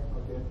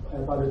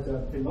 about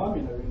the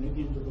phenomena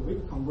relating to the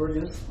weak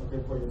convergence,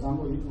 for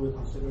example, if we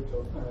consider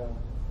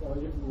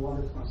if we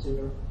wanted to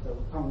consider the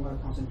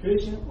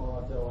concentration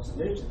or the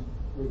oscillation,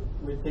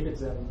 we take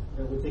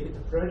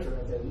the pressure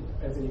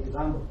as an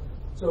example.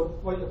 So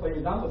for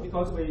example,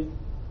 because we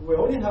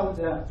only have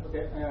the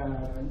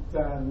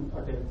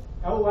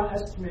L1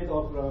 estimate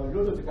of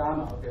root of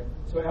gamma.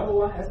 So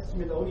L1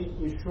 estimate only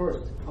ensures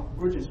the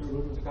convergence of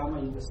root of gamma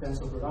in the sense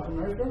of production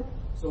measure.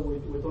 So we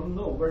don't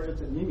know whether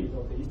the limit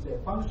of is a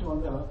function or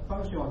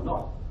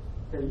not.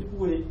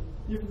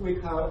 If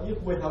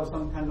we have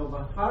some kind of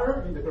a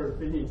higher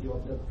integrability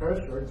of the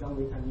pressure, then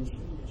we can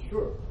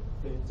ensure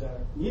that the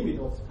limit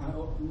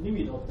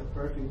of the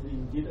pressure is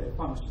indeed a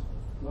function,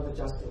 not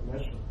just a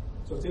measure.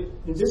 So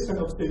in this kind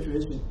of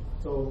situation,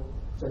 so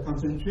the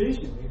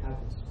concentration may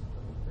happen.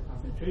 The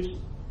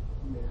concentration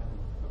may happen.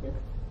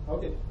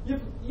 Okay.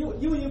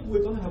 Even if we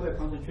don't have a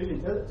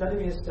concentration, that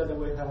means that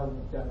we have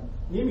the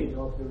limit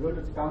of the root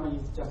of gamma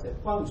is just a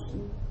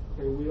function.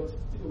 Okay,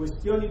 we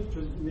still need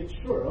to make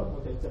sure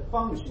the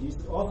function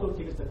is also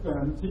takes the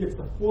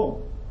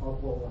form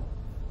of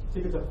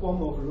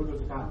root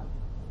of gamma.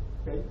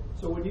 Okay,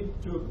 so we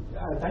need to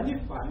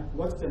identify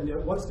what's the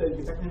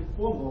exact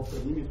form of the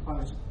limit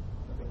function.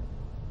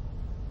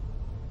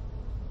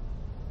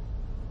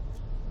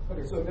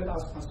 Okay, so let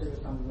us consider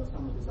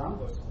some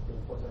examples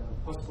for the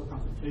possible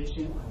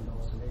concentration and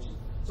oscillation.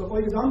 So for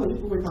example,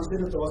 if we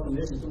consider the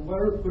oscillation, so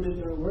very good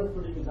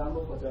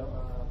example for the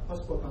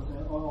possible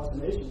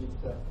oscillation is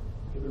the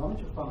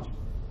trigonometric function.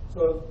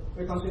 So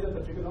we consider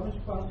the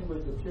trigonometric function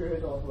with the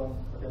period of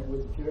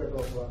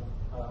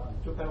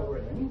 2 pi over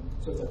n.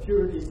 So the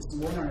period is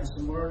smaller and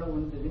smaller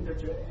when the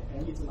integer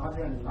n is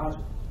larger and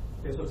larger.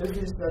 Okay, so that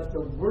means that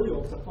the value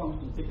of the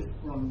function takes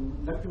from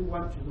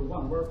 -1 to the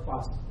 1 very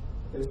fast.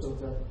 Okay, so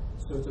the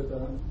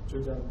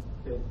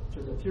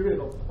period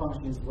of the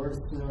function is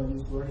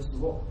very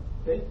small.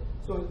 Okay,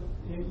 so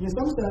in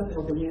some sense,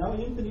 in our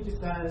infinity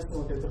sense,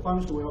 the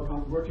function will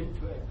convert it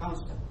to a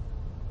constant.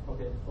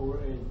 Over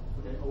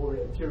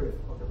a period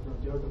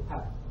from 0 to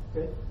pi.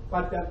 Okay,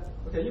 but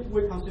if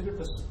we consider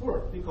the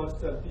square, because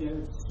the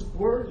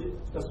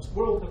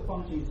square of the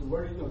function is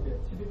very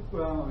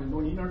typical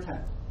nonlinear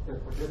time, the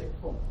quadratic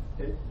form.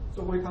 Okay,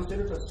 so we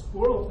consider the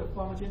square of the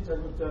function.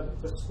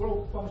 The square of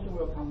the function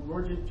will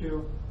converge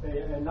into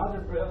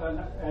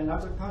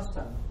another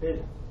constant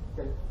beta.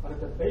 Okay, but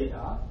the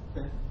beta,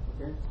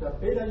 the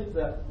beta is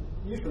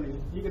usually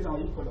bigger than or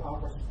equal to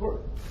alpha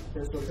squared.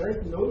 Okay, so there is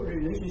no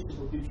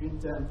relationship between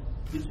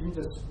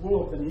the square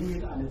of the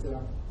limit and the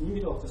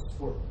limit of the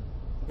square.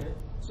 Okay,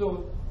 so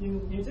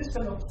in this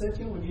kind of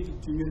setting, we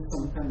need to use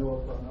some kind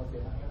of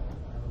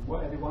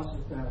more advanced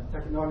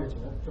technology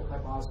to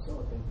help us to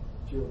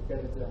get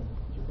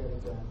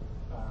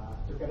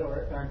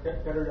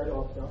rid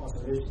of the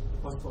oscillation, the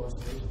possible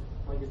oscillation.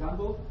 For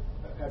example,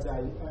 as I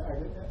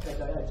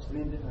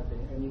explained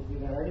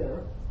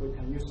earlier, we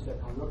can use the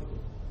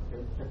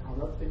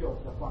conductivity of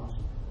the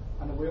function,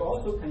 and we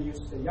also can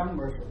use the Young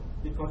measure,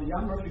 because the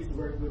Young measure is a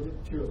very good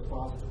tool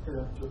for us to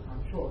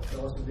control the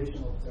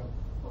oscillation of the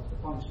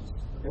functions.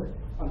 Okay,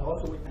 and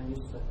also we can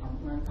use the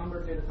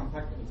converted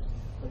compactness.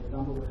 For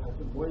example, we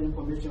have more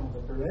information on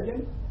the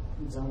gradient,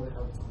 and then we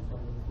have some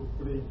kind of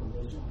good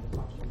information on the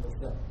function of the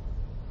cell.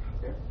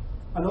 Okay,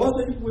 and also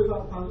if we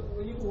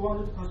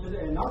wanted to consider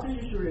another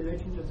issue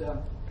relating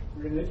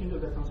to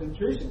the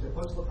concentration, the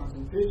possible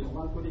concentration,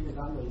 one good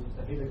example is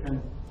the Haidt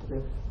cannon.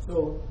 Okay,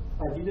 so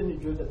I didn't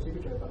use the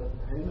picture, but the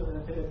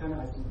Haidt cannon,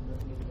 I think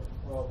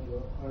all of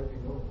you already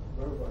know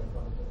very well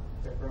about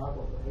the graph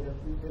of the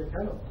Haidt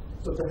cannon.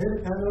 So the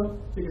Haidt cannon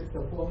takes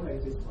the form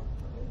like this one.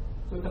 Okay?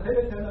 So the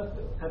Haidt cannon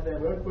has a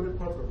very good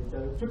property.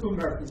 The triple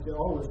merit is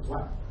always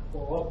 1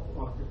 for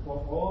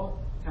all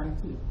time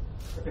t.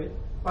 Okay,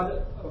 but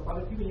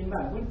keep in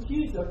mind when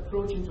t is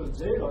approaching to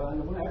 0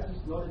 and when x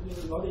is not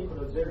equal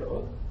to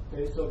 0,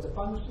 okay, so the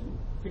function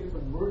takes the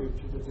value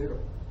to the 0.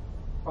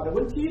 But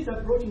when t is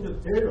approaching to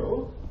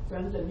 0,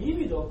 then the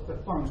limit of the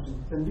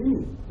function, the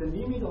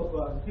limit of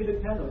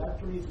Haidt cannon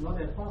actually is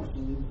not a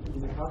function in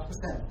the classical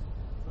sense.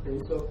 Okay,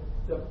 so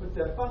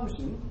the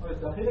function,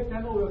 the Haidt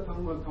cannon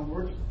will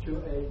convert to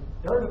a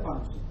delta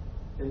function,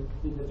 okay,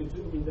 in the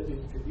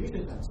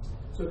distribution sense.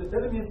 So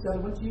that means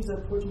that when t is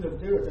approaching the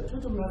 0, the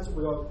total mass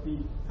will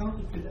be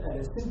constituted at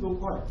a single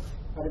point.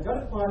 At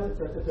that point,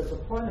 the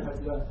point has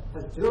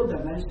 0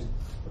 dimension.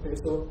 Okay,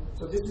 so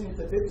this means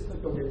that the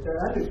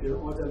attitude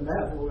or the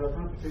map will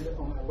concentrate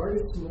on a very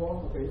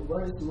small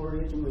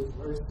region with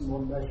very small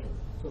measure.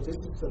 So this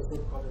is the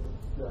so-called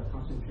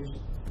concentration.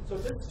 So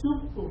these two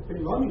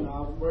phenomena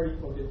are very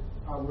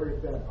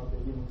bad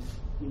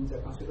in the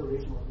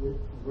consideration of weak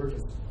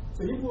convergence.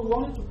 So if we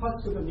wanted to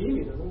pass to the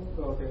limit,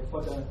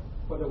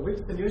 for the weak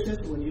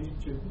solutions, we need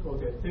to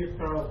take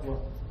care of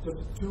just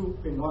two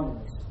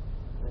phenomena.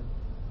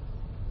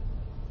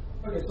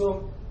 Okay,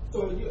 so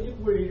if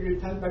we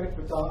return back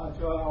to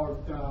our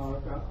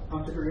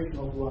consideration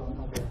of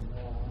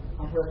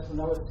complex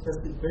level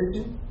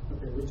specification,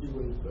 okay,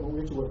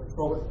 which was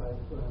solved by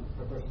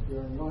Professor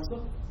Pierre and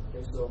also.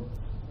 Okay, so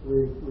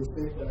we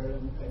think there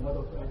a lot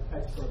of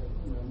experts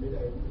made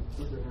a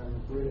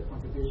great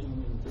contribution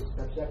in this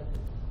subject.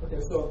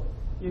 Okay, so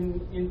in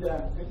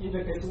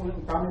the case when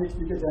gamma is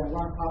bigger than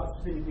one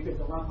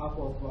half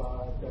of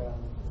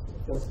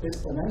the space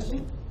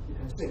dimension, you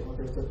can say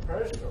okay, the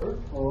pressure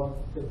or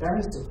the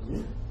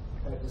density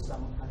has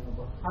some kind of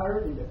a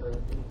higher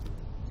interactivity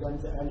than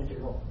the energy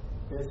law.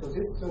 Okay, so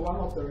this is one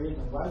of the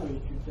reasons why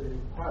we should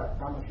require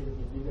gamma should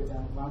be bigger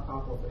than one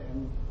half of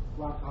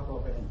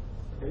n.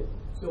 Okay,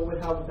 so we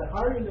have the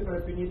higher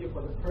interactivity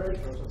for the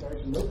pressure, so there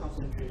is no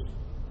concentration.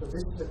 So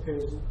this is the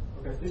case.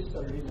 Okay, this is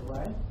the reason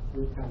why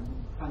we can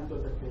handle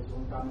the case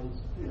when gamma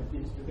is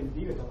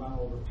bigger than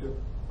 1/2.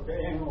 Okay,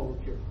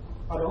 n/2.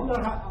 But on the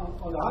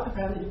other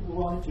hand, if we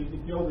want to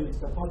deal with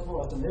the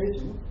possible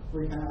oscillation,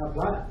 we can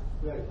apply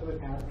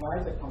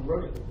the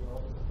convertibility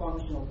of the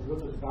function of the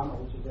root of gamma,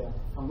 which is a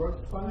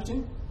converted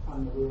function,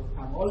 and we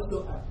can also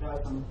apply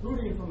some good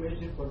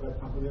information for the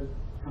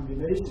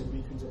combination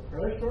between the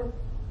pressure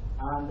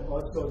and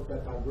also the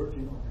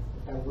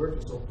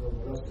divergence of the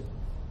velocity.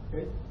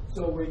 Okay,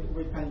 so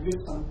we can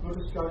use some good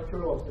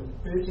structure of the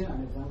equation,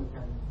 and then we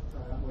can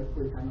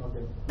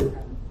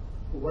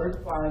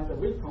verify the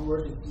weight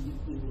convergence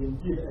is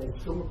indeed a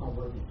Schumann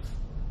convergence.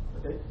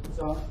 Okay,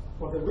 so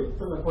for the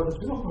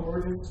Schumann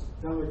convergence,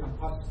 then we can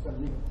pass the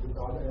limit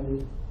without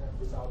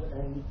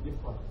any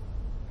difficulty.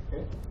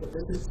 Okay, so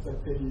this is the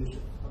key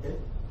issue. Okay,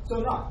 so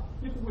now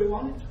if we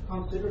want to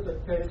consider the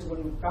case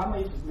when gamma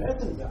is less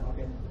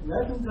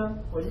than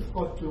or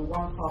equal to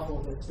 1/2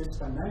 of the space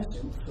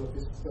dimension, so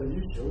this is the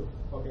issue.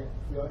 Okay,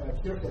 we will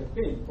appear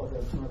again for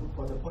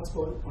the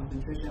possible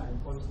concentration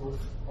and possible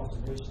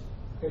oscillation.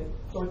 Okay,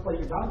 so for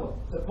example,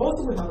 suppose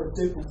we have a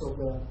sequence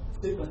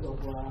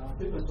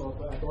of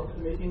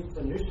approximating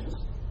solutions.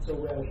 So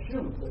we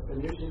assume the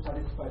solution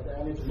satisfies the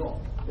energy law.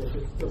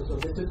 Okay, so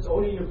this is the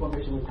only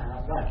information we can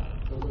apply.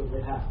 So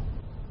we have.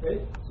 Okay,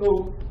 so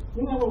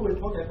whenever we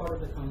talk about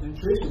the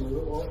concentration, we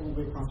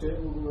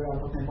are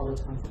talking about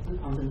the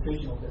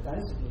concentration of the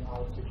density in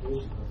our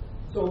situation.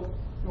 So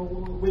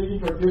we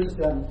introduce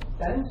the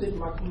density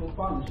maximum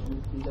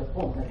function in the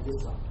form like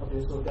this one.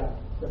 Okay, so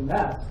the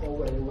mass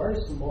over a very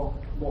small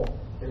mole.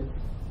 Okay,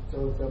 so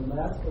the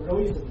mass rho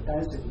is the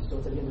density, so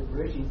the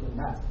integration is the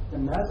mass. The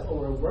mass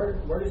over a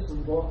very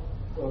small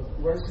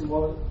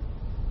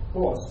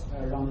force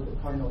around the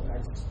point of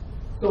x.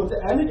 So the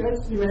energy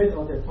estimate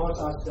tells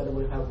us that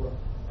we have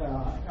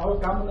L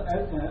gamma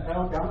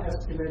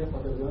estimate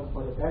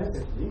for the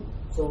density.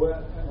 So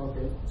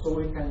so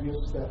we can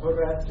use the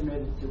Hertz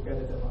estimate to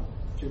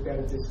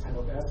get this kind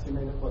of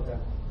estimate for the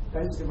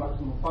density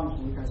maximum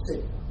function. You can see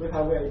we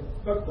have a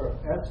vector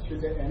s to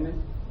the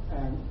n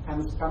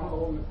times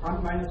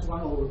gamma minus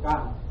 1 over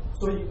gamma.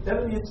 So that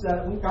means that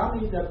when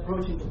gamma is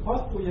approaching to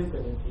positive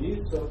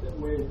infinity, so that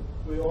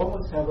we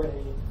almost have a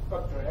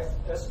vector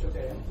s to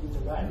the n in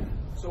the line.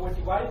 So we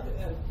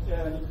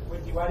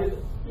divided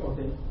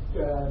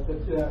the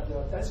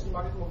density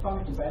maximum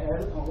function by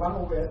 1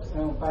 over s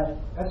by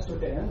s to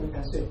the n. We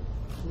can see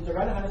in the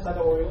right hand side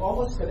we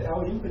almost get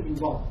L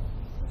infinity 1.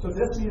 So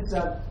this means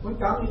that when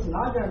gamma is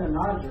larger and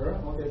larger,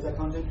 the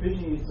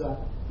concentration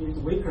is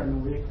weaker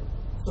and weaker.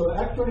 So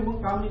actually,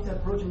 when gamma is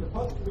approaching the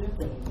positive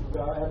infinity, we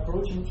are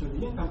approaching to the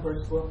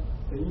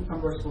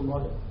incompressible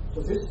model.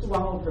 So this is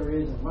one of the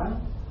reasons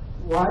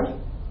why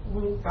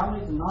when gamma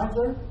is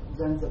larger,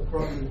 then the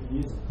problem is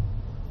easier.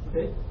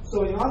 Okay.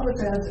 So in other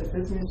sense,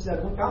 this means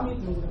that when gamma is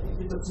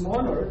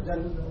smaller, then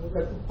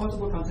the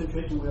possible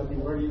concentration will be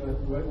very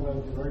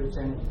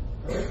challenging.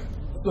 Okay.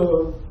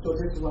 So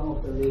this is one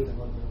of the reasons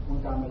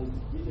when gamma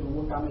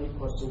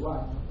equals to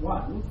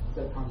 1,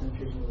 the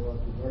concentration will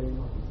be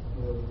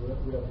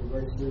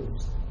very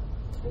serious.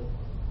 Okay.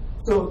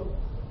 So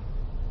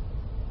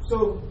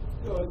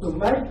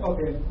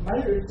my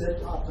research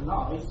up to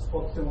now is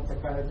focusing on the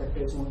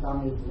case when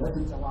gamma is less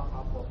than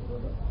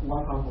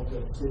 1/2 of the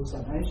space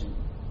dimension.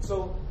 So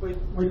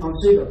we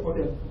consider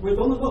we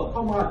don't know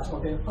how much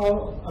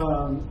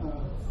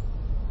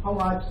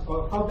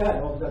how bad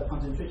of the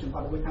concentration,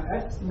 but we can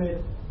estimate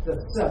the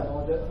cell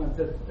or the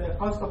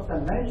cost of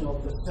dimension of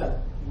the cell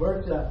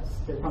where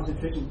the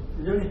concentration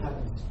really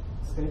happens.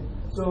 Okay,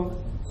 so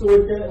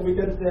we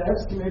get the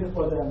estimate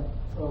for the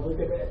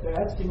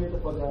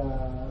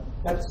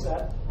depth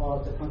set or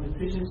the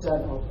concentration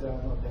set of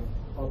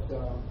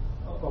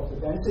the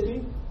density,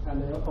 and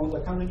on the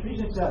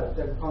concentration set,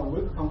 the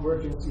weak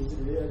convergence is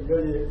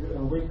really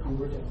weak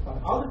convergence. But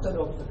outside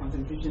of the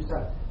concentration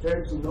set,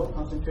 there is no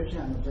concentration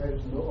and there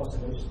is no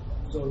oscillation.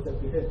 So the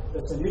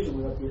solution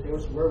will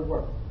behave very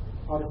well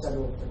outside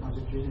of the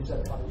concentration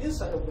set. But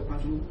inside of the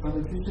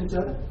concentration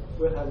set,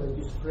 we have a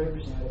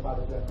description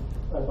about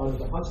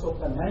the possible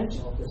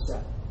dimension of the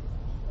set.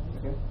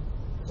 Okay.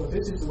 So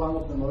this is one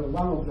of the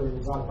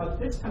results. But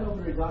this kind of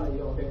result is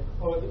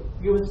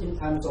given in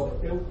terms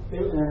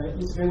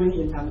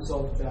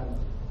of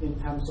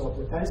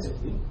the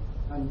density,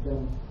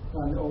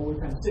 or we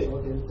can say,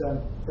 okay,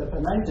 the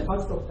dimension,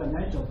 positive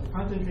dimension of the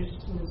concentration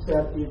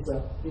step is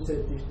a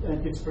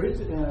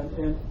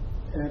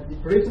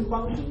dispersion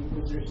function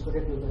with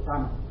respect to the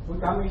gamma. When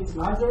gamma is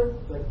larger,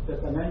 the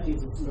dimension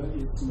is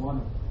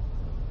smaller.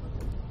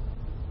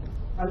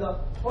 And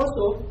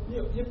also,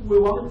 if we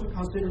wanted to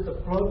consider the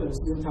problems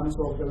in terms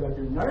of the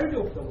regularity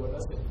of the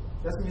velocity,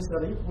 that means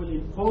that if we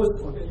impose,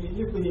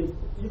 if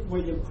we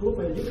improve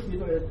a little bit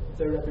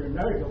the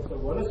regularity of the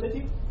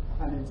velocity,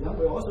 and then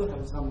we also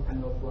have some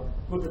kind of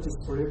good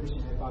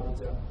description about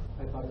the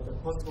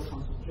possible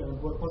concentration,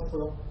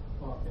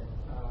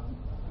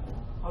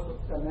 possible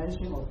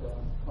dimension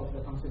of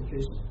the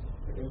concentration.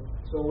 Okay,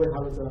 so we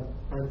have the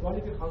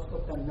parabolic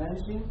Hausdorff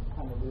dimension,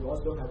 and we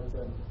also have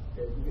the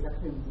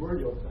effective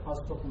value of the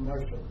Hausdorff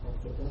measure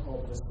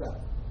of the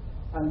step.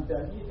 And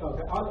on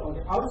the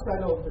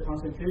outside of the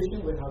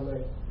concentration, we have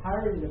a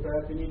higher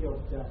variability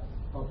of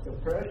the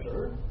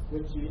pressure,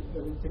 which is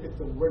the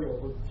value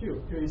of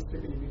Q. Q is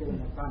typically bigger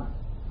than gamma.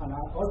 And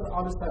also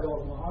outside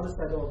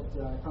of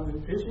the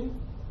concentration,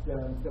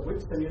 the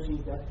width solution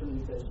is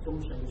actually the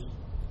strong solution.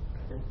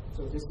 Okay,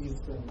 so this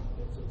is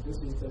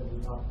the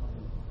result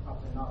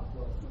up and up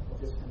for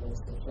this kind of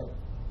structure.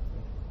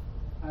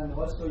 And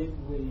also, if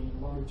we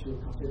wanted to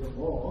consider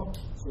more,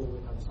 so we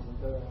have some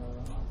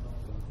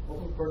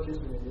open purchase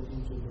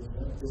relating to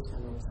this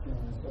kind of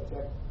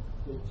subject.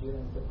 Which,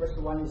 the first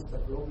one is the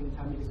global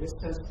time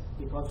existence,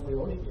 because we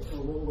only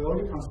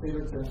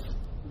consider the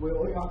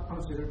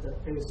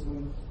case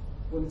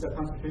when the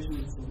concentration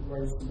is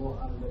very small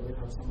and we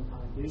have some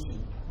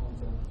condition on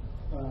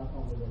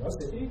the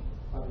velocity.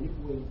 If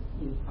we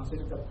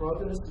consider the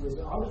problems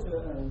without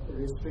the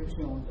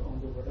restriction on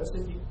the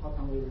velocity, how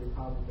can we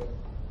recover the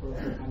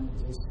global time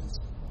existence?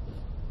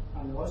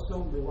 And also,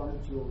 we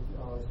wanted to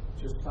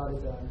study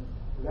the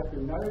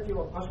regularity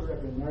or partial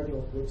regularity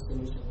of wave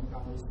solution when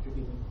gamma is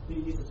tricky.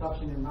 It is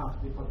sufficient enough,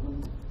 because when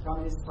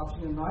gamma is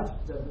sufficient enough,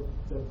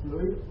 the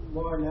fluid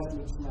more or less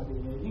looks like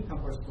an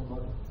incompressible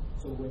model.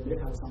 So we may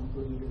have some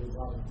good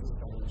result in this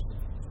direction.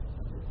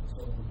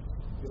 So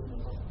this is my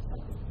talk.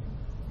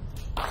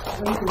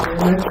 Thank you very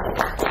much.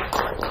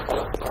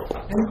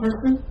 Any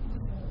question?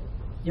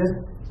 Yes.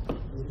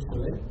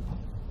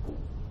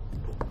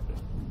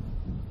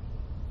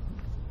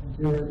 Thank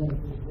you very much.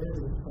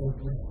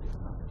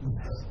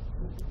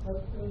 At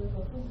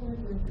some point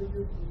we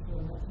introduced this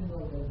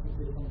maximal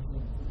density function,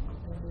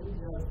 and we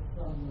have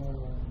some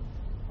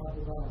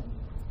upper bound.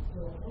 So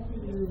how do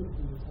you use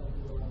this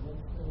upper bound?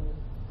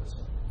 This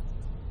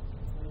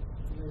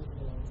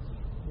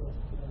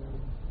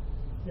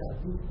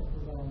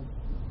upper bound.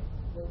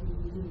 What do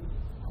you use?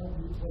 How do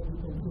you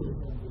compute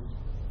on this?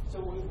 So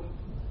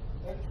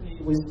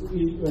we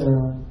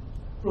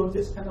from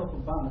this kind of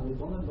bound, we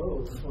don't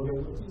know, so it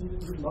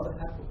is not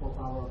helpful for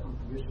our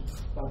computation.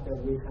 But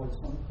we have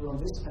some, from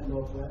this kind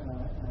of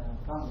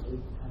bound, we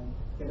can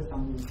get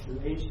some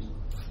intuition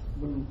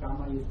when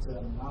gamma is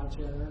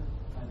larger,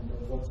 and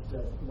what's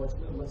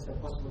the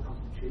possible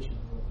concentration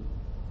will be.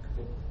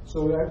 Okay.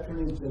 So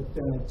actually, the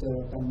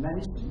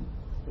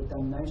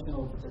dimension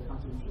of the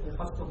concentration, the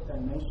Hausdorff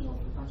dimension of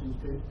the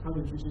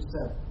concentration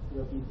set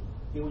will be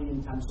given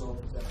in terms of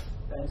the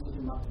density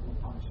maximum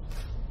function.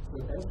 The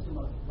density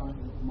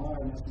function more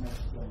or less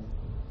matches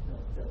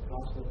the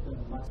class of the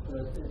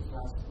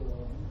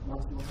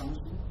maximum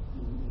function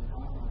in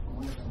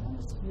harmonic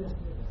analysis. Yes.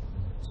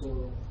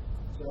 So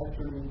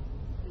actually,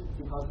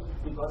 because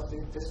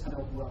this kind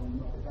of the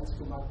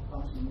density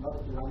function is not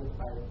derived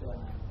by the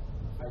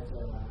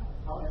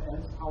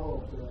power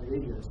of the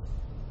radius.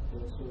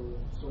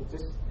 So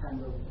this kind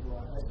of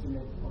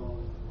estimate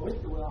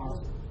will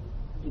ask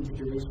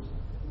integration.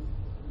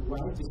 Why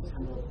this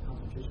kind of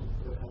concentration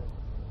will help?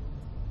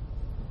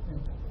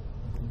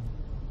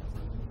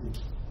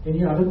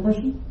 Any other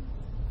question?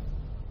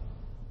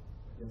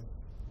 Yes.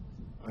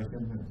 I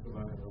can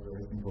provide a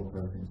very simple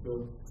question.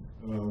 So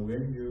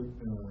when you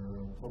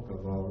talk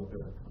about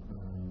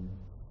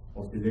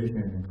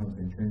oscillation and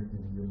concentration,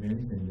 you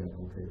mentioned that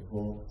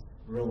for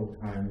rho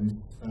times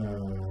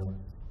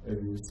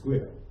u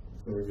squared.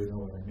 So you know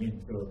what I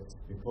mean. So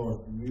because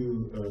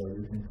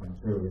you can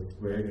control its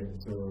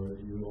gradient, so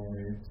you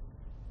only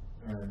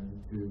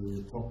to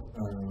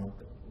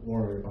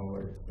worry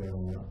about its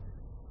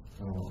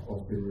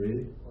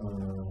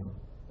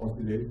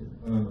oscillation.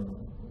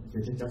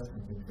 It's just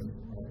concentration,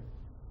 right?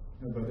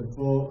 But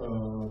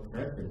for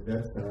practice,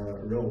 that's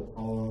rho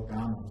power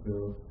gamma.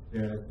 So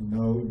there's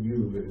no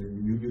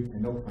you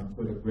cannot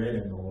control the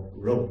gradient of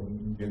rho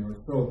in general.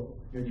 So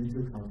you need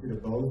to consider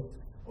both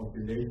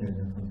oscillation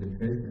and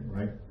concentration,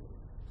 right?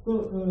 So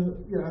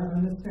yeah, I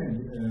understand.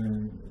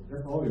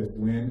 That's obvious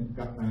when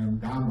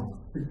gamma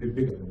is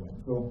bigger than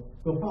 1. So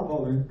how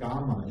about when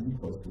gamma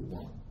equals to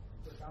 1?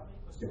 So gamma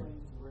equals to 1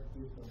 is work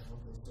different.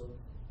 Okay, so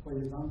for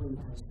example, you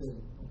can say,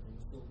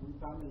 so when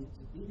gamma is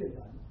bigger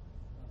than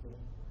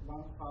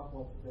 1/2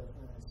 of the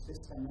 6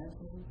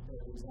 dimension, the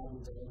result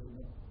is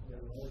the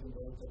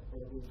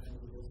probability and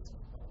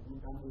resistance. When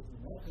gamma is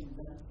less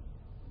than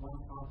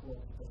 1/2 of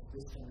the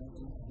 6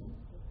 dimension,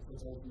 so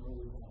there is no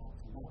result.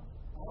 Now,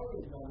 our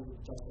result is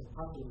just a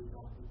partial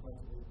result because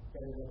we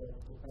get the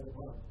better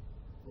work.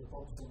 We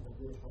focus on the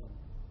good form.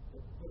 The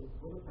good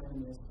form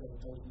means that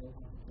there is no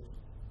complication.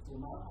 So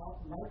my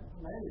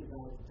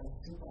result is just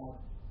think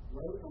out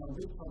which one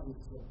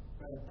is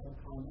better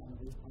form and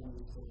which one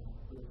is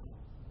good form.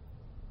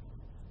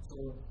 So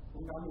we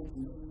got it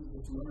in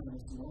this moment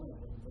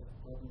when the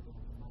problem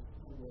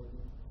will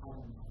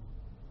happen.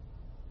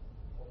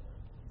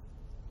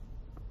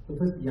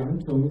 Professor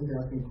Yang Chong is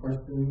asking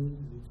questions.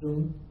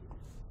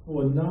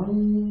 For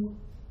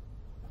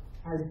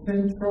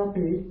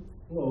non-isentropic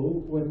flow,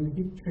 when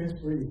heat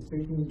transfer is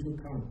taken into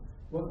account,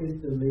 what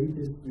is the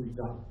latest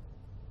result?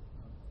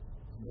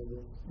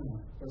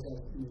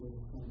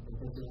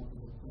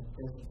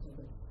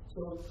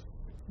 So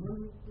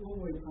when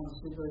we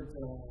consider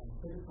the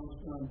physical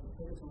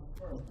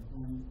first,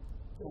 and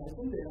I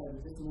think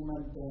at this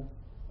moment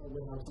we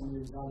have some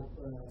result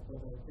for the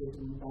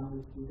taking down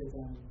is bigger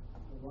than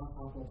one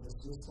half of the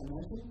Swiss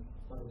dimension,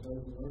 but there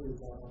is no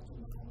result up to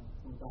now.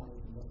 Down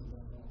is less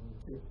than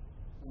 2.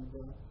 And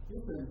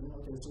differently,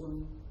 okay, so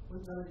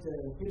when there is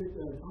a heat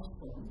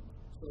transform,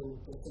 so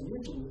the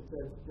solution,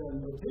 the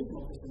notation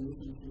of the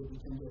solution should be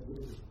changed a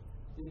little bit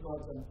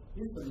because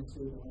different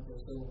state. Okay,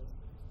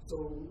 so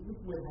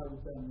if we have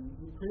the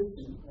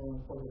equation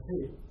for the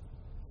heat,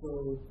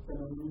 so the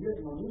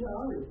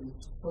nonlinearity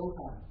is so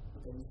high,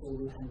 okay, so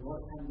we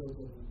cannot handle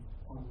the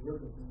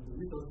convergence in the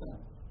little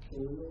sense.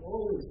 So we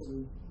always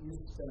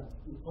use the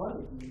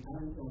equality in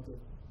terms of the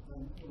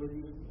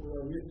we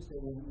will use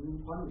the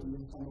inequality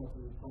in some of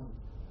the equality.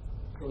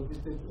 So this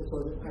is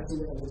so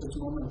actually at this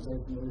moment there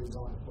is no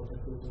result for the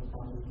fusion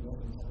family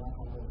nothing in one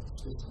of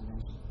this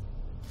dimension.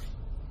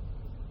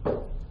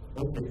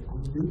 Okay,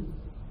 thank you.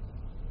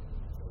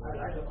 I'd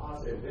like to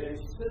ask a very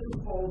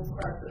simple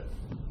question.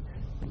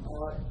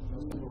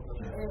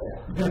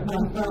 The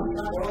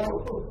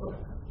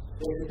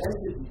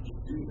density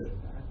distribution.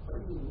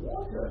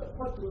 Water,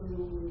 what do you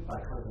mean by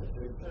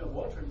concentration?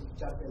 Water is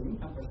just an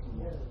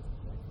incompressible.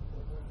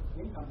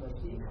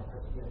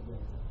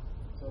 Incompressible.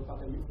 So, but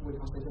if we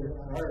consider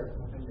air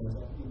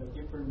in the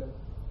different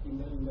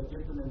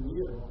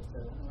layer of our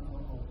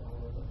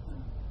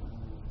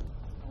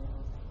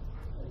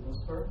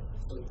atmosphere,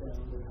 so then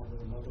we have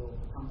a model,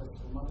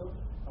 compressible model.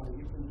 But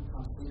if we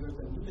consider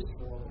the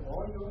mixture of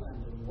oil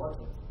and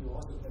water, you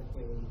also get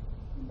a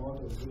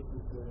model which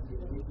is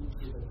related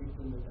to the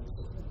different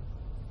density.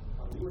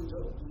 Even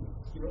though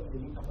you have a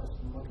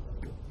incompressible model,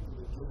 we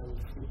still have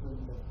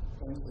different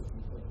density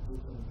for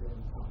different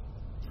parts.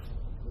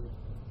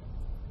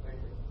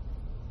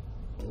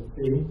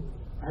 Okay,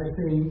 I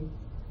think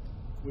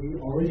we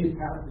already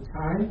passed the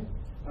time.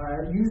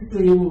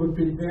 Usually we would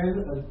present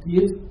a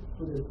gift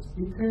to the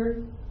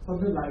speaker,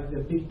 something like the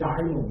big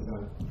diamond,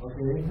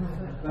 okay?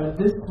 But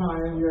this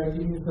time we are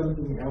giving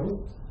something else.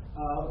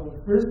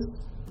 First,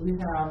 we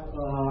have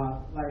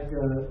like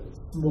a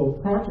small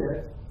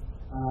project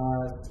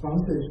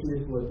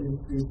sponsorship for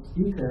this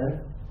speaker.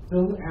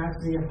 Don't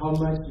ask me how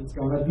much it's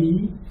gonna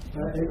be.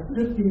 It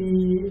should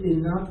be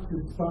enough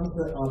to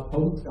sponsor a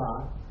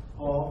postdoc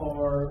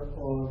or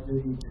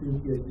maybe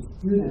 2 PhD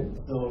students.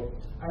 So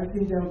I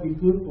think that will be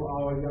good for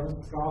our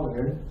young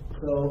scholars.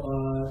 So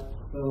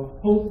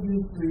hope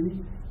you three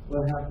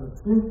will have a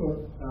fruitful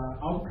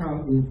outcome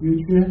in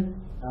future.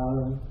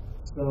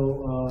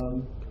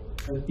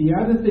 The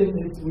other thing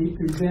is we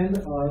present a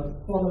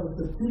sort of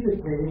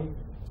certificate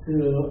to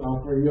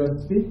for your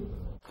speech